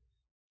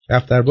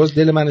کفترباز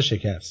دل منو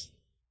شکست.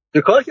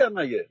 چه کار کرد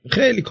مگه؟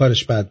 خیلی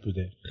کارش بد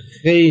بوده،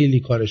 خیلی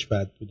کارش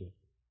بد بوده.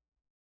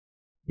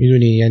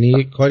 میدونی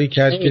یعنی کاری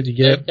کرد که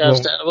دیگه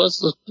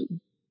کفترباز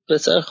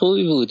پسر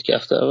خوبی بود.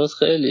 کفترباز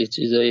خیلی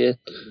چیزای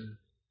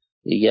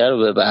دیگر رو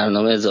به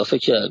برنامه اضافه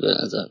کرد به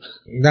نظر.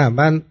 نه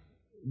من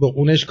با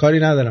اونش کاری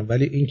ندارم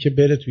ولی این که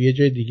بره تو یه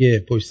جای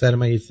دیگه پشت سر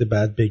من یه چیز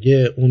بد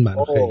بگه اون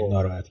منو خیلی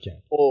ناراحت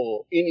کرد.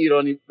 این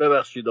ایرانی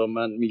ببخشید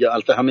من میگم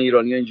البته همه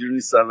ایرانی‌ها اینجوری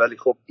نیستن ولی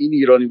خب این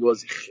ایرانی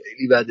بازی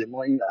خیلی بده.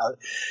 ما این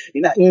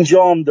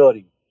اینجا هم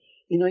داریم.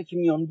 اینایی که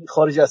میان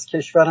خارج از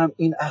کشور هم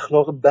این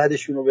اخلاق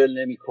بدشون رو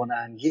ول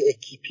نمی‌کنن، یه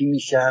اکیپی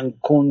میشن،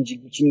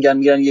 کنجی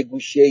میگن یه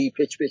گوشه‌ای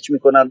پچ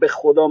میکنن. به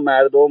خدا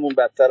مردممون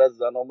بدتر از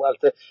زنامون.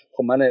 البته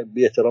خب من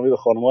بی احترامی به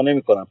خانم‌ها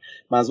نمی‌کنم،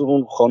 منظور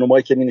اون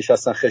خانمایی که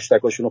می‌نشستن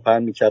خشتکاشون رو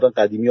پهن می‌کردن،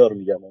 قدیمی‌ها رو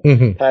میگم،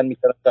 پهن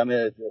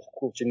می‌کردن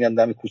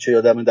دم کوچه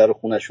یا دم در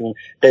خونه‌شون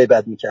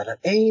غیبت می‌کردن.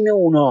 عین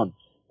اونان.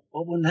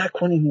 بابا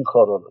نکنید این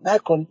کارا رو،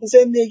 نکنید،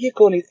 زندگی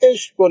کنید،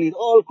 عشق کنید،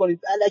 حال کنید،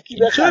 الکی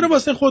بخند. چرا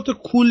واسه خودت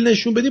کول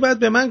نشون بدی بعد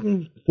به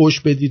من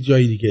فوش بدید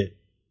جای دیگه؟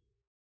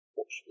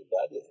 فوش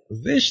بده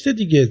زشته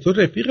دیگه، تو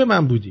رفیق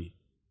من بودی،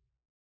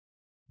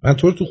 من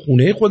تو رو تو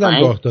خونه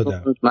خودم راه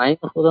دادم. من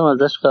خودم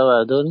ازش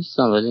خبردار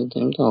نیستم ولی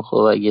نمیدونم خب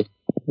اگه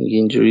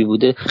اینجوری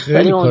بوده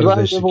ولی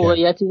امیدوارم که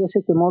موقعیتی باشه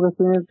که ما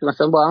بتونیم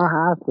مثلا با هم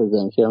حرف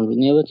بزنیم که امروز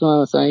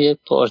بتونیم مثلا یه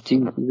پارتی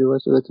چیزی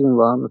باشه بتونیم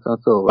با هم مثلا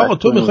صحبت کنیم.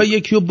 تو میخوای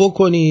یکیو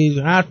بکنی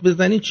حرف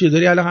بزنی چیه؟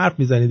 داری الان حرف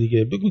میزنی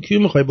دیگه، بگو کیو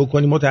میخوای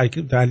بکنی ما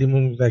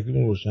تعلیممون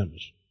روشن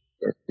بشه.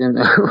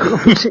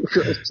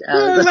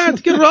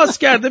 وقتی که راست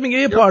کرده میگه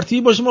یه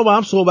پارتی باشه ما با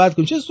هم صحبت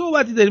کنیم. چه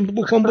صحبتی داریم؟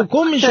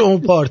 بکن میشه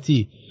اون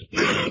پارتی.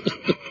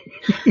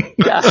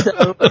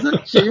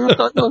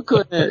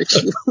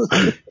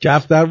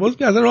 کفترباز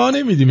که اصلا راه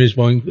نمیدیمش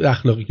با این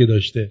اخلاقی که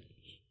داشته.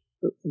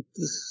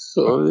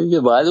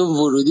 باید اون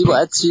ورودی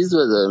باید چیز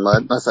بذاریم،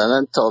 باید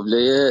مثلا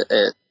تابلوی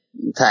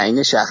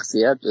تعیین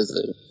شخصیت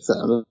بذاریم،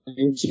 مثلا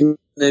این چی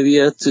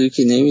نبیاد توی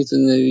که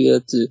نمیتونه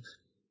بیاد توی.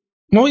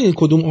 ما این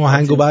کدوم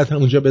آهنگو باید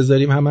اونجا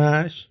بذاریم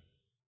همش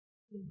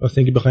واسه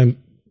اینکه بخوایم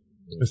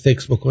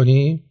سکس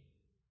بکنیم؟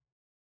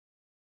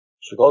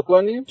 چیکار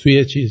کنیم؟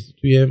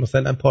 توی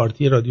مثلا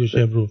پارتی رادیو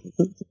شمرون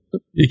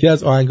یکی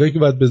از آهنگایی که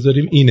باید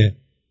بذاریم اینه.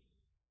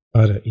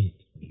 آره این.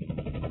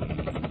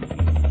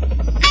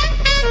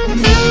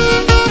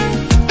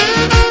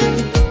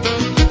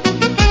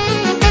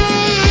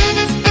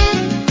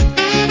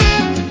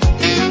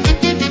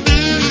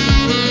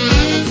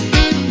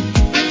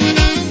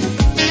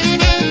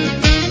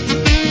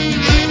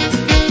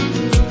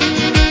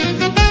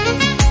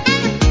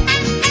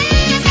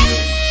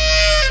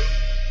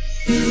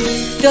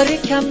 داره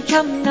کم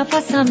کم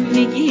نفسم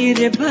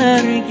میگیره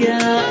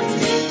برگرد،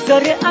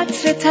 داره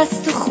عطرت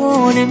از تو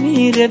خونه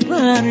میره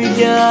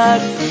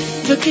برگرد،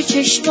 تو که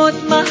چشمات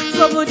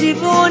مهتاب و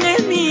دیوانه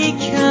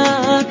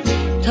میکرد،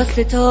 تا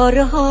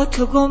ستاره ها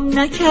تو گم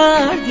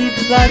نکردی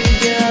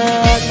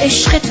برگرد،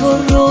 عشق تو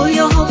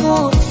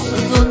رویاهامو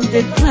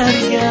سوزونده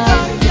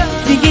برگرد،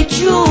 دیگه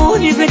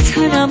جونی به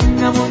تنم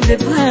نمونده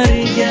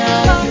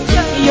برگرد،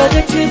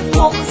 یادت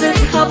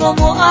بغضت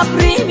هوامو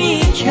ابری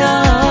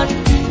میکرد،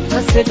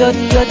 تا صدات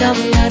یادم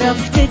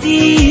نرفته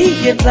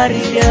دیگه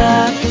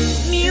برگرد،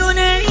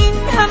 میونه این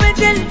همه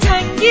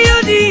دلتنگی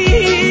و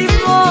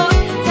دیوار،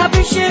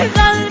 تپش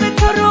قلب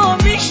تو رو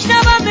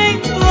میشنوم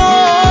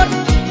انگار،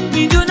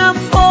 میدونم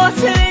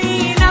فاصله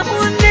ای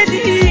نمونده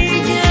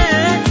دیگه،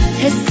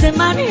 حس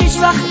من هیچ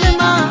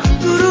وقت من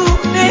دروغ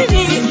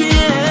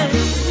نمیگه،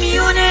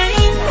 میونه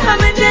این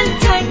همه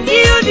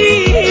دلتنگی و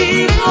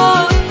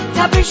دیوار،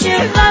 تپش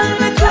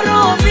قلب تو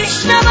رو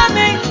میشنوم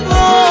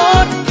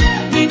انگار،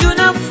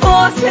 میدونم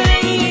فاصله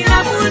ای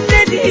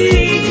نمونده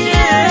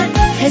دیگه،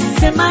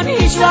 حس من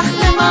هیچ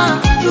وقت من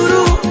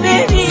دروغ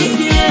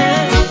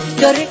نمیگه،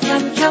 داره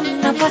کم کم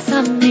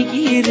نفسم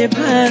میگیره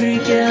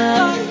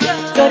برگرد،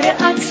 داره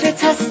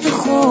عطرت از تو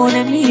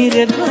خونه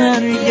میره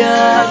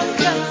برگرد،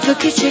 تو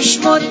که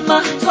چشمات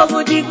مهتاب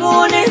و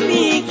دیوانه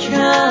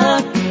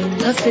میکرد،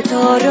 تا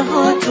ستاره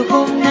ها تو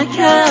گم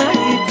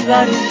نکردی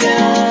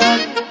برگرد.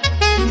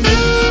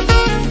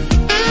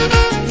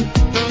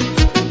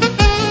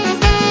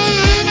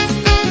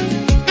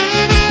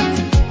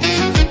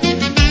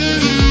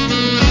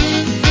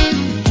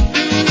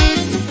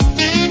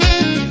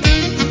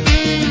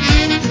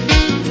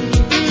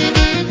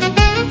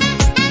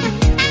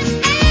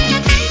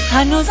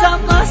 هنوزم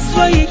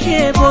عصرایی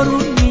که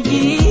بارون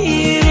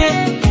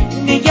میگیره،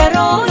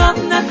 نگرانم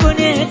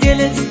نکنه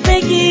دلت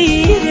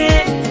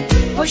بگیره،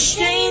 پشت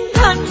این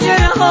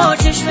پنجره ها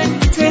چشم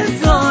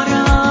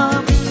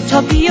انتظارم،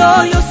 تا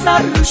بیای و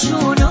سر رو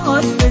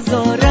شونه‌هات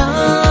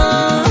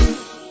بذارم،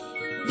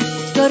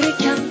 داره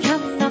کم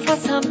کم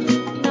نفسم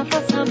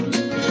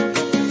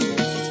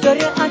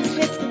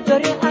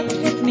داره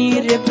عطرت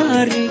میره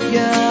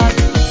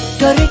برگرد،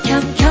 داره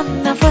کم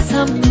کم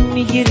نفسم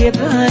میگیره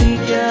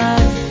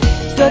برگرد،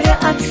 داره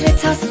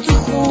عطرت از تو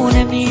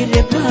خونه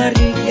میره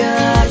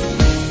برگرد،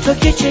 تو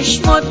که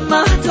چشمات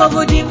مهتاب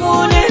و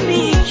دیوانه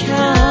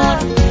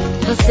میکرد،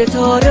 تا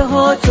ستاره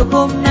ها تو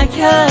گم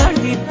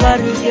نکردی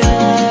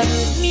برگرد،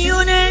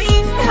 میونه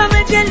این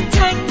همه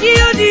دلتنگی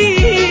و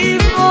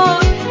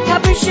دیوار،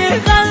 تپش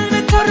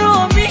قلب تو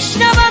رو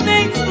میشنوم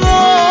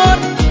انگار،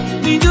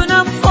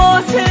 میدونم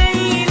فاصله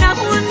ای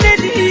نمونده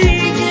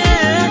دیگه،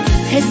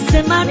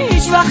 حس من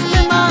هیچ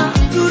وقت من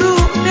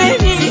دروغ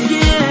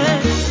نمیگه،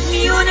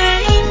 میونه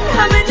این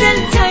همه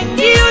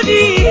دلتنگی و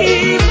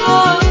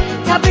دیوار،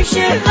 تپش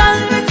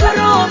قلب تو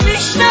رو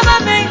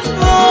میشنوم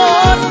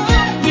انگار،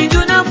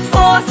 میدونم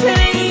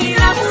فاصله ای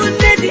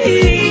نمونده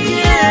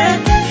دیگه،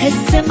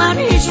 حس من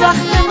هیچ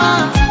وقت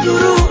من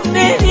دروغ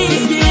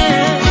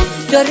نمیگه،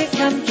 داره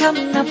کم کم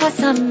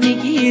نفسم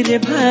میگیره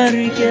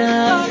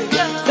برگرد،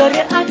 داره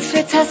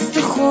عطرت از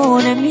تو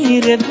خونه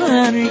میره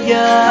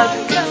برگرد،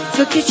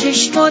 تو که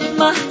چشمات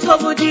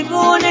مهتاب و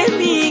دیوانه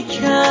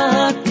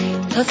میکرد،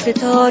 تا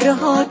ستاره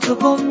ها تو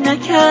گم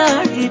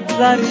نکردید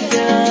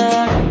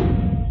برگرد.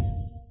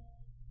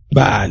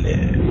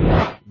 بله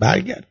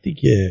برگرد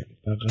دیگه،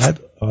 فقط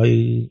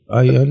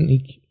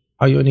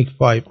آیونیک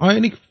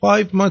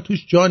 5 ما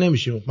توش جا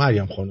نمیشیم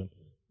مریم خانم،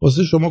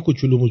 واسه شما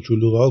کوچولو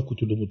موچولو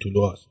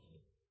هاست،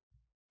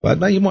 باید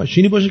من یه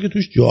ماشینی باشه که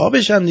توش جا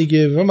بشم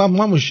دیگه، من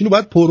ماشین رو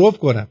باید پروف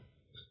کنم،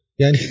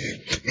 یعنی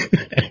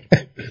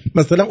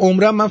مثلا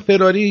عمرم من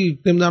فراری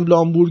نمیدونم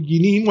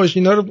لامبورگینی این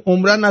ماشینا رو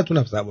عمرن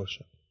نتونم سوار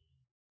شم،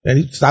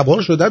 یعنی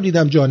سوار شدم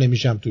دیدم جا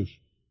نمیشم توش.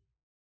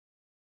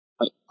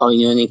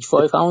 آیونیک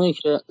 5 همونی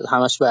که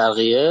همش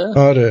برقیه؟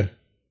 آره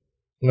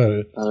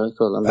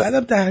بعدم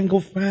دهنگ و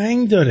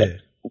فنگ داره،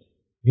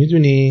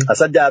 میدونی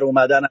اصلا در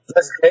اومدن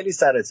ازش خیلی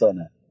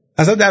سرطانه،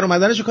 اصلا در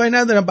اومدنشو کاری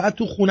ندارم، بعد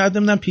تو خونه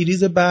نمیدونم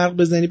پریز برق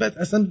بزنی، بعد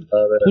اصلا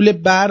پول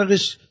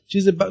برقش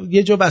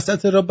یه جا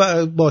وسط را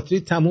باتری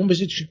تموم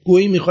بشه، چی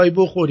گویی میخوای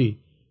بخوری؟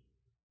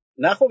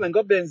 نه خب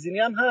انگار بنزینی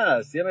هم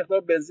هست، یه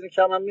مقدار بنزین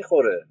کم هم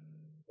میخوره.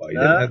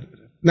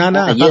 نه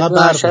فقط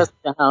برق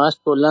همش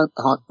کلا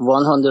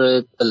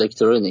 100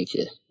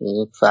 الکترونیکه،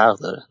 فرق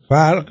داره،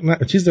 نه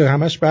چیز داره،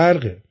 همش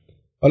برقه،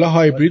 حالا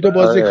هایبرید و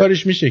بازی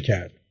کارش میشه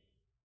کرد.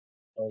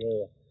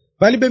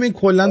 ولی ببین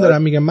کلا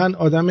دارم میگم من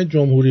آدم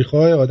جمهوری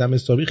خواه، آدم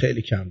حسابی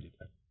خیلی کم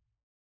دیدم،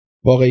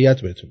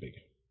 واقعیت بهتون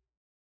بگم،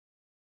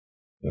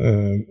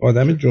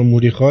 آدم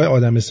جمهوری خواه،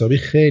 آدم حسابی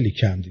خیلی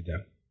کم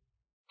دیدم،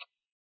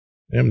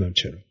 نمیدونم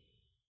چرا.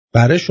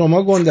 برای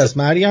شما گنده است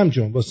مریم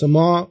جون، واسه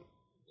ما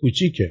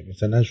کوچیکه،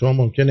 مثلا شما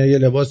ممکنه یه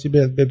لباسی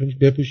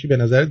بپوشی به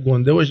نظرت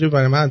گنده باشه،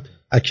 برای من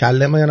از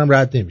کله منم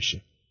رد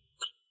نمیشه.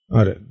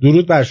 آره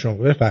درود بر شما،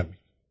 بفرمایید.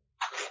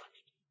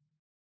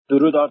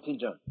 درود آرتین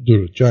جان.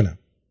 درود جانم.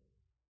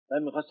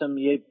 من میخواستم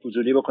یه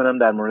فضولی بکنم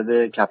در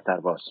مورد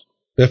کفترباز.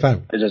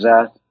 بفرمایید. اجازه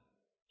است؟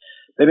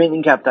 ببین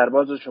این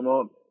کفترباز رو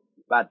شما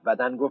بد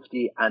بدن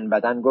گفتی، ان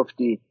بدن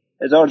گفتی،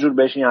 هزار جور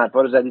بهش این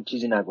حرفا رو زدی،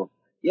 چیزی نگفت.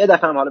 یه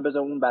دفعه هم حالا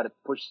بذار اون بر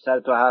پشت سر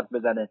تو حرف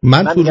بزنه.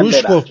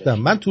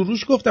 من تو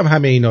روش گفتم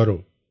همه اینا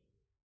رو.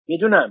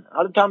 میدونم،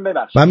 حالا تو هم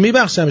ببخش. من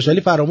میبخشمش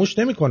ولی فراموش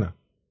نمیکنم.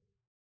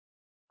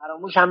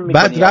 فراموش هم میکنی.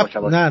 بعد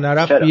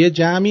رفت یه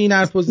جمعی این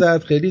حرفو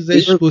زد، خیلی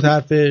زشت بود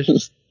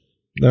حرفش.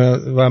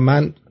 و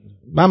من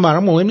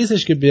برام مهم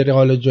نیستش که بره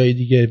حالا جای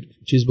دیگه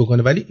چیز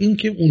بکنه، ولی این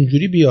که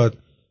اونجوری بیاد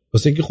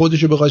واسه اینکه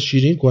خودشو بخواد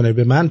شیرین کنه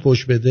به من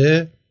فحش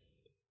بده،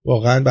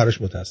 واقعا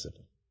براش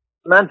متاسفم.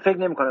 من فکر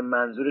نمی‌کنم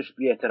منظورش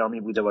بی احترامی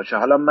بوده باشه.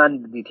 حالا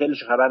من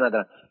دیتیلش خبر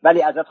ندارم،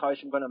 ولی ازت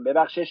خواهش میکنم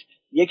ببخشش.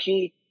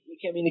 یکی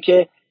اینه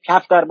که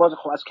کفتر باز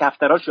خب از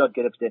کفتراش یاد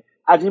گرفته،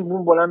 از این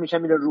بوم بلند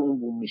میشن میره رو اون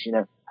بوم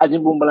میشینه، از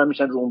این بوم بلند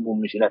میشن رو اون بوم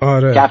میشینه.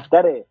 آره.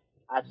 کفتر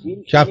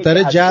اصیل،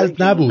 کفتر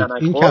جلد نبود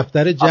این،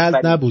 کفتر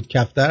جلد نبود،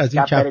 کفتر از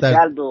این کفتر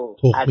جلد و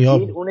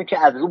اصیل اونه که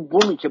از رو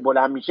بومی که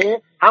بلند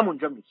میشه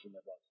همونجا میشینه.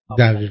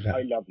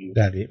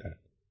 دقیقاً.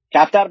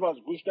 کفتر باز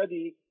گوش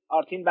دادی؟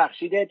 آرتین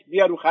بخشیدت،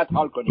 بیا رو خط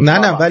حال کنیم.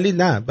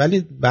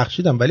 ولی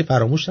بخشیدم، ولی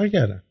فراموش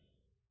نکردم.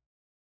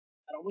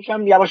 فراموش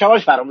هم یواش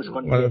یواش فراموش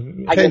کنیم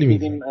اگه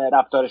دیدیم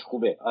رفتارش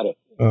خوبه. آره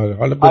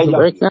حالا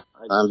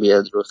من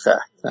بیاد رو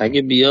خط،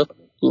 اگه بیاد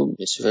خوب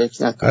بشه،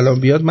 فکر نکنم الان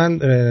بیاد من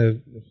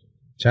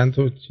چند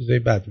تا چیزای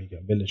بد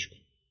میگم، بلش کن.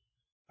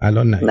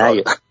 الان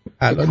نه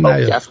الان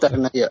نه کفتر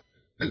نه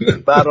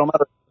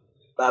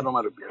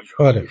برنامه رو بیار.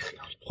 آره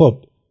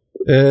خب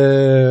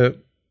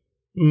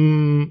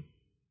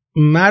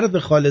مرد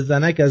خاله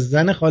زنک از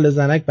زن خاله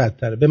زنک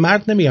بدتره. به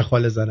مرد نمیگن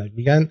خاله زنک،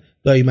 میگن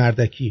دایی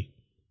مردکی.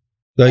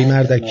 دایی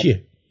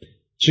مردکیه.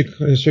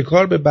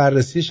 شکار به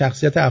بررسی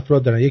شخصیت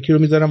افراد دارن. یکی رو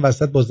میذارن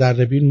وسط با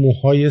ذره‌بین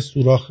موهای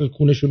سوراخ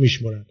کونش رو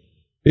میشمرن.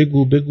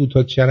 بگو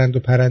تا چرند و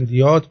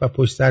پرندیات و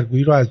پشت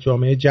سرگویی رو از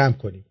جامعه جمع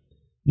کنیم.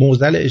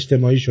 معضل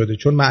اجتماعی شده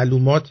چون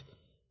معلومات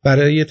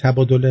برای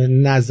تبادل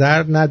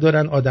نظر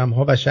ندارن،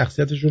 آدم‌ها و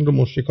شخصیتشون رو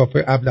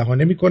مشکافه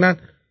ابلهانه میکنن.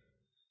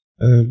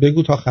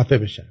 بگو تا خفه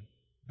بشن.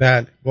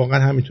 بله واقعا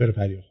همینطوره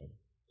پریا خانم.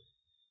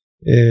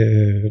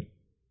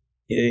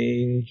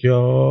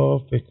 اینجا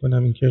فکر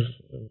کنم اینکه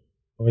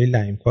آقای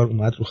لعیمکار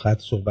اومد رو خط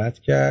صحبت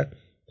کرد.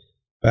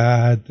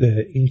 بعد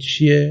این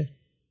چیه؟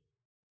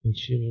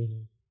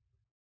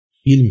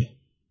 فیلمه.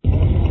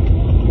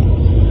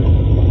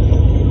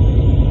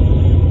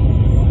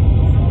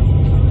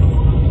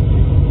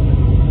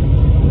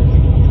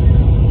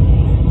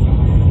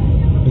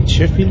 این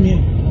چه فیلمیه؟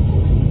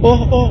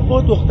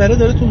 اوه دختره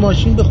داره تو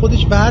ماشین به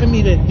خودش بر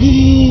میره.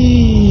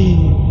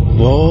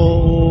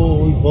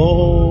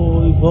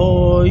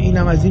 وای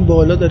اینم از این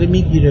بالا داره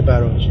میگیره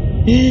براش.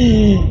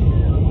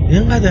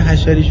 اینقدر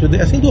حشری شده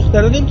اصلا این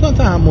دخترها نمیتونن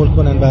تحمل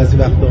کنن بعضی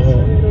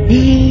وقتها.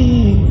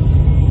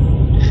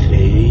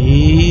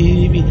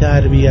 خیلی بی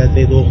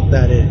تربیت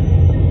دختره.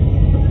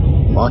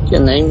 ما که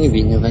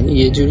نمیبینیم ولی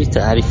یه جوری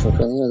تعریف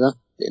میکنی آدم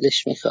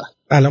دلش میخواد.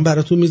 الان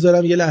براتون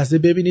میذارم یه لحظه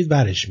ببینید،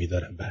 برش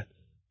میدارم. بعد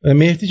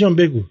مهدی جان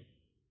بگو.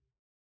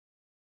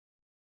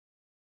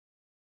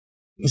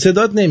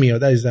 صدات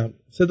نمیاد عزیزم،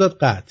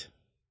 صدات قطع.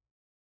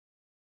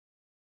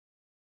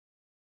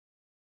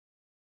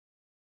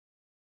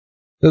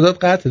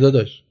 صدات قطع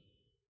داداش.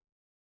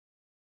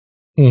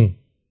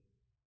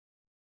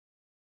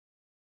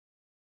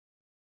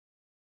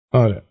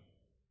 آره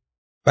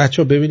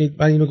بچه‌ها ببینید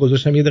من اینو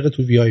گذاشتم یه دقیقه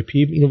تو وی آی پی،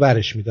 اینو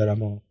ورش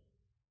میدارم و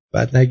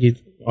بعد نگید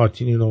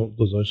آرتین اینو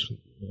گذاشت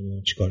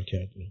چیکار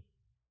کرد.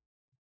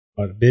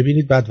 آره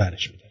ببینید بعد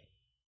ورش میدارم.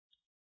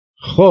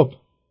 خب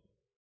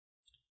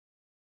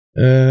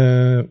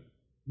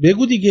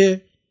بگو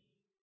دیگه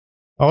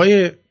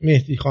آقای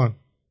مهدی خان.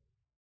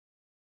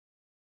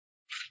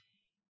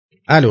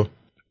 الو.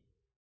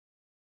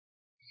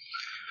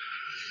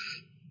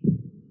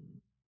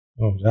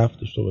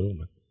 رفتش دوباره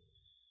اومد.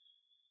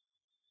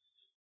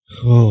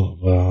 خب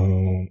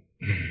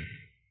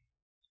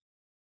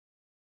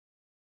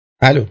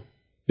الو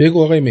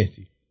بگو آقای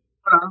مهدی.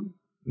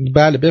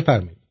 بله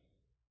بفرمایید.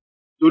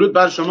 درود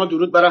بر شما،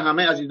 درود برای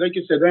همه عزیزایی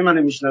که صدای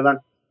منو میشنون.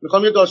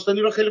 میخوام یه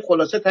داستانی رو خیلی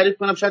خلاصه تعریف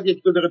کنم، شاید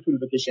 1-2 دقیقه طول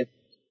بکشه.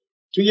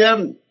 توی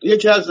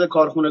یکی از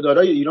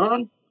کارخونه‌دارای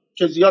ایران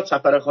که زیاد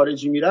سفر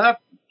خارجی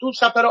میرفت، تو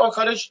سفر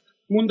آخرش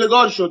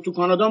موندگار شد، تو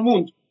کانادا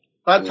موند.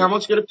 بعد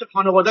تماس گرفت،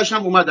 خانواده‌اش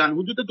هم اومدن.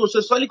 حدود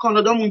 2-3 سالی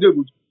کانادا مونده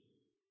بود.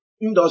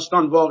 این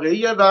داستان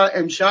واقعیه و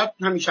امشب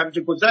همین شب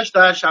که گذشت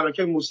در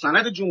شبکه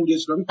مستند جمهوری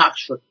اسلامی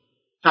پخش شد.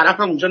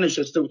 طرفم اونجا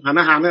نشسته بود،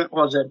 همه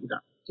حاضر بودن.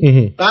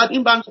 بعد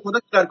این بنده خدا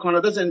که در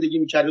کانادا زندگی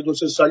می‌کرد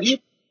 2-3 سالی،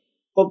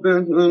 خب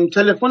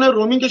تلفن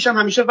رومینگش هم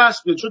همیشه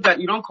وصل بود، چون در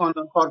ایران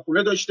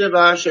کارخونه داشته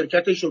و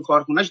شرکتش و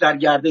کارخونه‌اش در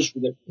گردش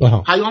بوده.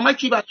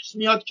 پیامکی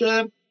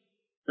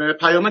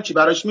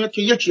براش میاد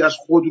که یکی از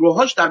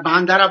خودروهاش در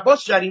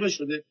بندرعباس جریمه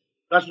شده،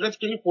 در صورتی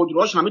که این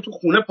خودروهاش همه تو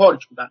خونه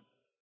پارک بودن.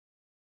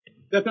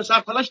 به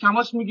پسرخالش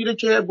تماس میگیره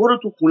که برو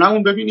تو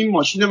خونه‌مون ببینیم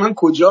ماشین من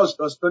کجاست،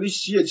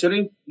 داستانش چیه، چرا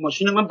این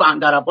ماشین من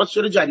بندرعباس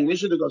چرا جریمه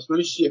شده،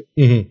 داستانش چیه.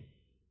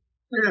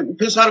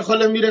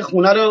 پسرخاله میره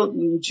خونه رو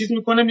چیز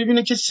میکنه،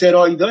 میبینه که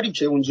سرایداری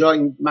که اونجا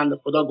این بنده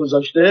خدا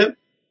گذاشته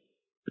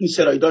این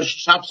سرایدار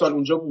 7 سال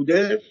اونجا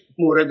بوده،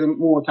 مورد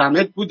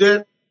معتمد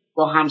بوده،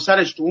 با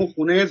همسرش تو اون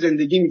خونه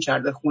زندگی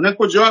میکرده. خونه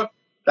کجا؟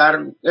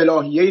 در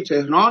الهیه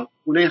تهران،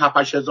 خونه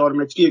 7-8 هزار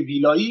متری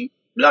ویلایی،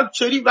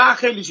 لاکچری و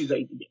خیلی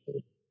چیزایی دیگه.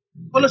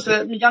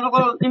 خلاصه میگن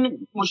آقا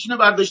این ماشین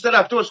برداشته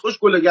رفته واسه خوش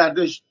گل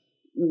گردش،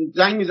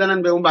 زنگ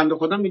میزنن به اون بنده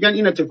خدا میگن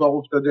این اتفاق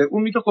افتاده.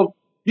 اون میگه خب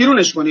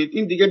بیرونش کنید،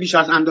 این دیگه بیش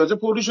از اندازه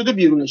پر شده،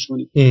 بیرونش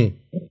کنید.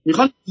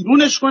 میخوان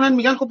بیرونش کنن،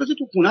 میگن خب بذار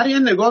تو خونه رو یه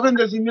نگاه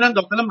بندازیم. میرن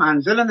داخل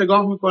منزل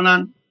نگاه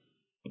میکنن،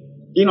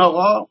 این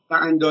آقا به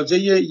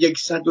اندازه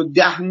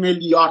 110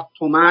 میلیارد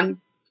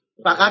تومان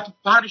فقط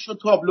فرش و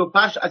تابلو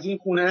فرش از این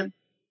خونه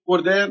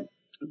برده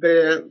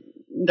به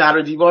در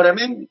و دیوار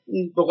من،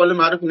 به قول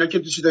معروف اینا که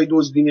تو چیزای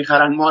دزدی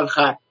میخرن، مال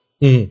خر،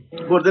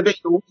 برده به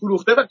اون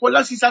فروخته و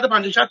کلا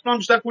 350 تومان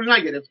بیشتر پول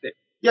نگرفته.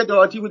 یه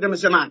دهاتی بوده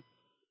مثل من،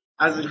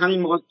 از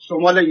همین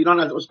شمال ایران،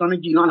 از استان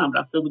گیلان هم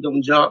رفته بوده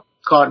اونجا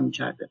کار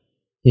میکرده.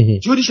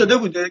 جوری شده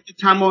بوده که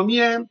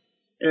تمامی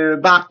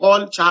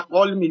بقال،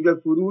 چقال، میوه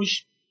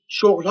فروش،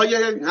 شغل‌های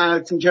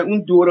که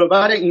اون دور و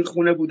بر این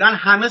خونه بودن،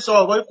 همه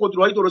صاحبای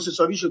خودروهای درست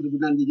حسابی شده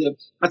بودن دیگه.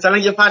 مثلا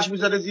یه فرش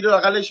می‌ذاره زیر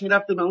بغلش،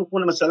 میرفته به اون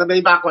خونه، مثلا به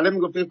این بقاله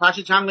میگفت این فرش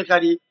چند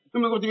می‌خری؟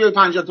 اون میگفت بیا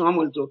 50 تومن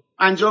مال تو.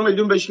 50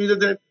 میلیون بهش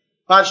میداده،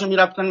 فرشو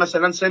میرفتن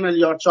مثلا 3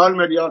 میلیارد 4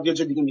 میلیارد یه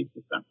جا دیگه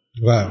می‌فروختن.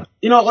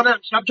 این آقا رو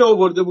شب که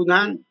آورده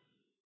بودن،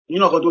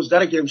 این آقا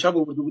دزدره که امشب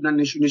آورده بودن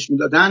نشونش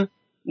میدادن،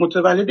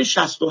 متولد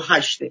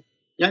 68،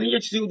 یعنی یه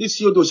چیزی بودی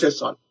 32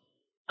 سال.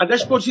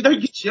 ازش پرسیدن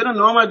که چرا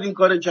نامرد این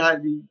کارو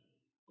کردی؟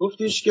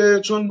 گفتش که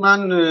چون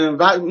من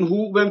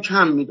حقوق بهم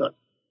کم میداد.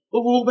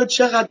 گفت حقوق به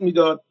چقدر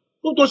میداد؟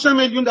 گفت 2-3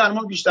 میلیون در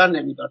ماه بیشتر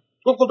نمیداد.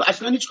 گفت خب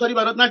اصلا هیچ کاری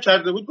برات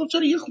نکرده بود. گفت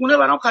چرا یه خونه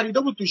برام خریده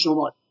بود تو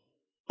شمال.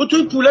 گفت تو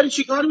این پولا رو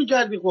چیکار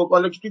می‌کردی؟ خب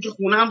حالا که تو که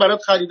خونه هم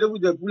برات خریده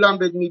بوده، پولم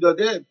بهت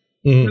میداده،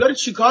 پولا رو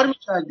چیکار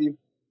می‌کردی؟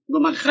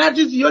 گفت من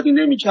خرج زیادی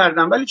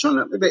نمی‌کردم، ولی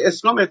چون به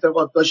اسلام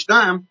اعتقاد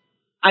داشتم،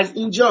 از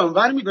اینجا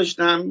ور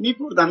می‌داشتم،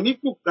 می‌بردم،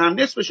 می‌فروختم،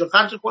 نصفشو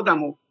خرج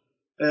خودمو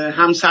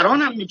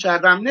همسرانم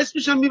می‌کردم،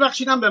 نصفشم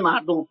می‌بخشیدم به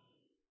مردم.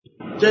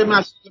 که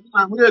مسئول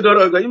مأمور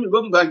اداره آگاهی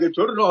میگم مگه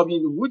تو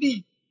رابین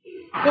هودی؟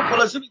 خب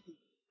خلاصه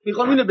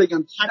میخوام اینو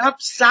بگم، طرف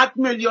 100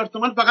 میلیارد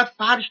تومان فقط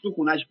فرش تو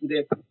خونش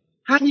بوده.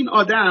 همین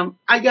آدم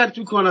اگر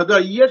تو کانادا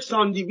یک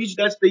ساندویچ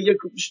دست به یک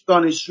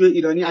دانشجو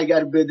ایرانی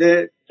اگر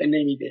بده که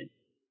نمیده،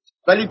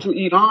 ولی تو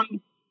ایران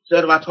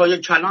ثروت‌های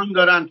کلان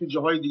دارن، تو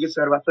جاهای دیگه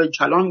ثروت‌های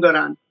کلان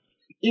دارن.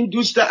 این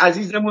دوست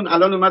عزیزمون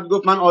الان اومد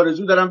گفت من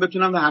آرزو دارم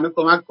بتونم به همه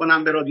کمک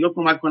کنم، به رادیو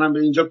کمک کنم،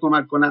 به اینجا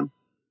کمک کنم،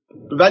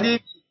 ولی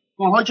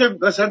ماها که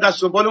مثلا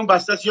دست و بالمون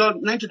بسته است، یا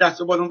نه که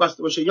دست و بالمون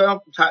بسته باشه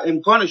یا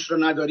امکانش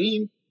رو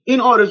نداریم،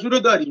 این آرزو رو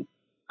داریم.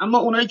 اما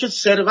اونایی که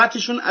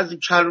ثروتشون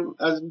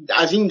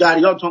از این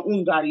دریا تا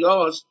اون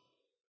دریاست،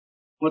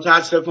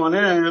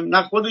 متاسفانه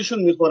نه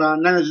خودشون میخورن،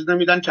 نه اجازه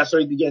میدن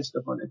کسای دیگه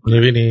استفاده کنن.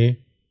 میبینی؟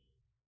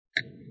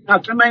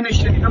 حتی من اینو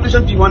شنیدم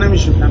داشتم دیوانه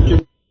میشدم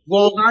که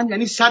واقعا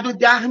یعنی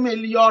 110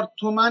 میلیارد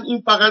تومان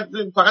این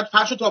فقط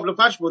فرش و تابلو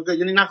فرش بوده،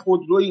 یعنی نه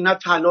خودرویی نه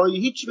طلایی،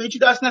 هیچ به هیچی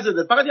دست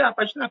نزده، فقط یه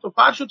 7-8 تا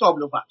فرش و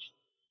تابلو فرش.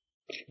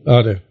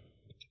 آره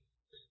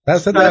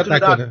دست درد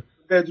نکنه.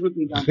 بدرود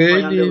میگم.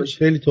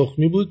 خیلی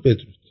تخمی بود.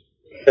 بدرود.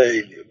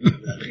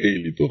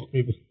 خیلی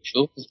تخمی بود.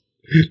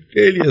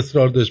 خیلی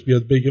اصرار داشت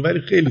بیاد بگه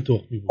ولی خیلی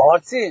تخمی بود.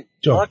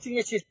 آرتین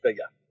یه چیز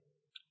بگم.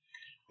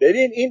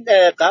 ببین این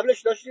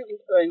قبلش داشتیم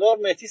انگار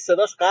مهدی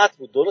صداش قطع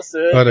بود،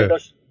 درسته؟ آره.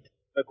 داشت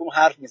مکم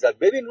حرف میزد.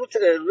 ببین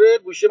روی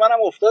گوشه منم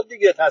افتاد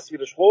دیگه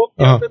تصویرش. خب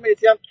به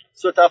مهدی هم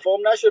سوء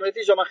تفاهم نشه،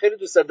 مهدی جا من خیلی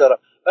دوست دارم،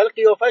 ولی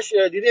قیافش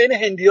دیده این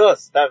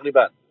هندیاست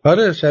تقریبا.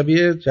 آره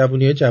شبیه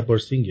جوونیه جبار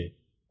سینگه.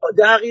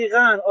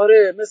 دقیقاً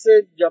آره مثل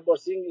جبار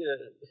سینگ.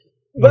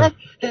 بعد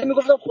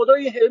میگفتم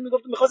خدای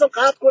میخواستم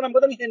قطع کنم،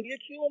 گفتم این هندیه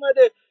کی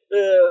اومده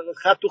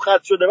خط تو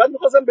خط شده، بعد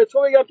میخواستم به تو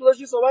بگم تو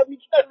داشتی صحبت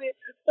میکردی،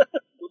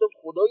 گفتم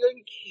خدایا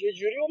این چه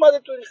جوری اومده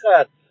تو این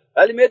خط.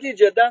 ولی مهدی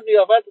جدا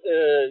قیافت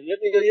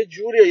یه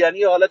جوریه، یعنی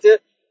یه حالت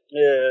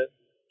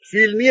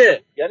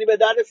فیلمیه، یعنی به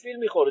درد فیلم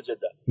میخوره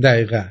جدا.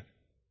 دقیقاً.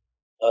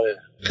 آره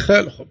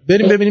خیلی خب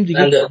بریم ببینیم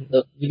دیگه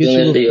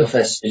چی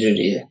قیافش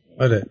چجوریه.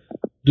 آره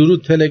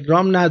درود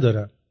تلگرام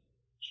ندارم،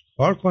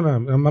 کار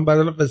کنم من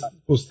بدل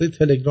پسته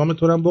تلگرام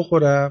تو رو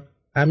بخورم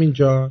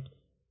همینجا.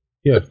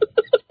 بیا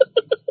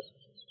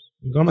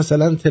میگم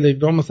مثلا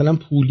تلگرام مثلا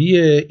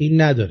پولیه،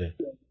 این نداره.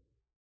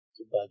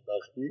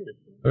 بدبختیه.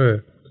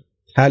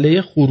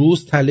 تله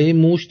خروس، تله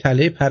موش،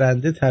 تله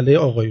پرنده، تله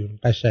آقایون.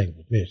 قشنگ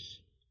بود. مرسی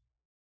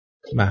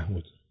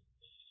محمود.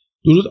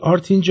 درود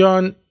آرتین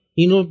جان،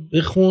 اینو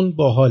بخون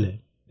باحاله.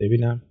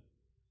 ببینم.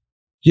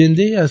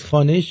 جنده از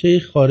خانه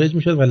شیخ خارج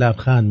میشد و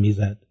لبخند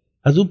میزد.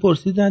 از او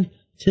پرسیدن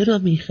چرا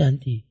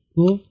میخندی؟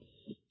 گفت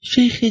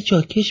شیخ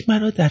جاکش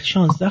مرا در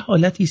 16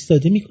 حالت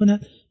ایستاده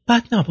میکند،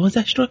 بعد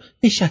نوازش را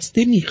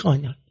نشسته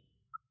میخواند.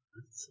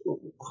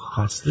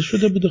 خسته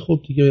شده بوده. خب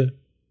دیگه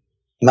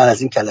من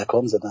از این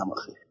کلکام زدم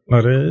آخه.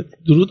 آره.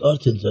 درود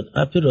آرتین جان،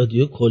 اپ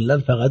رادیو کلا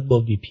فقط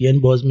با وی پی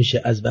ان باز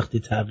میشه از وقتی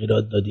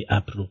تغییرات دادی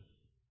اپ رو.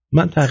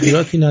 من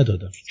تغییراتی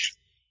ندادم.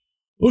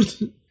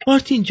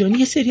 آرتین جان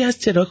یه سری از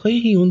تراک‌های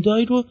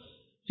هیوندای رو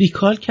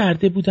ریکال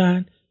کرده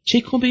بودن،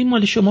 چک کن به این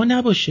مال شما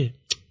نباشه.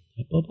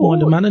 بابا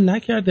مال منو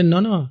نکرده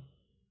نانا.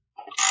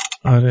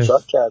 آره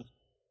شاید کرد.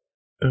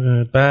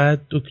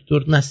 بعد دکتر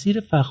نصیر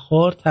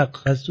فخار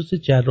تخصص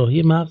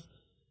جراحی مغز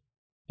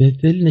به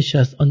دل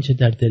نشست آنچه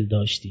در دل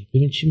داشتی.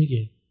 ببین چی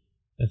میگه.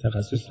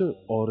 تخصص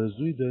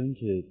آرزویی دارین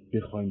که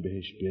بخوایم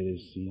بهش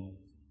برسیم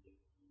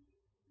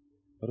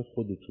برای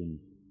خودتون؟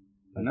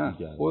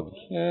 نه خود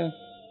که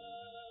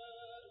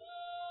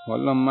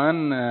والا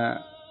من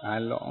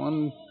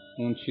الان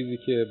اون چیزی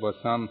که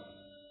واسم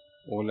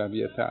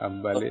اولویت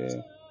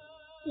اوله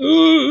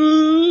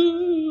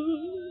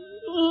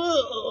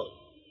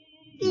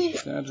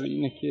بیشتر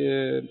اینه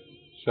که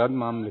شاید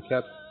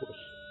مملکت خوب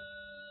باشه.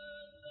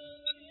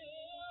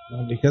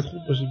 مملکت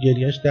خوب باشه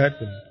گریهش درد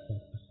کنه.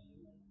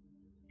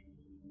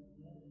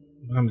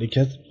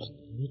 مملکت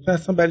تو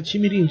اصلا برای چی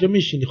میری اینجا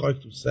میشینی خاک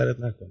تو سرت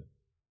نکنه.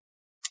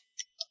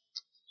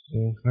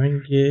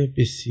 آهنگ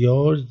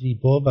بسیار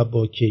زیبا و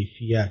با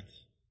کیفیت.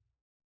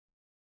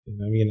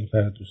 من یه نفر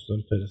از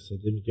دوستان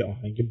فرستاده میگه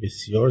آهنگ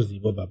بسیار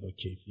زیبا و با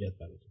کیفیت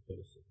براتون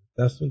فرستاده.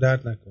 دستون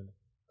درد نکنه.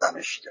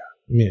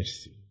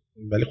 مرسی.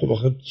 ولی خب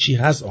آخه چی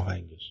هست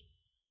آهنگش؟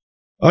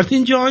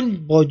 آرتین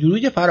جان با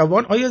درود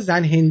فراوان آیا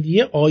زن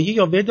هندیه آیه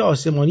یا ورد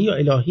آسمانی یا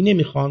الهی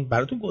نمیخوان؟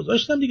 براتون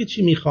گذاشتم دیگه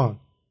چی میخوان.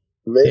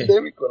 ول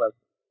نمیکنن.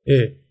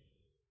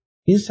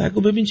 این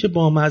سگو ببین چه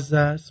بامزه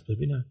است.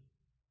 ببینم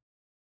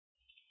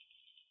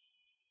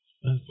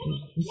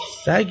این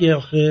سگه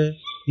آخه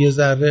یه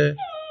ذره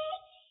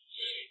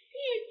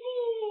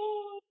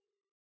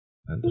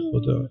بنده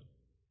خدا.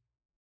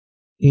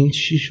 این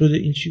چی شده؟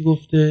 این چی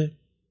گفته؟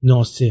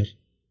 ناصر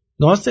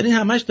این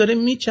همش داره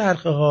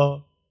میچرخه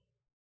ها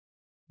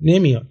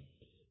نمیاد.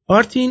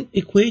 Artin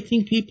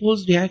equating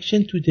people's reaction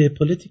to the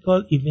political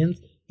events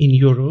in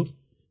Europe,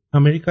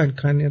 America and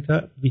Canada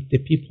with the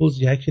people's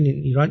reaction in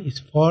Iran is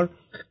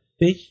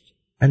far-fetched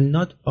and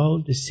not all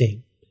the same.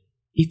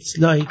 It's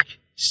like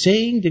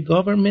saying the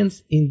governments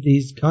in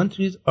these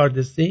countries are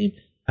the same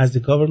as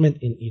the government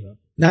in Iran.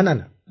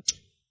 نه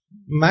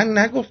من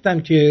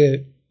نگفتم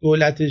که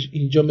دولتش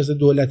اینجا مثل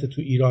دولت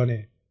تو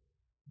ایرانه،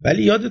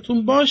 ولی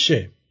یادتون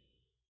باشه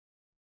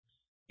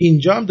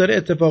اینجا هم داره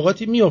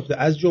اتفاقاتی میفته،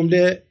 از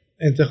جمله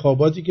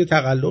انتخاباتی که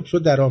تقلب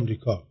شد در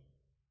آمریکا،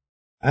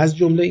 از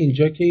جمله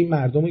اینجا که این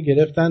مردم رو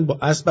گرفتن با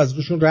اسب از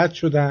روشون رد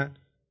شدن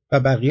و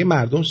بقیه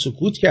مردم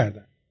سکوت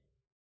کردن.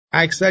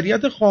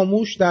 اکثریت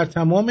خاموش در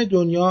تمام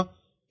دنیا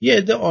یه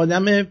عده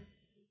آدم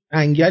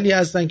انگلی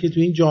هستن که تو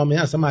این جامعه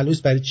اصلا معلوم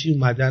نیست برای چی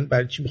اومدن،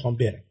 برای چی میخوان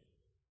برن.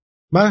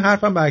 من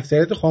حرفم به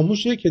اکثریت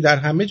خاموشه که در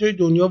همه جای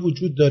دنیا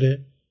وجود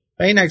داره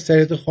و این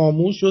اکثریت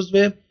خاموش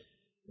جزو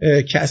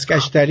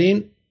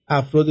کسکشترین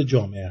افراد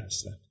جامعه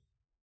هستن.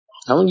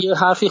 همون یه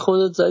حرفی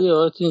خودت زدی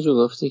آرتین جو،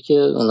 گفتی که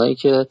اونایی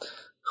که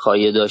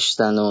خایه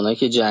داشتن و اونایی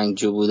که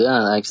جنگجو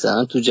بودن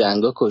اکثرا تو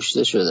جنگا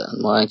کشته شدن.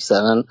 ما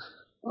اکثرا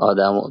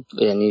آدم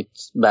یعنی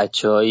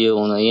بچهای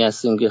اونایی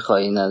هستیم که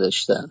خایه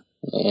نداشتن،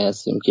 یعنی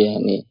هستیم که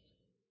یعنی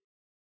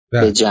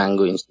به جنگ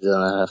و این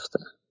چیزا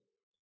نرفتن.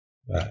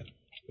 بله.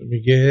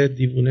 میگه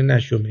دیوونه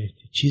نشو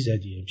مهدی، چی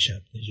زدی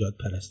امشب؟ نجات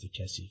پرست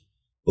کسی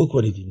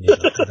بکنید این نجات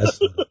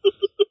پرست.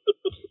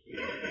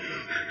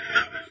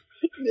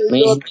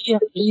 مهدی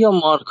یا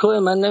مارکو،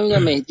 من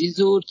نمیدونم مهدی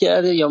زور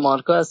کرده یا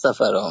مارکو از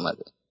سفر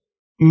آمده.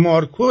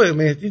 مارکو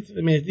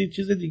مهدی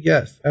چیز دیگه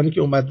است، همین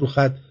که اومد رو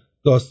خط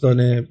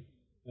داستان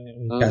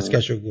اون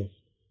کسکشو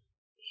گفت.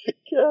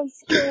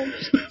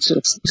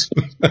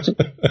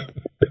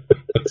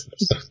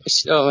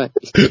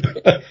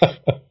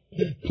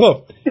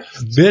 خب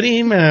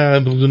بریم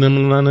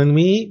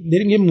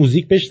یه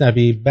موزیک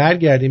بشنویم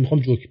برگردیم.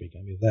 میخوام جوک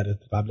بگم یه ذره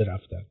قبل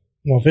رفتن.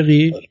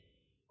 موافقی؟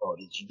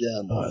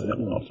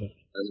 موافق.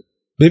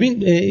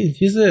 ببین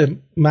چیز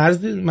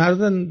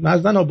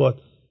مرزن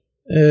آباد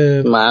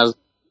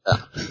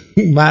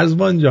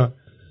مرزبان جان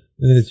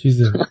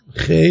چیز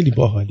خیلی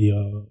باحالی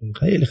ها،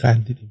 خیلی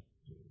خندیدیم.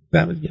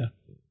 دمت گرم.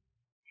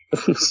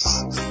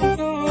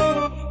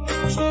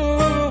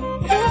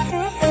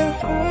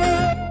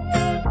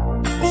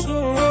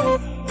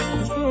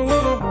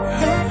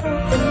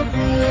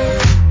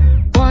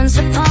 Once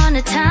upon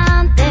a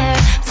time there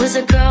was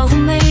a girl who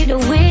made a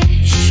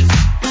wish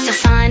to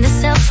find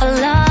herself a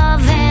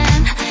love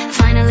and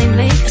finally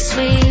make a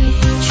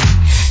switch.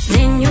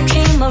 Then you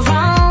came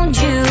around,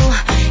 you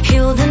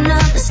healed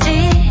another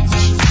stitch,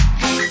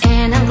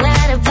 and I'm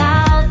glad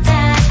about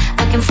that.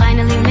 I can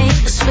finally make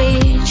a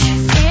switch.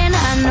 And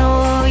I know,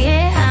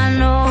 yeah, I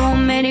know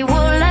many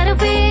would like to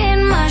be in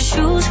my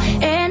shoes.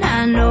 And I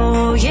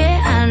know, yeah,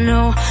 I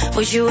know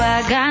with you I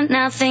got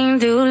nothing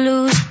to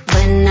lose.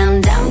 When I'm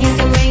down you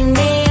can bring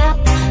me up,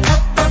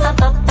 up,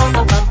 up, up, up,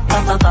 up, up,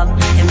 up, up, up.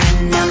 And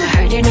when I'm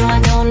hurt you know I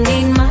don't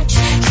need much.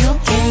 You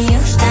can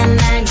use that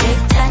magic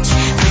touch.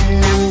 When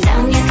I'm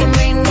down you can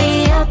bring me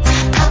up,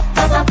 up,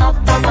 up, up, up,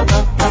 up, up,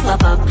 up, up,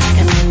 up, up.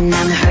 And when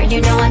I'm hurt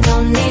you know I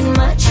don't need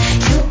much.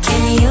 You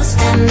can use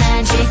that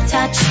magic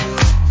touch.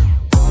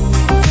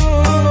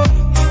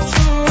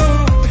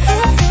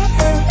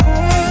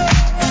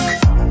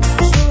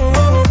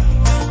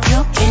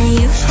 You can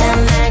use that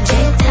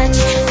magic touch.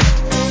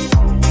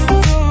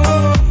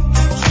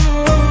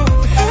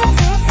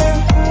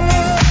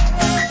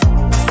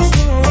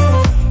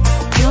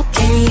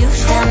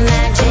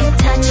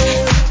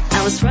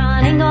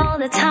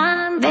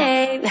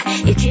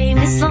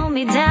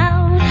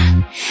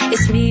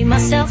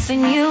 myself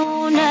in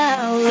you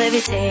now,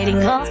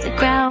 levitating off the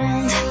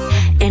ground.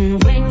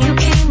 And when you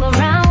came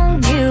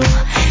around, you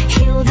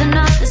healed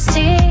another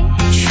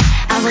stitch.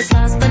 I was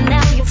lost, but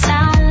now you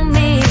found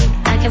me.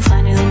 I can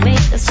finally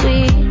make the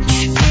switch.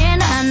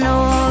 And I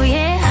know,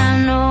 yeah,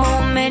 I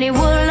know, many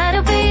would like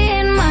to be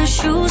in my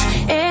shoes.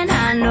 And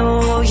I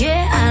know,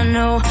 yeah, I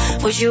know,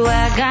 with you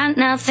I got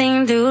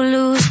nothing to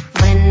lose.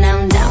 When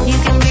I'm down, you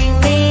can bring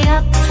me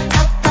up,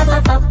 up, up,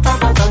 up, up,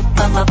 up, up, up,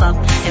 up, up, up.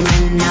 And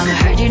when I'm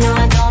hurt, you know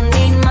I don't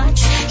need much.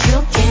 You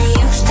can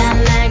use that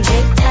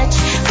magic touch.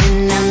 When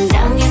I'm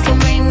down, you can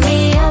bring me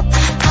up,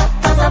 up,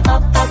 up, up,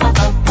 up, up, up,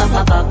 up, up,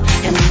 up, up.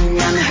 And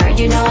when I'm hurt,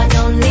 you know I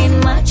don't need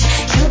much.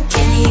 You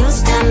can use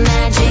that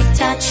magic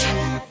touch.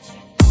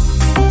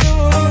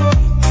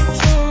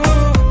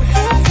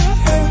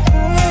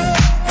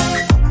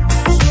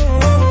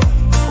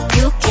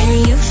 You can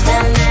use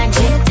that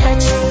magic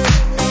touch.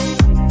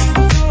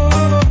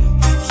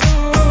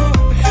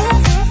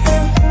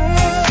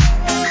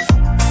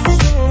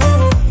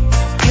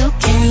 You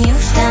can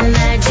use that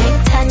magic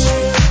touch.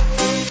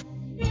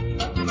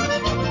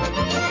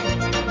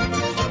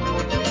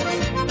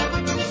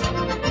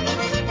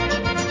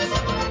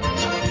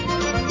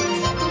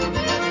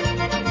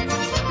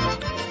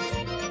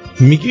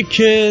 میگه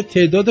که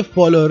تعداد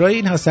فالوورای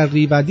این حسن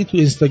ریوندی تو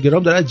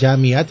اینستاگرام داره از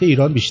جمعیت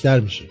ایران بیشتر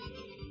میشه.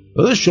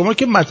 داداش شما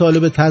که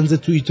مطالب طنز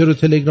توییتر و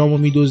تلگرام رو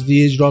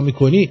میدزدی اجرا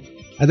میکنی،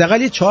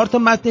 حداقل یه 4 تا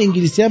متن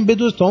انگلیسی هم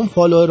بدزد تا اون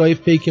فالوورای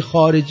فیک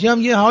خارجی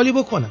هم یه حالی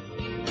بکنن.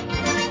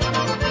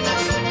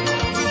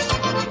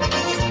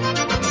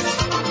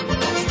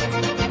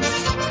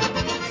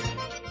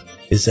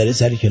 پسر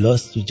سر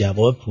کلاس تو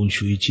جواب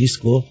پولشویی چیز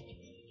گفت؟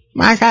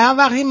 مثلا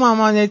وقتی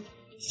مامانت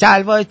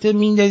سلوایت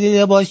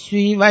میندازه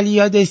لباسشویی ولی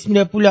یادش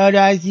میره پولا رو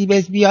از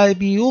جیبش بیاره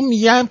بیرون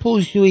میگن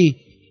پولشویی.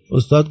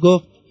 استاد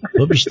گفت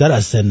تو بیشتر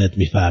از سنت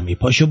میفهمی،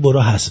 پاشو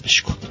برو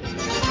حسبش کن.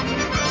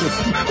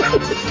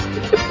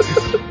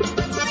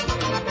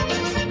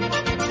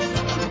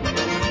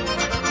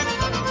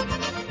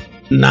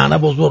 نه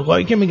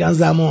بزرگایی که میگن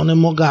زمان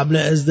ما قبل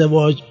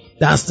ازدواج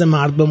دست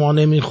مرد به ما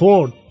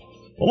نمیخورد.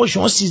 بابا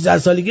شما 13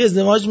 سالگی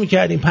ازدواج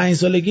میکردین، 5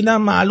 سالگی نه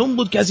معلوم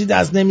بود کسی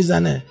دست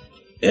نمیزنه.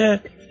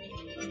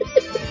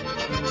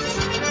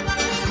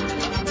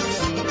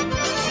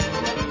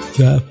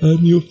 جعفر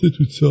میفته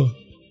تو چاه،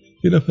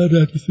 یه نفر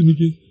رد میشه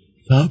میگه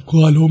صبر کن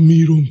الان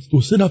میرم،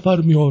 2-3 نفر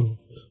میارم.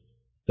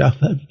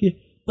 جعفر میگه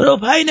برو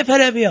 5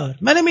 نفر بیار،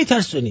 منو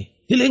میترسونی،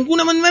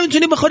 دلنگون من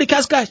نمیتونی بخوری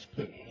کسکش.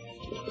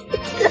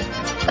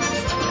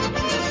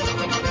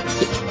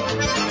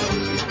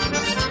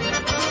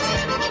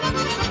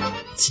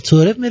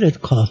 چطوره میره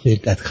کافه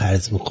اینقدر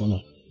خرج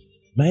میکنه؟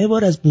 من یه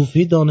بار از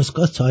بوفه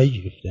دانشگاه چای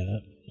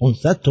گرفتم،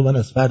 500 تومن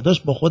از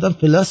فرداش با خودم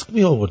فلاسک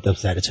می آوردم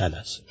سر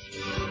چلش.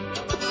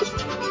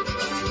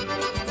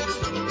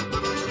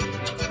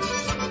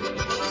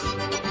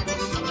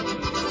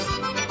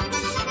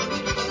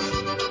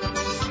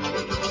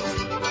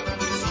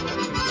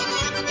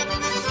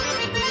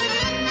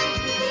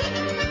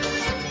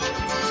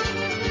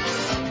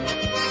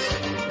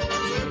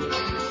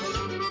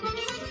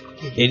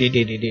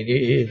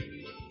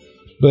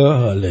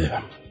 بله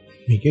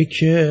میگه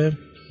که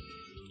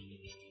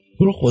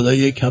برو خدا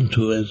یکم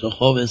تو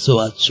انتخاب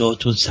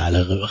صحبتشاتون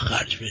سلیقه به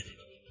خرج بدید.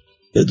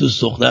 یه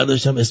دوست دختر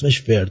داشتم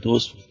اسمش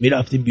فردوس بود،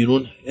 میرفتیم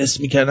بیرون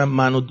اسم میکردم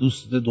من و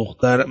دوست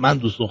دختر، من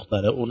دوست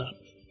دختره اونم.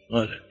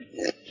 آره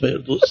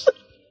فردوس.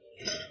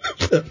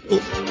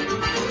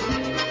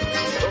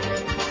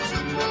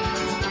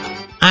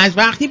 از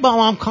وقتی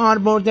بابام کار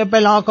برده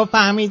بلاک و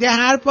فهمیده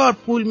هر بار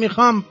پول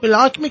میخوام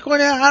بلاک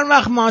میکنه، هر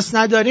وقت ماس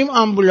نداریم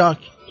آمبولاک.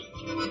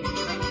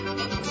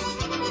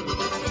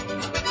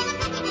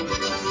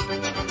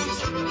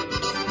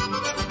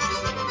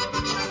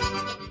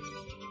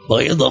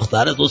 با یه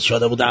دختر دوست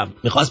شده بودم،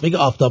 میخواست بگه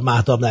آفتاب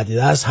مهتاب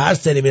ندیده است. هر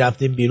سری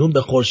میرفتیم بیرون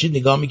به خورشید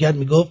نگاه میکرد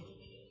میگفت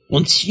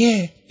اون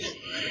چیه؟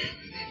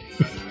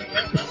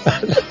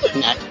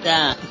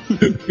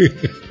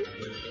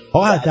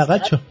 آقا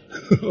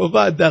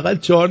حداقل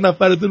 4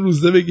 نفرتون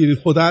روزه بگیرید،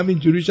 خدا همین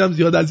جوریش هم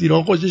زیاد از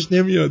ایران خوشش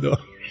نمیاد.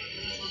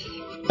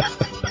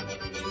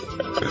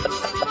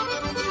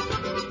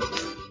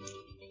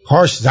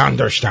 کاش زن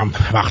داشتم،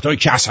 وقتایی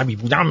که عصبی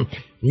بودم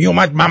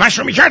میومد ممش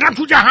رو میکردم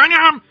تو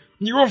جهنم،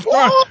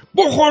 میگفتم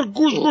بخور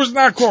گوز گوز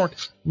نکن.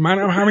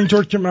 منم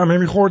همینطور که ممه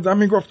میخوردم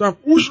میگفتم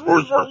اوش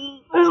اوش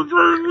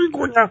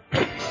میکنم.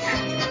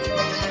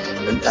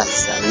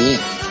 دستنی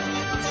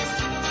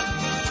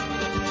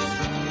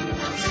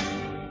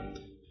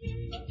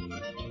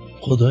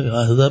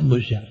خدایا ازم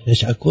باشه.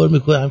 تشکر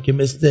میکنم که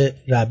مثل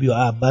ربیع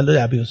اول و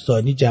ربیع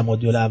ثانی،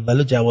 جمادی الاول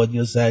و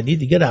جمادی ثانی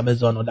دیگه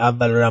رمضان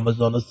الاول و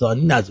رمضان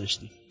ثانی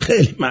نذاشتی.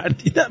 خیلی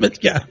مردی، دمت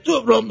گرم.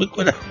 جبران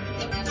میکنم.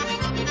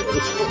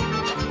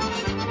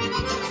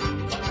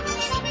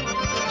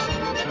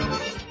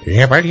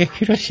 یه بار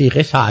یکی رو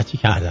صیغه ساعتی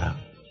کردم،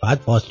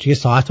 بعد باتری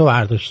ساعت رو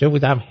برداشته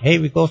بودم، هی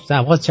میگفت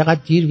زمان چقدر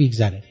دیر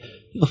میگذره.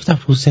 گفتم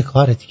روز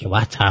کارتی که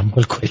باید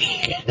تحمل کنی.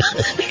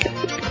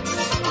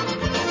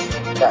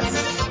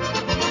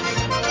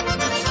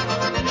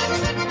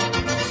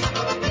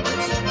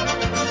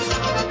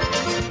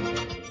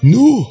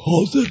 نوح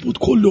حاضر بود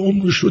کل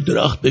عمرش رو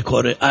درخت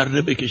بکاره،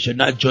 اره بکشه،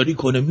 نجاری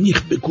کنه،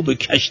 میخ بکوبه،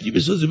 کشتی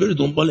بسازه، بره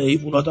دنبال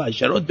حیوانات و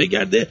حشرات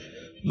بگرده،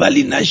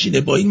 ولی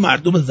نشینه با این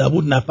مردم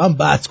زبون نفهم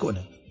بحث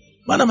کنه.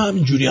 منم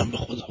همین جوری هم به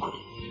خدا.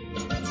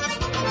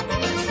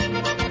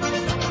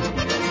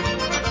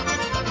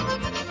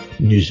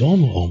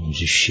 نظام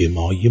آموزش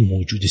شمایی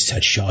موجود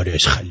سرشار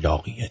از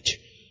خلاقیت،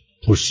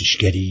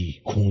 پرسشگری،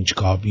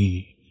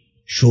 کنجکاوی،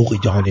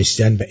 شوق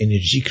دانستن و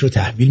انرژیک رو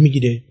تحویل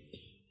میگیره.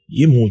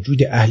 یه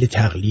موجود اهل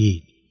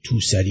تقلید،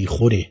 توسری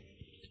خوره،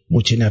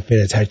 متنفر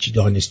از هرچی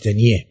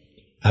دانستنیه،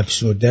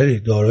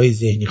 افسرده، دارای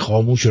ذهنی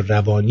خاموش و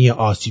روانی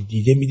آسیب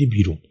دیده میده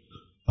بیرون.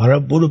 آره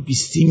برو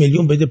 20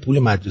 میلیون بده پول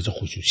مدرسه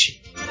خصوصی.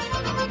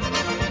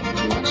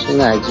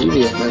 این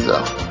عجیبیه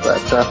نظام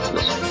بدبخت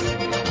بشه.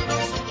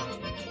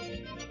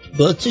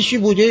 باچشی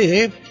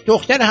بوده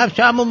دختر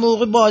هفته همون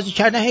موقع بازی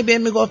کردن هی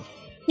بهم میگفت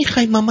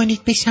میخوای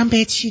مامانیت بشم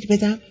بهت شیر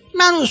بدم؟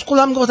 من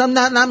اسکولم گفتم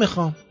نه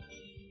نمیخوام.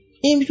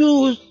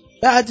 امروز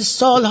بعد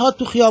سالها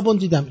تو خیابون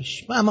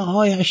دیدمش.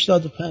 ماماهای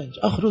 85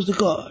 آخ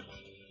روزگار.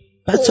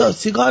 بچه‌ها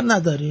سیگار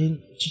ندارین؟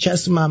 چی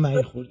کس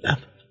مامایی خوردم.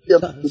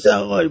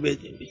 سیگار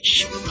بدین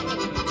بچ.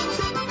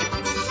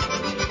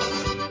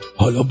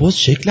 حالا باز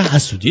شکل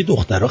حسودی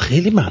دخترها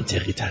خیلی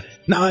منطقی تره.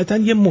 نهایتاً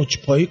یه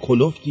مچپای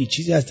کلفتی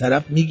چیزی از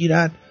طرف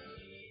میگیرن،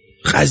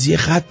 قضیه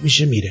ختم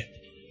میشه میره.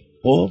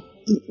 خب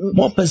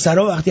ما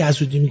پسرها وقتی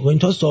حسودی میکنیم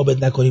تا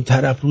ثابت نکنیم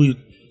طرف روی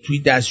توی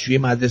دستشوی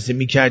مدرسه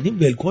میکردیم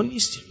ولکن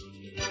نیستیم.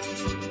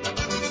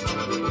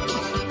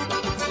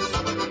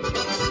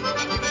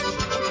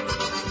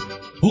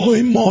 آقا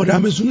این ماه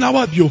رمضون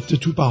نباید بیفته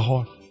تو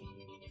بهار.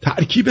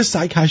 ترکیب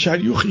سگ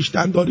حشری و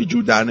خیشتنداری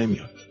جور در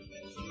نمیاد.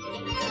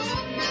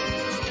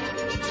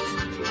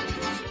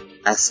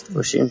 اصل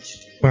باشیم.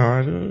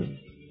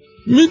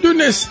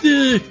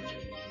 میدونستی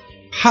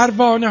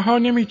پروانه ها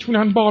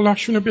نمیتونن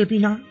بالاشونو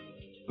ببینن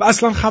و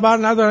اصلا خبر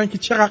ندارن که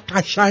چقدر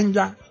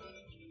قشنگن؟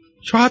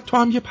 شاید تو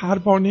هم یه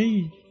پروانه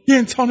ای، یه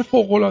انسان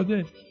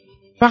فوق‌العاده،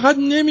 فقط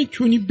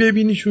نمیتونی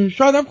ببینیشون.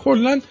 شاید هم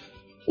کلن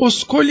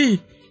اسکلی.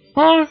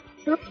 ها؟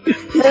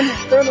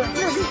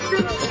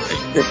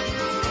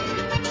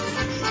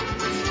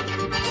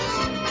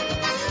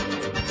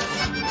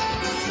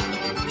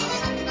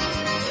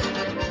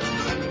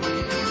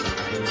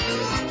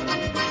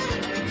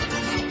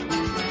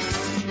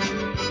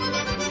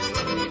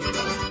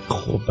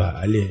 خب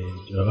بله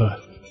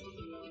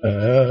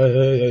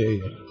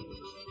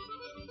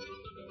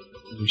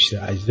دوست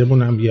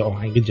عزیزمون هم یه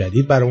آهنگ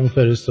جدید برامون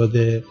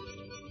فرستاده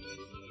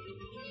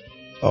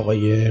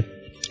آقای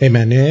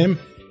امنم.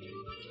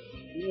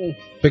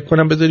 فکر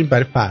کنم بذاریم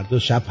برای فردا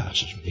شب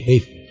پخشش میده.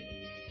 حیف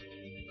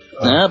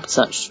نه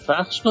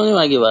پخش کنیم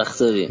اگه وقت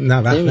داریم. نه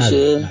وقت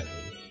نداریم.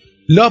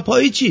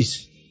 لاپایی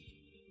چیست؟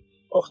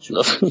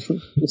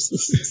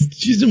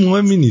 چیز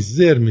مهمی نیست.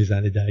 زر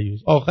میزنه دریوز،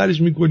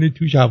 آخرش میکنه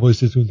توش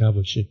حواستون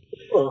نباشه.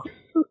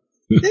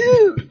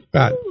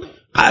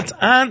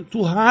 قطعا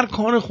تو هر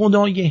کار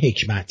خدا یه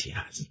حکمتی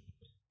هست.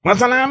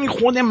 مثلا همین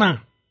خود من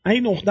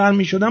این دختر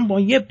میشدم با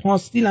یه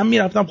پاستیلم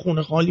میرفتم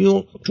خونه خالی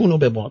و چونو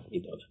به باد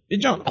میدادم. به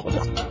جان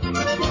خدا.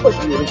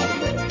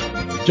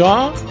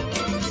 جا؟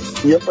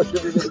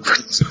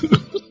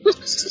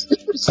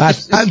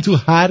 قطعا تو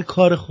هر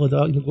کار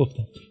خدا اینو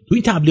گفتم. تو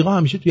این تبلیغا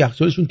همیشه تو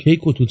یخچالشون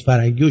کیک و توت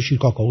فرنگی و شیر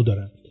کاکائو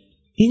دارن.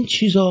 این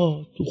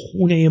چیزا تو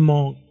خونه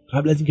ما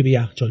قبل از اینکه به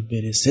یخچال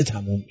برسه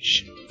تموم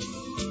میشه.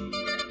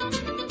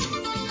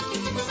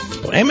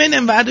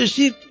 امنم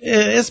برداشتی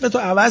اسمتو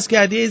عوض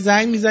کردی،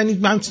 زنگ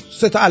میزنید من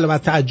 3 تا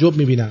علامت تعجب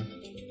میبینم.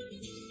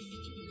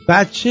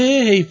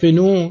 بچه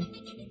حیفنون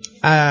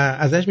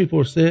ازش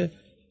میپرسه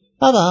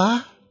بابا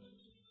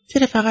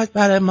چرا فقط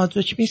برای ما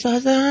دوچ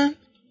میسازن؟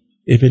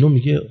 حیفنون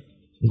میگه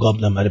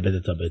قابلمه رو بده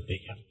تا بهت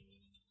بگم.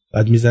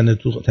 بعد میزنه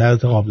تو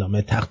تحت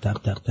قابلمه تق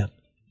تق تق تق.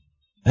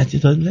 بعد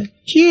تا میگه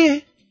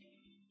چیه؟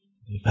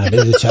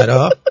 فهمیدی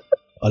چرا؟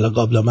 حالا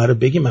قابلمه رو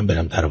بگی من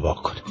برم در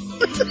واق کنم.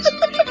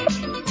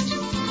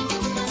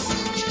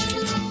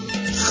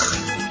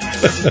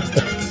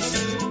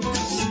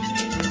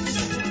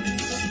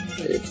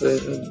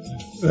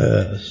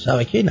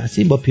 شبکه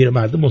نسیم با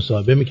پیرمرد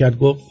مصاحبه میکرد.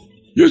 گفت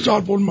یه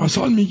ضرب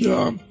المثل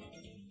میگم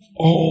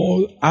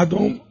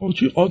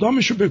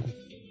آدمشو بگو.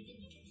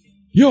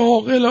 یه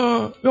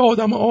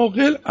آدم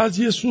عاقل از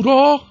یه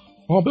سوراخ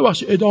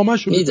ببخشید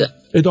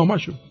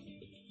ادامهشو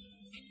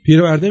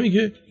پیرمرده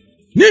میگه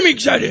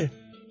نمیگذره.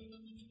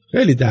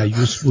 خیلی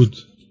دعیوس بود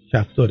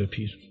کفتار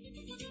پیر.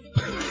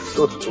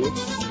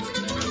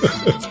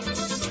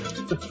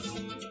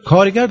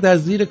 کارگر در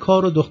زیر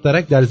کار و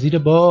دخترک در زیر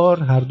بار،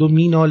 هر دو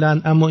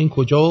مینالند اما این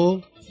کجا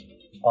و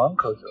آن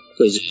کجا.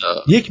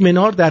 یک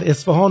منار در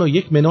اصفهان و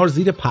یک منار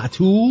زیر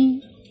پتو،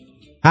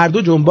 هر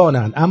دو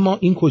جنبانند اما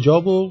این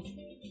کجا و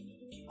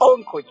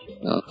آن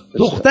کجا.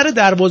 دختر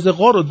دروازه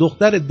غار و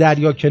دختر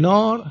دریا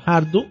کنار،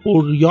 هر دو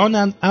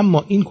عریانند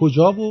اما این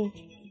کجا و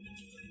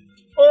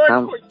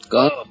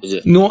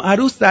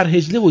نوعروس در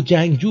هجله و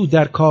جنگجو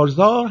در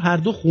کارزار، هر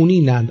دو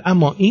خونینند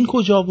اما این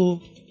کجا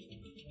و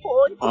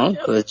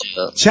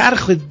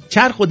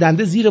چرخ و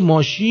دنده زیر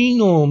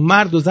ماشین و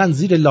مرد و زن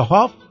زیر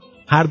لحاف،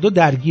 هر دو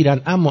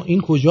درگیرن اما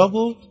این کجا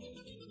بود؟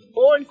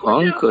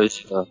 آن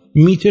کجا؟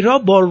 میترا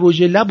با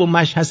رژ لب و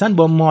مش حسن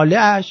با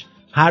ماله‌اش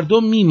هر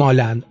دو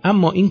میمالند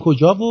اما این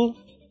کجا بود؟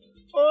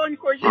 آن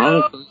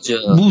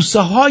کجا؟ بوسه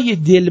های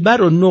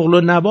دلبر و نقل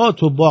و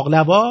نبات و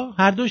باقلوا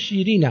هر دو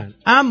شیرینند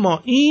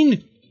اما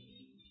این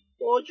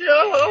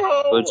کجا؟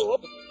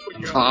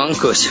 آن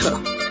کجا؟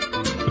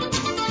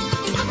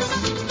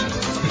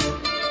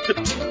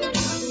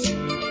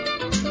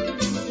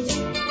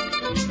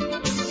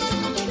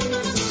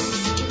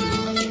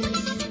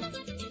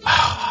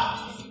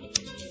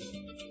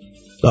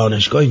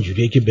 دانشگاه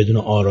اینجوریه که بدون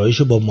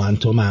آرایش و با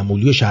منتو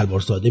معمولی و شلوار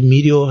ساده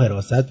میری و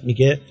حراست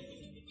میگه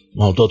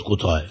مانتوت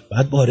کوتاهه،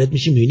 بعد وارد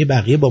میشی میبینی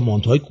بقیه با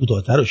مانتوهای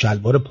کوتاه‌تر و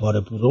شلوار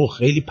پاره پوره و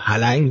خیلی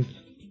پلنگ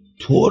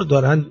طور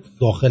دارن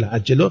داخل.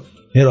 از جلو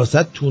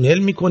حراست تونل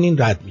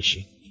میکنین رد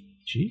میشین.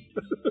 چی؟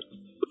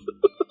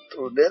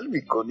 تونل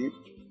میکنین؟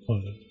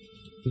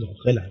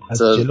 داخل از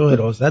جلو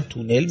حراست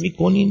تونل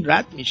میکنین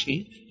رد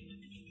میشین.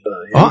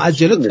 از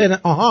جلو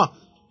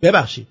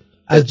ببخشید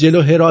از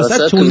جلو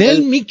حراست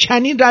تونل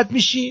میکنین رد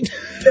میشین.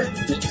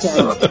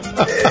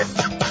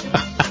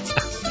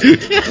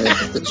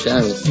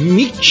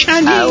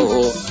 میکنین.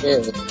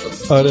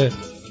 آره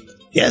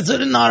یه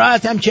ذره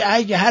ناراحتم که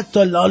اگه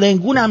حتی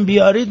لالنگونم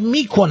بیارید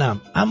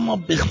میکنم، اما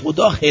به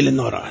خدا خیلی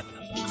ناراحتم.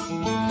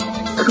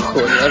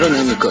 خدا رو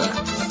نمیکنم.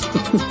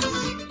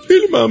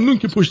 خیلی ممنون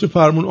که پشت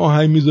فرمون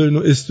آهنگ میذارین و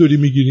استوری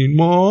میگیرین.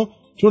 ما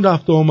چون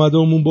رفته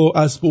آمدهمون با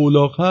اسب و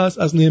الاغ هست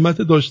از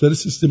نعمت داشتن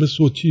سیستم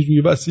صوتی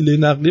روی وسیله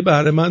نقلیه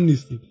بهره مند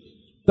نیستیم.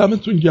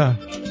 دمتون گرم.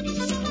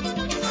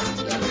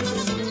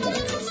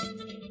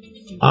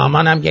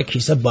 منم یک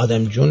کیسه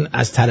بادمجون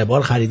از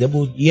تربار خریده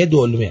بود، یه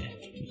دلمه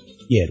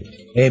یه روز،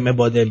 قیمه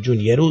بادمجون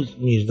یه روز،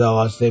 میرزا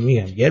قاسمی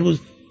هم یه روز.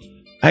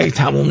 اگه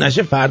تموم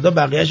نشه فردا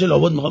بقیه‌اش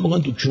لابد میخوام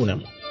بگن تو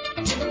کونمون.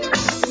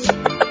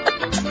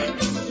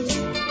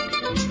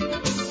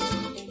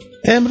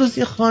 امروز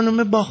یه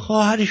خانومه با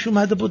خواهرش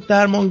اومده بود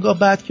درمانگاه.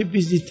 بعد که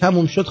ویزیت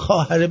تموم شد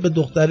خواهره به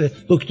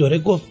دکتره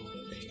گفت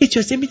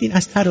اجازه میدین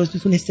از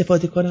ترازوتون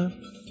استفاده کنم؟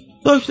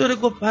 دکتره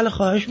گفت بله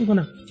خواهش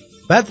میکنم.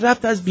 بعد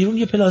رفت از بیرون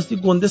یه پلاستیک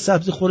گنده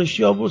سبزی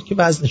خورشی آورد که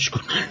وزنش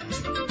کنه.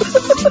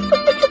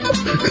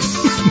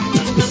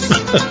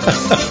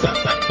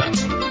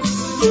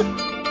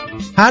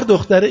 هر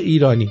دختر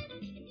ایرانی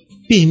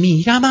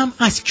بمیرمم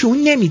از کون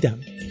نمیدم.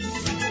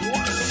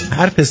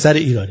 هر پسر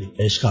ایرانی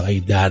عشق اگه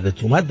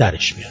دردت اومد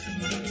درش میاره.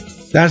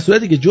 در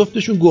صورتی که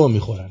جفتشون گوه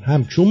میخورن،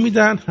 هم چون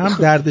میدن هم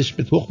دردش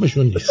به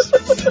تخمشون نیست.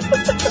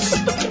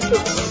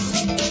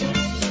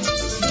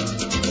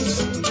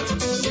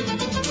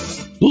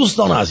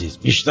 دوستان عزیز،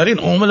 بیشترین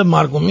عامل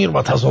مرگ و میر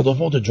و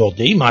تصادفات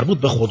جاده‌ای مربوط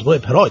به خودرو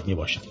پراید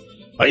میباشد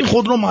و این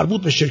خودرو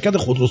مربوط به شرکت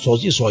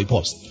خودروسازی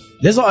سایپاست.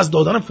 لذا از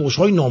دادن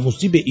فحش‌های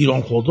ناموسی به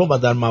ایران خودرو و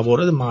در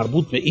موارد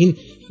مربوط به این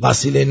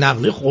وسیله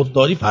نقلیه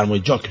خودداری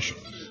فرمایید جا کشید.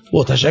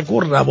 با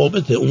تشکر،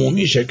 روابط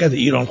عمومی شرکت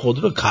ایران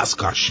خودرو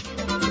کسکش.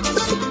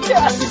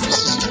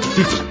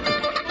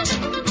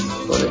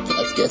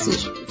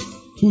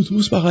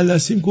 توتوس بغل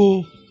دستیم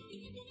گفت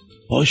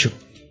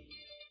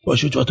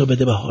باشو جاتو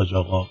بده به حاج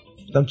آقا.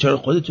 گفتم چرا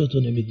خودت جاتو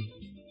نمیدی؟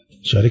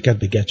 اشاره کرد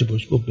به گچ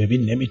پشت گفت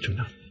ببین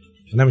نمیتونم.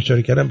 منم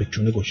اشاره کردم به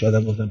چونه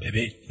گشادم گفتم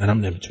ببین منم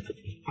نمیتونم.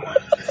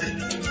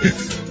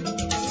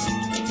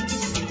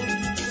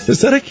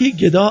 پسرکی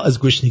گدا از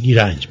گشنگی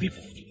رنج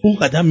میبرد. او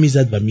قدم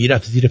میزد و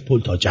میرفت زیر پل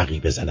تا جغی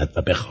بزند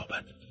و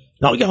بخوابد.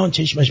 ناگهان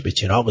چشمش به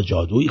چراغ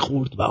جادویی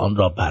خورد و آن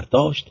را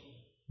برداشت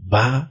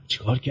و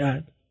چیکار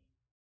کرد؟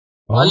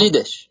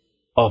 مالیدش.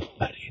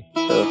 آفرین.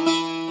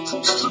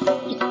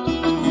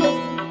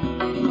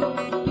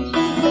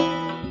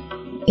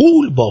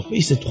 قول با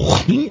فیس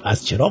تخمی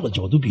از چراغ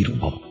جادو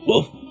بیرون آمد.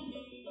 گفت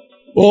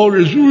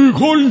آرزوی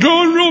کن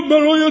جان را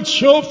برایت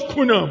شاف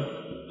کنم.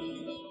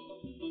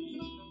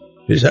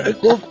 پسرک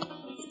گفت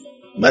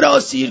مرا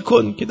سیر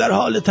کن که در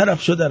حال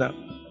طرف شدنم.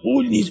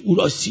 قول نیز او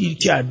را سیر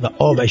کرد و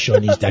آبش را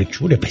نیز در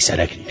کون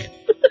پسرک ریخت.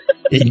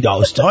 این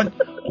داستان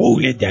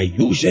قول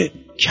دیوس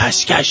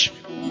کسکش.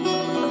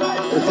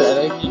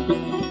 پسرک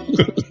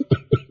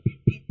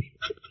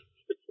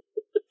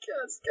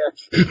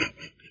کسکش.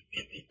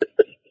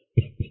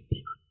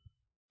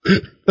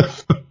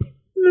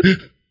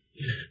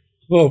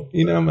 خب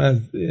اینم از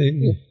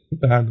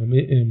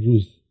برنامه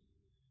امروز.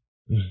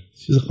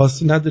 چیز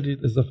خاصی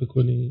ندارید اضافه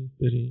کنید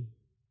بریم؟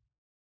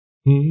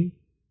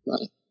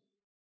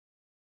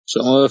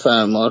 شما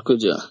بفرمایید مارکو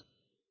جان.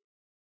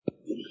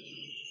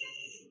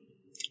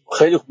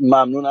 خیلی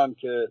ممنونم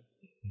که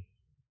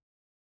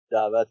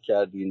دعوت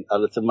کردین.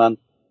 البته من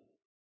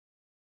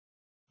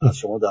از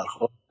شما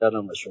درخواست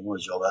کردم و شما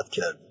اجابت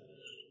کردین.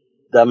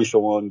 دم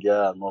شما هم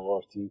گرم آقا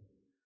آرتین.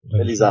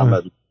 خیلی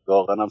زحمت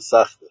واقعا هم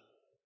سخته.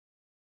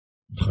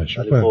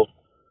 ولی خب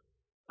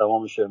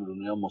تمام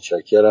شمرونی‌ها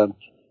متشکرم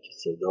که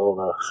صدا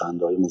و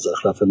خنده‌های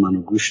مزخرف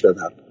منو گوش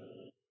دادن.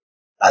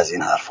 از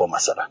این حرفا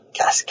مثلا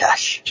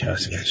کسکش.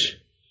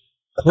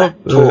 خب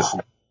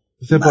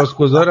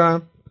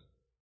سپاسگزارم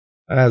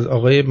از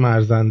آقای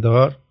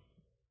مرزندار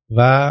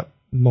و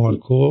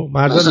مارکو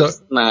من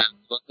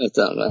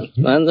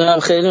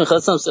خیلی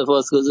میخواستم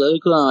سپاسگزاری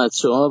کنم از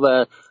شما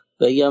و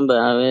بگم به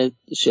همه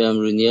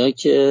شمرونی‌ها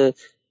که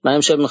من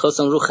امشب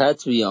میخواستم رو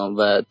خط بیام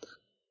و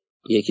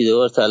یکی دو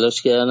بار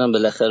تلاش کردم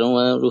بالاخره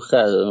اومدم رو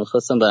خط.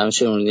 میخواستم به همه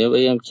شمرونی‌ها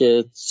بگم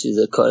که چیز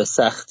کار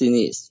سختی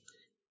نیست،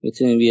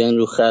 میتونیم بیان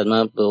رو خط.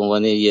 من به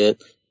عنوان یه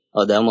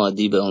آدم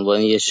عادی، به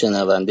عنوان یه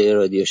شنونده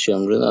رادیو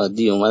شمرون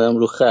عادی اومدم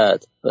رو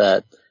خط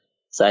و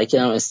سعی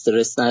کردم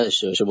استرس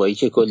نداشته باشم. با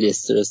اینکه کلی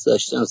استرس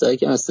داشتم سعی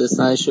کردم استرس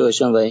نداشته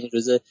باشم و این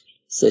روز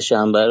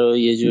سه‌شنبه رو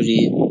یه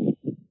جوری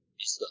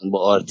با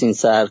آرتین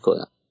سر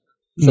کنم.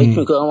 فکر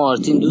میکنم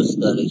آرتین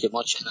دوست داره که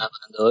ما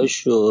شنونده‌هاش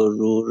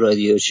رو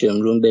رادیو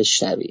شمرون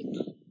بشنویم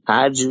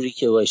هر جوری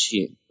که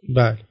باشیم.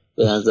 بله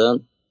به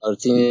نظرم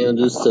آرتین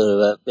دوست داره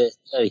و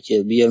بهتره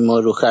که بیایم ما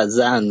رو خط،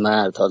 زن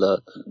مرد، حالا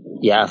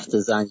یه هفته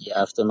زن یه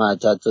هفته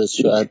مرد، حتی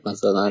شاید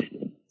مثلا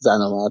زن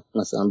و مرد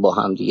مثلا با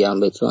هم دیگه هم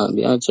بتونن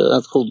بیان،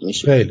 چقدر خوب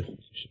میشه. خیلی خوب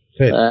میشه.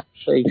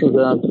 فکر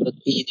میکنم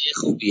ایده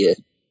خوبیه،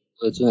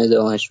 بتونه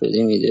ادامهش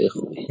بدیم. ایده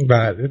خوبیه.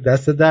 بله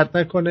دست درد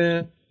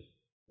نکنه.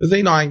 بذار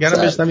این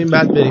آهنگرم بشنویم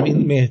بعد بریم.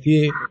 این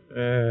مهدی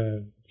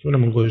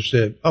چونمون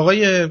گذاشته.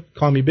 آقای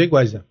کامی بگو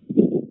عزیزم.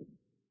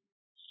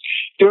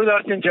 درود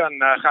آرتین جان،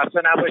 خسته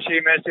نباشی،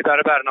 مرسی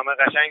برای برنامه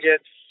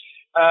قشنگت.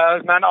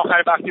 من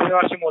آخر وقتی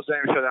ببخشید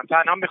مزاحم شدم.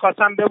 تنها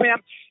میخواستم بگم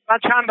من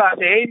چند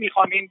وقته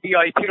میخوام این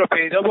VIP رو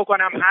پیدا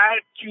بکنم،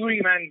 هر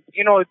جوری من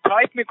اینو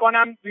تایپ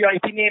میکنم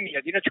VIP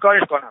نمیاد. اینو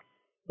چیکارش کنم؟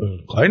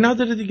 کاری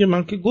نداره دیگه،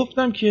 من که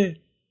گفتم که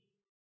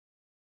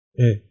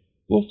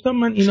گفتم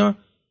من اینا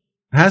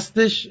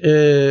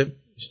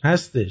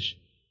هستش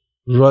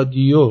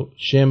رادیو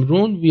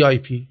شمرون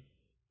VIP.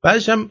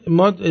 بعدش هم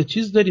ما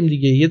چیز داریم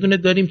دیگه، یه دونه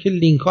داریم که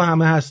لینک ها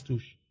همه هست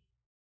توش،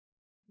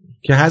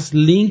 که هست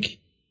لینک.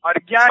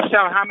 آره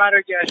گشتم، همه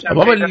رو گشتم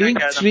بابا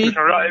لینک تریت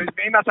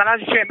مثلا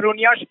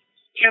شمرونیاش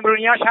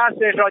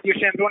هستش، رادیو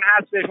شمرون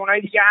هستش،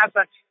 اونایی دیگه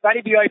هستن،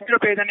 ولی VIP رو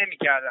پیدا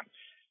نمی‌کردم.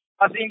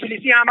 از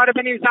انگلیسی همه رو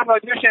بنویسم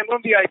رادیو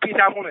شمرون VIP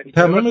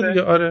تمومه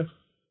دیگه. آره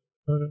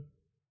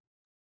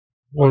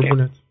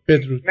قربونت.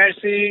 بدرود.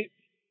 مرسی.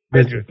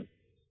 بدرود.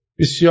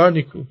 بسیار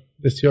نیکو،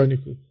 بسیار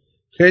نیکو،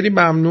 خیلی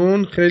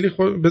ممنون. خیلی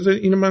خوب. بذار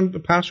اینو من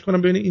پخش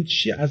کنم ببینید این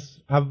چی از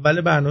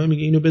اول برنامه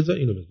میگه. اینو بذار.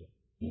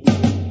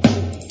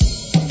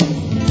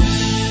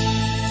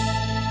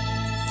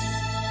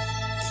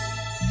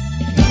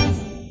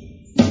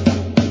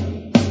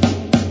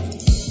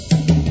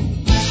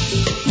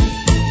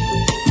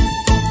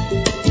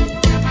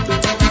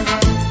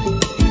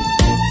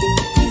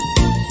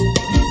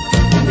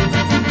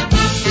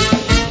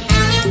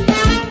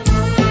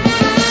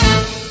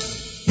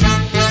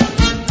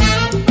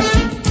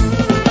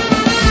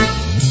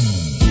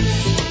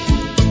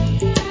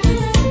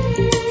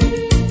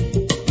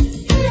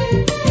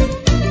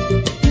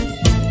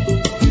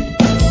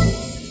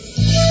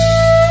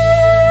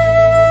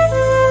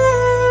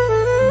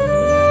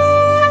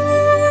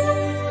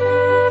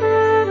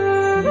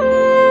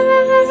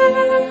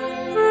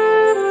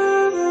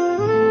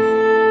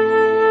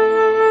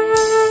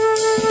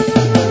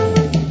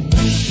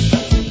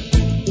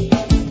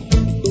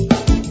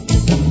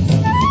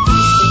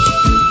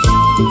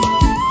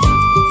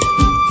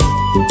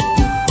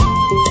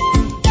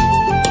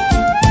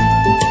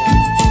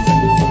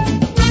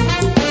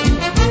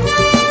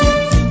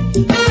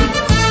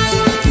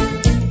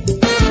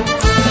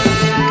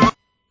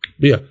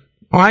 بیا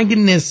آهنگ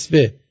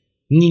نصفه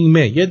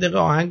نیمه یه دقیقه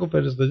آهنگو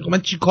فرستادی.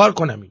 من چی کار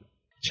کنم؟ اینو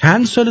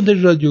چند سال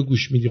داری رادیو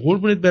گوش میدی؟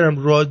 قربونت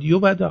برم رادیو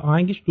بعد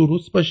آهنگش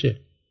درست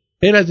باشه.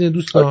 غیر از این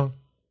دوستان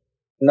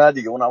نه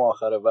دیگه اونم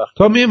آخر وقت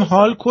تا میم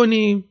حال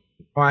کنیم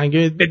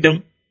آهنگ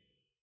بدم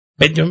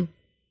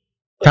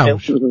تموم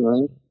شد.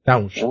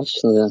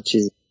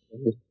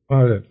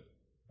 آره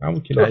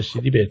همون که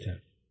نشیدی بهتر.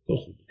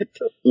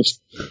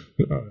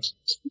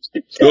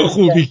 تو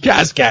خوبی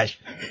کش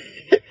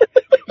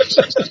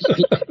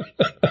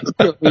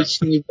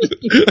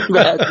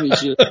بعد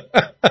میشه.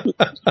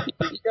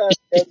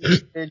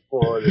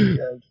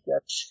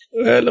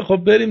 خب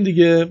بریم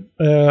دیگه.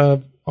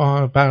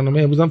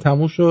 برنامه امروز هم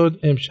تموم شد.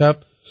 امشب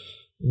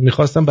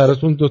میخواستم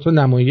براتون 2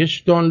 نمایش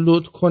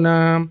دانلود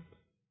کنم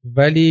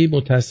ولی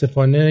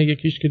متاسفانه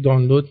یکیش که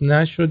دانلود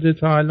نشده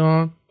تا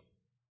الان،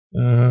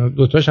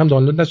 2 هم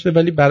دانلود نشده،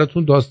 ولی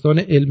براتون داستان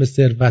علم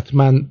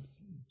ثروتمند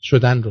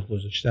شدن رو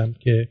گذاشتم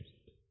که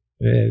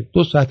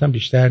 2 ساعت هم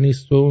بیشتر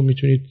نیست و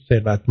میتونید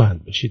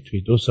ثروتمند بشید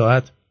توی 2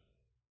 ساعت.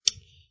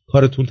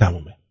 کارتون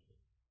تمومه.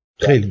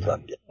 خیلی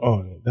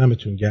ممنون.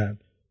 دمتون گرم.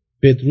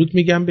 بدرود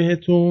میگم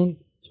بهتون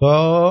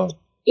تا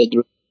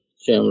بدرود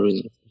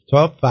شمرونی.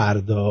 تا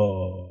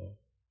فردا.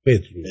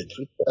 بدرود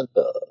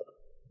فردا.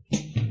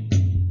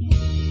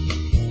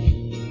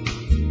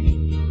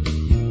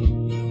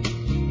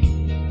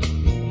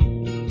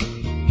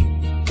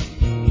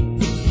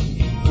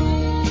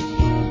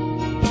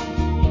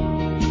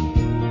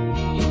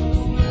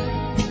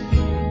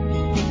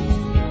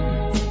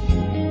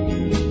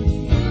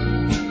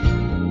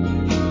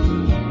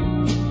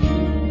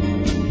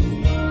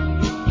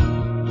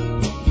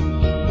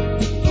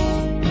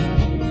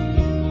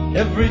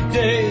 Every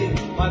day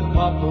my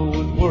papa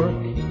would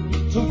work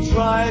to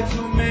try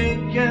to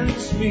make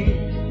ends meet,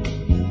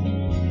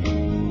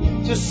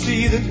 to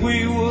see that we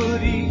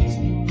would eat,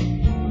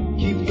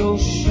 keep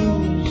those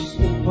shoes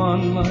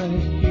upon my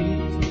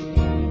feet.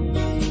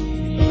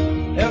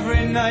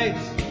 Every night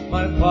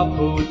my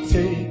papa would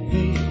take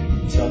me,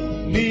 tuck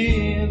me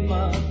in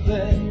my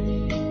bed,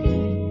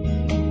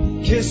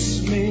 kiss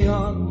me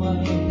on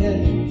my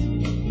head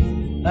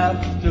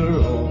after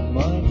all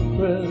my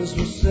prayers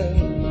were said.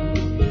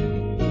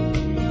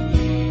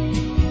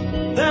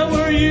 There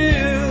were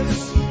years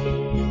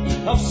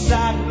of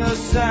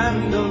sadness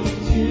and of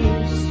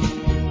tears.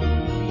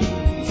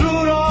 Through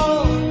it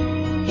all,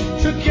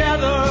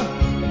 together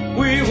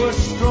we were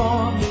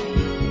strong,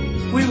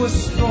 we were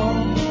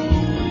strong.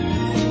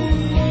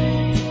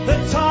 The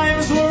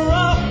times were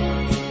rough,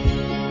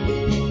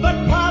 but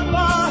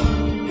Papa,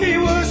 he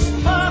was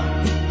tough.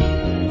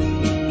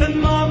 And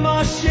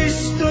Mama, she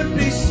stood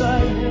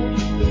beside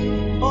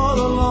him all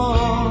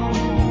along.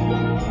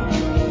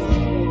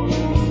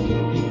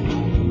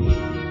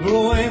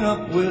 Growing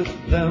up with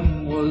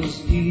them was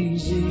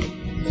easy,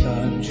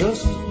 time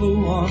just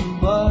flew on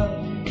by.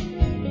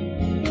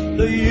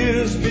 The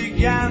years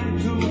began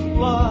to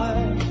fly,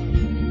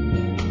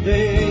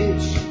 they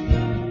aged,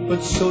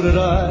 but so did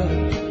I.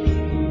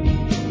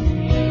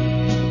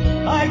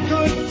 I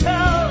could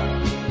tell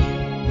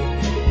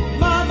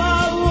Mama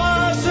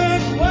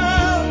wasn't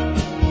well,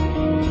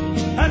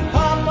 and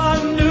Papa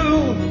knew,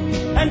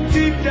 and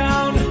deep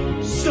down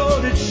so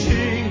did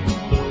she,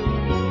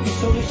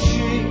 so did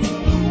she.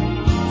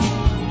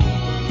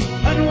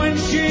 And when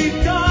she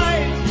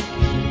died,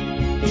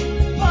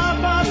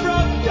 Papa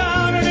broke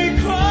down and he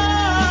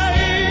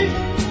cried,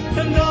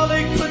 and all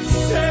they could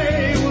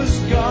say was,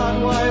 God,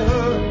 why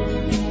her?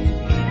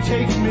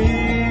 Take me.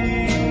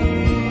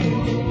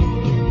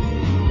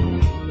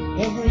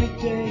 Every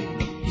day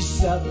he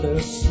sat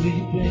there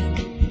sleeping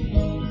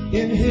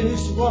in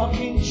his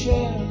rocking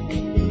chair.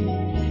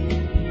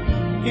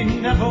 He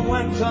never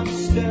went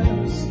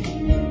upstairs,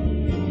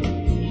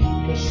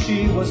 'cause she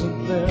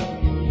wasn't there.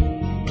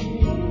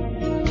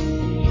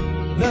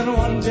 Then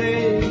one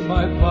day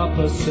my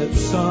papa said,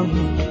 son,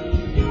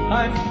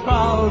 I'm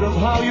proud of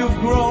how you've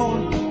grown.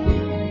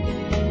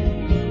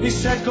 He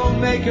said, go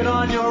make it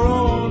on your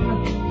own,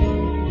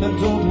 and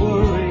don't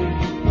worry,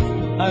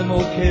 I'm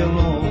okay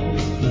alone.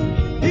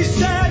 He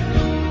said,